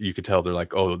where you could tell they're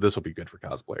like, oh, this will be good for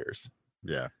cosplayers.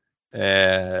 Yeah.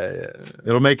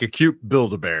 It'll make a cute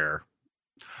Build-A-Bear.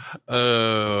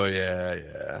 Oh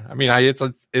yeah. I mean,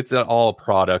 it's an all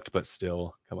product, but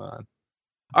still, come on.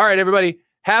 All right, everybody,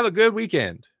 have a good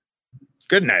weekend.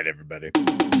 Good night, everybody.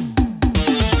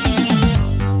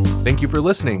 Thank you for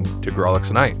listening to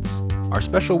Grawlix Nights, our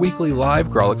special weekly live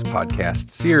Grawlix podcast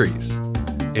series.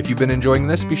 If you've been enjoying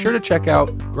this, be sure to check out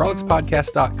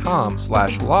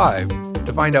grawlixpodcast.com/live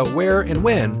to find out where and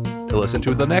when to listen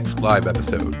to the next live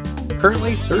episode.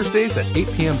 Currently, Thursdays at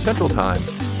 8 p.m. Central Time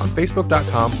on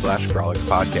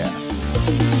facebook.com/grawlixpodcast.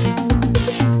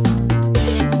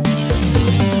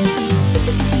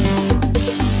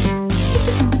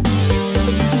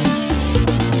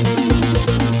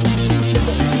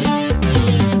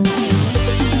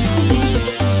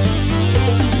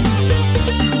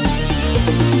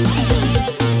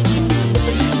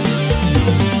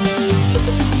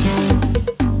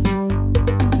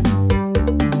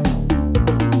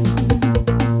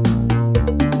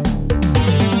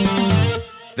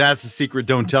 That's the secret.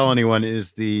 Don't tell anyone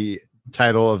is the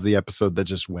title of the episode that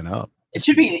just went up. It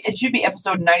should be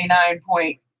episode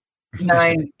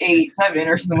 99.987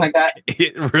 or something like that.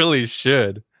 It really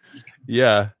should.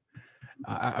 Yeah.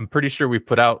 I'm pretty sure we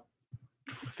put out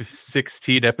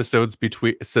 16 episodes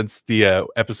since the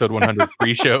episode 100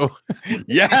 pre-show.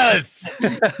 Yes.